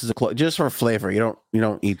and this is a clove, just for flavor. You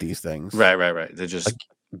don't eat these things. Right. They're just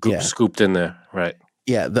scooped in there. Right.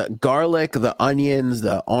 Yeah, the garlic, the onions,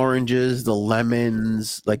 the oranges, the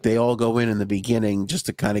lemons, like they all go in the beginning just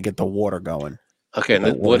to kind of get the water going. Okay,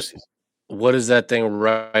 and what is that thing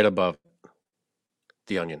right above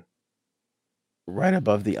the onion? Right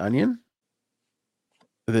above the onion?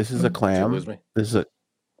 This is a clam. Did you lose me?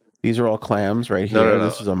 These are all clams right here. No.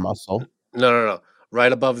 This is a mussel. No.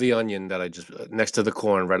 Right above the onion that I just next to the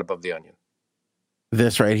corn, right above the onion.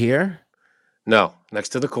 This right here? No, next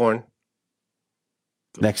to the corn.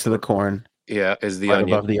 Next to the corn. Yeah, is the right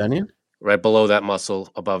onion. Above the onion? Right below that mussel,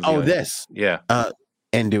 above the onion. This. Yeah.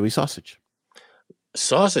 Andouille sausage.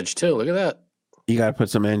 Sausage too. Look at that. You got to put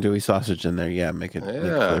some andouille sausage in there. Yeah, make it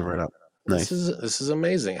flavor it up. Nice. This is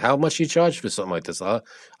amazing. How much you charge for something like this? I'll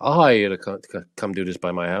hire you to come do this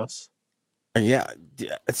by my house. Yeah.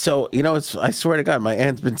 So I swear to God, my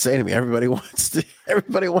aunt's been saying to me, everybody wants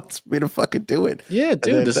me to fucking do it. Yeah,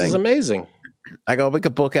 dude, this is amazing. I go, we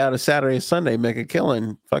could book out a Saturday, Sunday, make a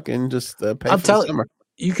killing, fucking just pay for the summer.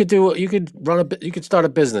 You could start a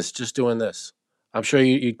business just doing this. I'm sure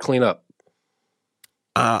you'd clean up.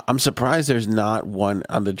 I'm surprised there's not one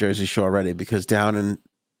on the Jersey Shore already, because down in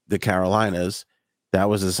the Carolinas, that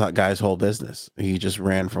was this guy's whole business. He just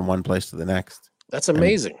ran from one place to the next. That's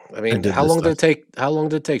amazing. I mean, how long did it take? How long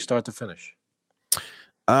did it take, start to finish?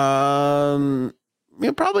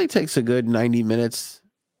 It probably takes a good 90 minutes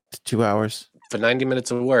to 2 hours. For 90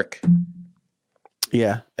 minutes of work.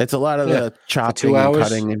 Yeah, it's a lot of the chopping and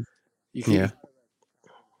cutting, and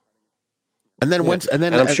and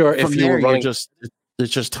then I'm sure if you were running, it's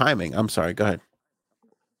just timing. I'm sorry. Go ahead.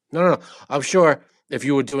 No. I'm sure if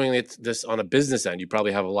you were doing this on a business end, you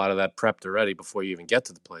probably have a lot of that prepped already before you even get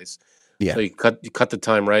to the place. Yeah. So you cut the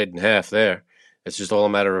time right in half there. It's just all a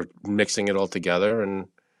matter of mixing it all together. And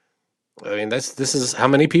I mean, this is how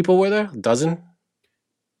many people were there? A dozen?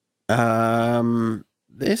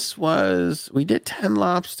 We did 10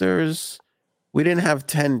 lobsters. We didn't have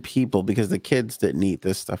 10 people because the kids didn't eat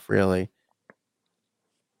this stuff really.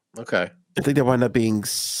 Okay. I think there wound up being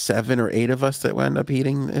 7 or 8 of us that wound up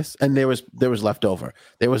eating this, and there was leftover.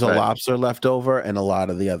 There was a lobster left over, and a lot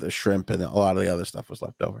of the other shrimp and a lot of the other stuff was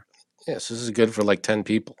left over. Yes, this is good for like 10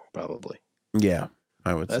 people, probably. Yeah,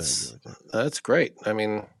 I would say. That's great. I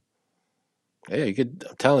mean, yeah, you could.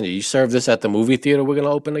 I'm telling you, you serve this at the movie theater we're going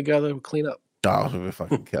to open together, we'll clean up. Oh,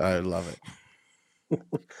 I would love it.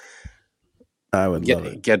 I would love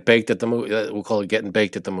it. Get baked at the movie. We'll call it getting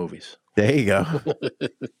baked at the movies. There you go.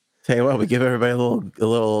 Tell you what, we give everybody a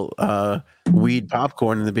little weed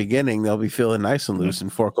popcorn in the beginning. They'll be feeling nice and loose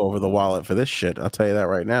and fork over the wallet for this shit. I'll tell you that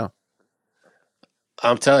right now.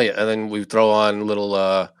 I'm telling you. And then we throw on a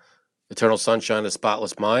little Eternal Sunshine, of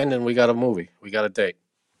Spotless Mind, and we got a movie. We got a date.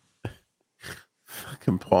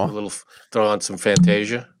 Fucking Paul. Throw on some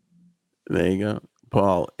Fantasia. There you go.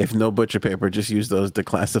 Paul, if no butcher paper, just use those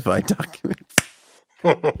declassified documents.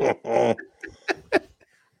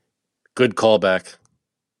 Good callback.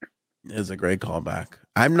 It's a great callback.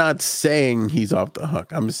 I'm not saying he's off the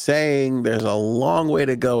hook. I'm saying there's a long way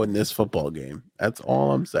to go in this football game. That's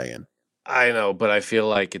all I'm saying. I know, but I feel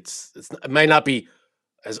like it might not be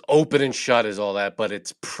as open and shut as all that, but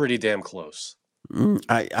it's pretty damn close.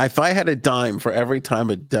 If I had a dime for every time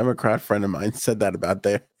a Democrat friend of mine said that about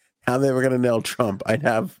how they were going to nail Trump, I'd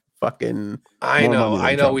have fucking. I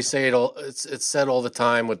know. We say it all. It's said all the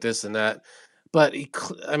time with this and that, but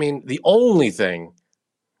the only thing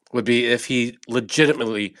would be if he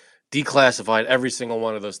legitimately declassified every single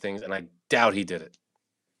one of those things, and I doubt he did it.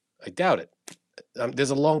 I doubt it. There's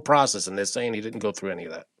a long process, and they're saying he didn't go through any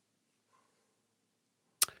of that.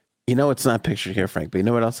 You know, it's not pictured here, Frank, but you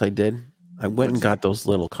know what else I did? I went and got those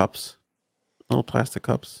little cups, little plastic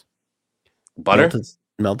cups. Butter?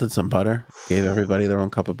 Melted some butter, gave everybody their own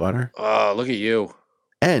cup of butter. Oh, look at you.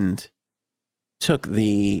 And took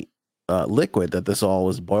the liquid that this all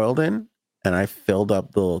was boiled in, and I filled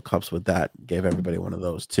up the little cups with that, gave everybody one of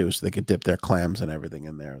those too, so they could dip their clams and everything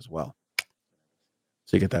in there as well.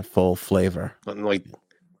 So you get that full flavor. Nothing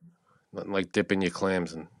like dipping your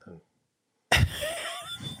clams and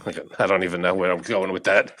I don't even know where I'm going with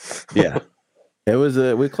that. Yeah, it was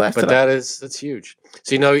we classed but it that's huge.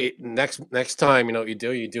 So next time you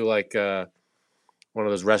do like one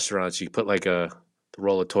of those restaurants. You put like a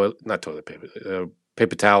roll of not toilet paper,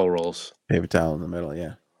 paper towel rolls. Paper towel in the middle,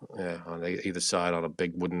 yeah, on either side on a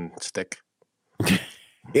big wooden stick.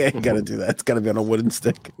 Yeah, you got to do that. It's got to be on a wooden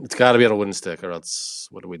stick. It's got to be on a wooden stick, or else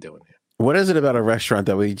what are we doing here? What is it about a restaurant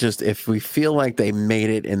that if we feel like they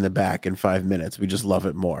made it in the back in 5 minutes, we just love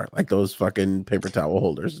it more? Like those fucking paper towel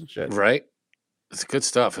holders and shit. Right? It's good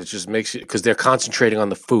stuff. It just makes you, because they're concentrating on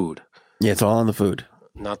the food. Yeah, it's all on the food.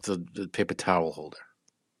 Not the paper towel holder.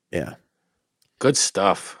 Yeah. Good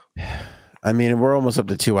stuff. I mean, we're almost up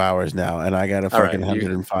to 2 hours now, and I got a fucking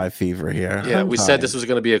 105 fever here. Yeah, we said this was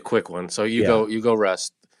going to be a quick one. So you go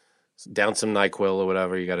rest. Down some NyQuil or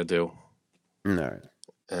whatever you got to do. All right.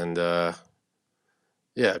 And, I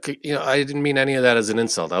didn't mean any of that as an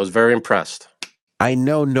insult. I was very impressed. I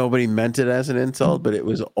know nobody meant it as an insult, but it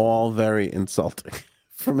was all very insulting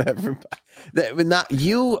from everybody. Not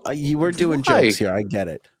you. You were doing jokes here. I get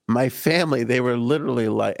it. My family, they were literally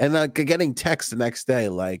like, and getting text the next day,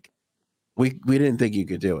 like, we didn't think you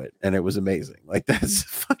could do it, and it was amazing. Like, that's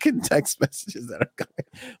fucking text messages that are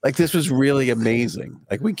coming. Like, this was really amazing.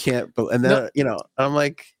 Like, we can't. And then I'm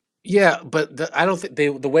like. Yeah, but I don't think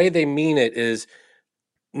the way they mean it is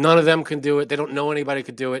none of them can do it. They don't know anybody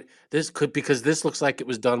could do it. Because this looks like it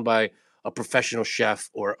was done by a professional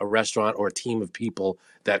chef or a restaurant or a team of people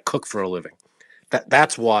that cook for a living.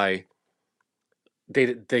 That's why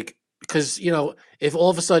they because if all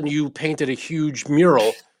of a sudden you painted a huge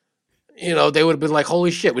mural, they would have been like,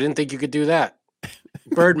 holy shit, we didn't think you could do that.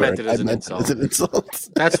 Bird meant it as an insult.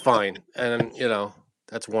 That's fine, and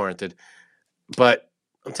that's warranted. But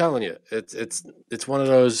I'm telling you, it's one of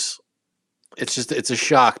those. It's a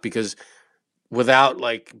shock because without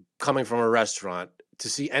like coming from a restaurant to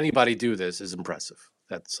see anybody do this is impressive.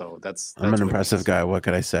 I'm an impressive guy. What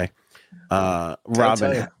could I say?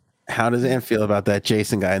 Robin, how does Ann feel about that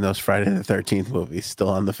Jason guy in those Friday the 13th movies? Still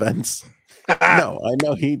on the fence? No, I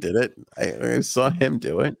know he did it. I saw him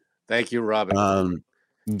do it. Thank you, Robin.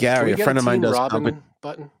 Gary, a friend of mine does Robin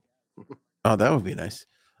button. Oh, that would be nice.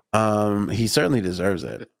 He certainly deserves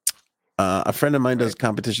it. A friend of mine does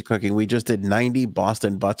competition cooking. We just did 90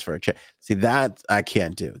 Boston butts for a check. See, that I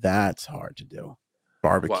can't do. That's hard to do.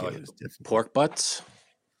 Barbecue is difficult. Pork butts.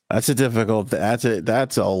 That's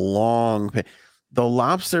a long. The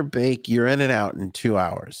lobster bake, you're in and out in 2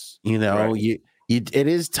 hours. Right. It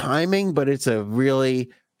is timing, but it's a really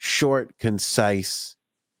short, concise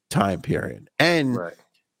time period. And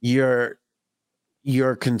your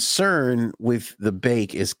concern with the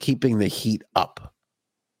bake is keeping the heat up.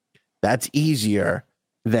 That's easier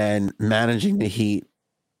than managing the heat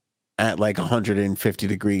at like 150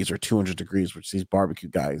 degrees or 200 degrees, which these barbecue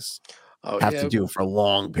guys have to do for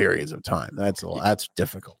long periods of time. That's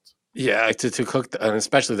difficult. Yeah, to cook, and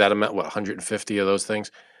especially that amount, 150 of those things,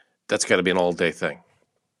 that's got to be an all-day thing.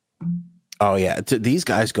 Oh, yeah. These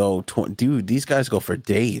guys go for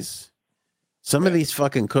days. Some of these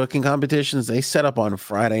fucking cooking competitions, they set up on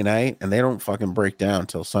Friday night, and they don't fucking break down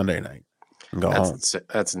till Sunday night and go home.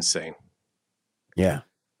 That's insane. Yeah.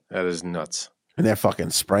 That is nuts. And they're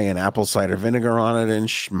fucking spraying apple cider vinegar on it and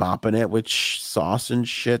mopping it with sauce and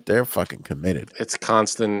shit. They're fucking committed. It's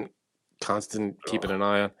constant keeping an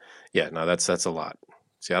eye on. Yeah, no, that's a lot.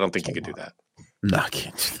 See, I don't think you could do that. No, I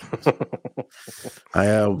can't do that. I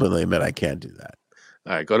openly admit I can't do that.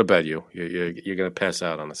 All right, go to bed, you. You're gonna pass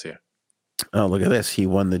out on us here. Oh, look at this. He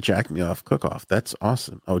won the Jack Me Off cook-off. That's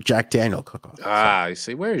awesome. Oh, Jack Daniel cook-off. Ah, you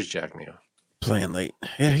see, where is Jack Mio? Playing late.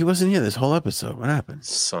 Yeah, he wasn't here this whole episode. What happened?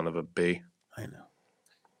 Son of a B. I know.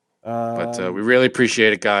 But we really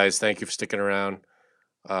appreciate it, guys. Thank you for sticking around.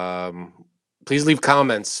 Please leave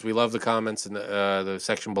comments. We love the comments in the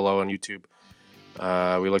section below on YouTube.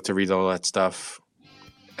 We like to read all that stuff.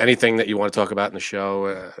 Anything that you want to talk about in the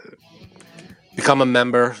show, become a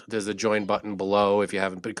member. There's a join button below. If you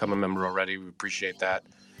haven't become a member already, we appreciate that.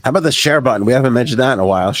 How about the share button? We haven't mentioned that in a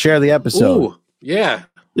while. Share the episode. Ooh, yeah.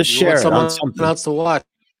 Just You share want it on someone something. else to watch.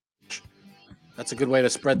 That's a good way to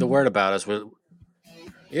spread the word about us.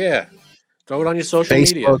 Yeah. Throw it on your social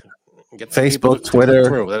media. Facebook, Get some people Facebook, to click Twitter.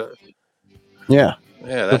 through. Yeah.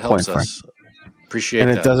 Yeah, that Good helps point, us. Appreciate And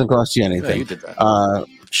that. it doesn't cost you Yeah, anything. you did that.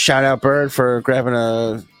 Shout out Bird for grabbing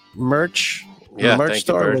a merch. Yeah, merch thank you,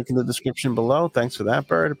 store. Bird. Link in the description below. Thanks for that,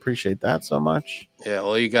 Bird. Appreciate that so much. Yeah,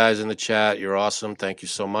 all you guys in the chat, you're awesome. Thank you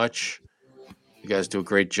so much. You guys do a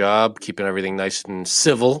great job keeping everything nice and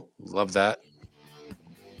civil. Love that.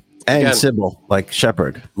 And Again. Sybil, like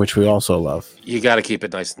Shepherd, which we also love. You got to keep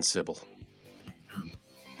it nice and civil.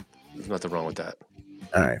 There's nothing wrong with that.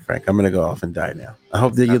 All right, Frank, I'm going to go off and die now. I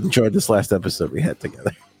hope that you enjoyed this last episode we had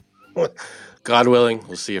together. God willing,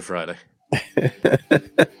 we'll see you Friday.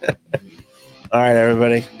 All right,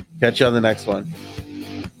 everybody. Catch you on the next one.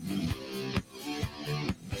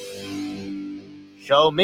 Show me.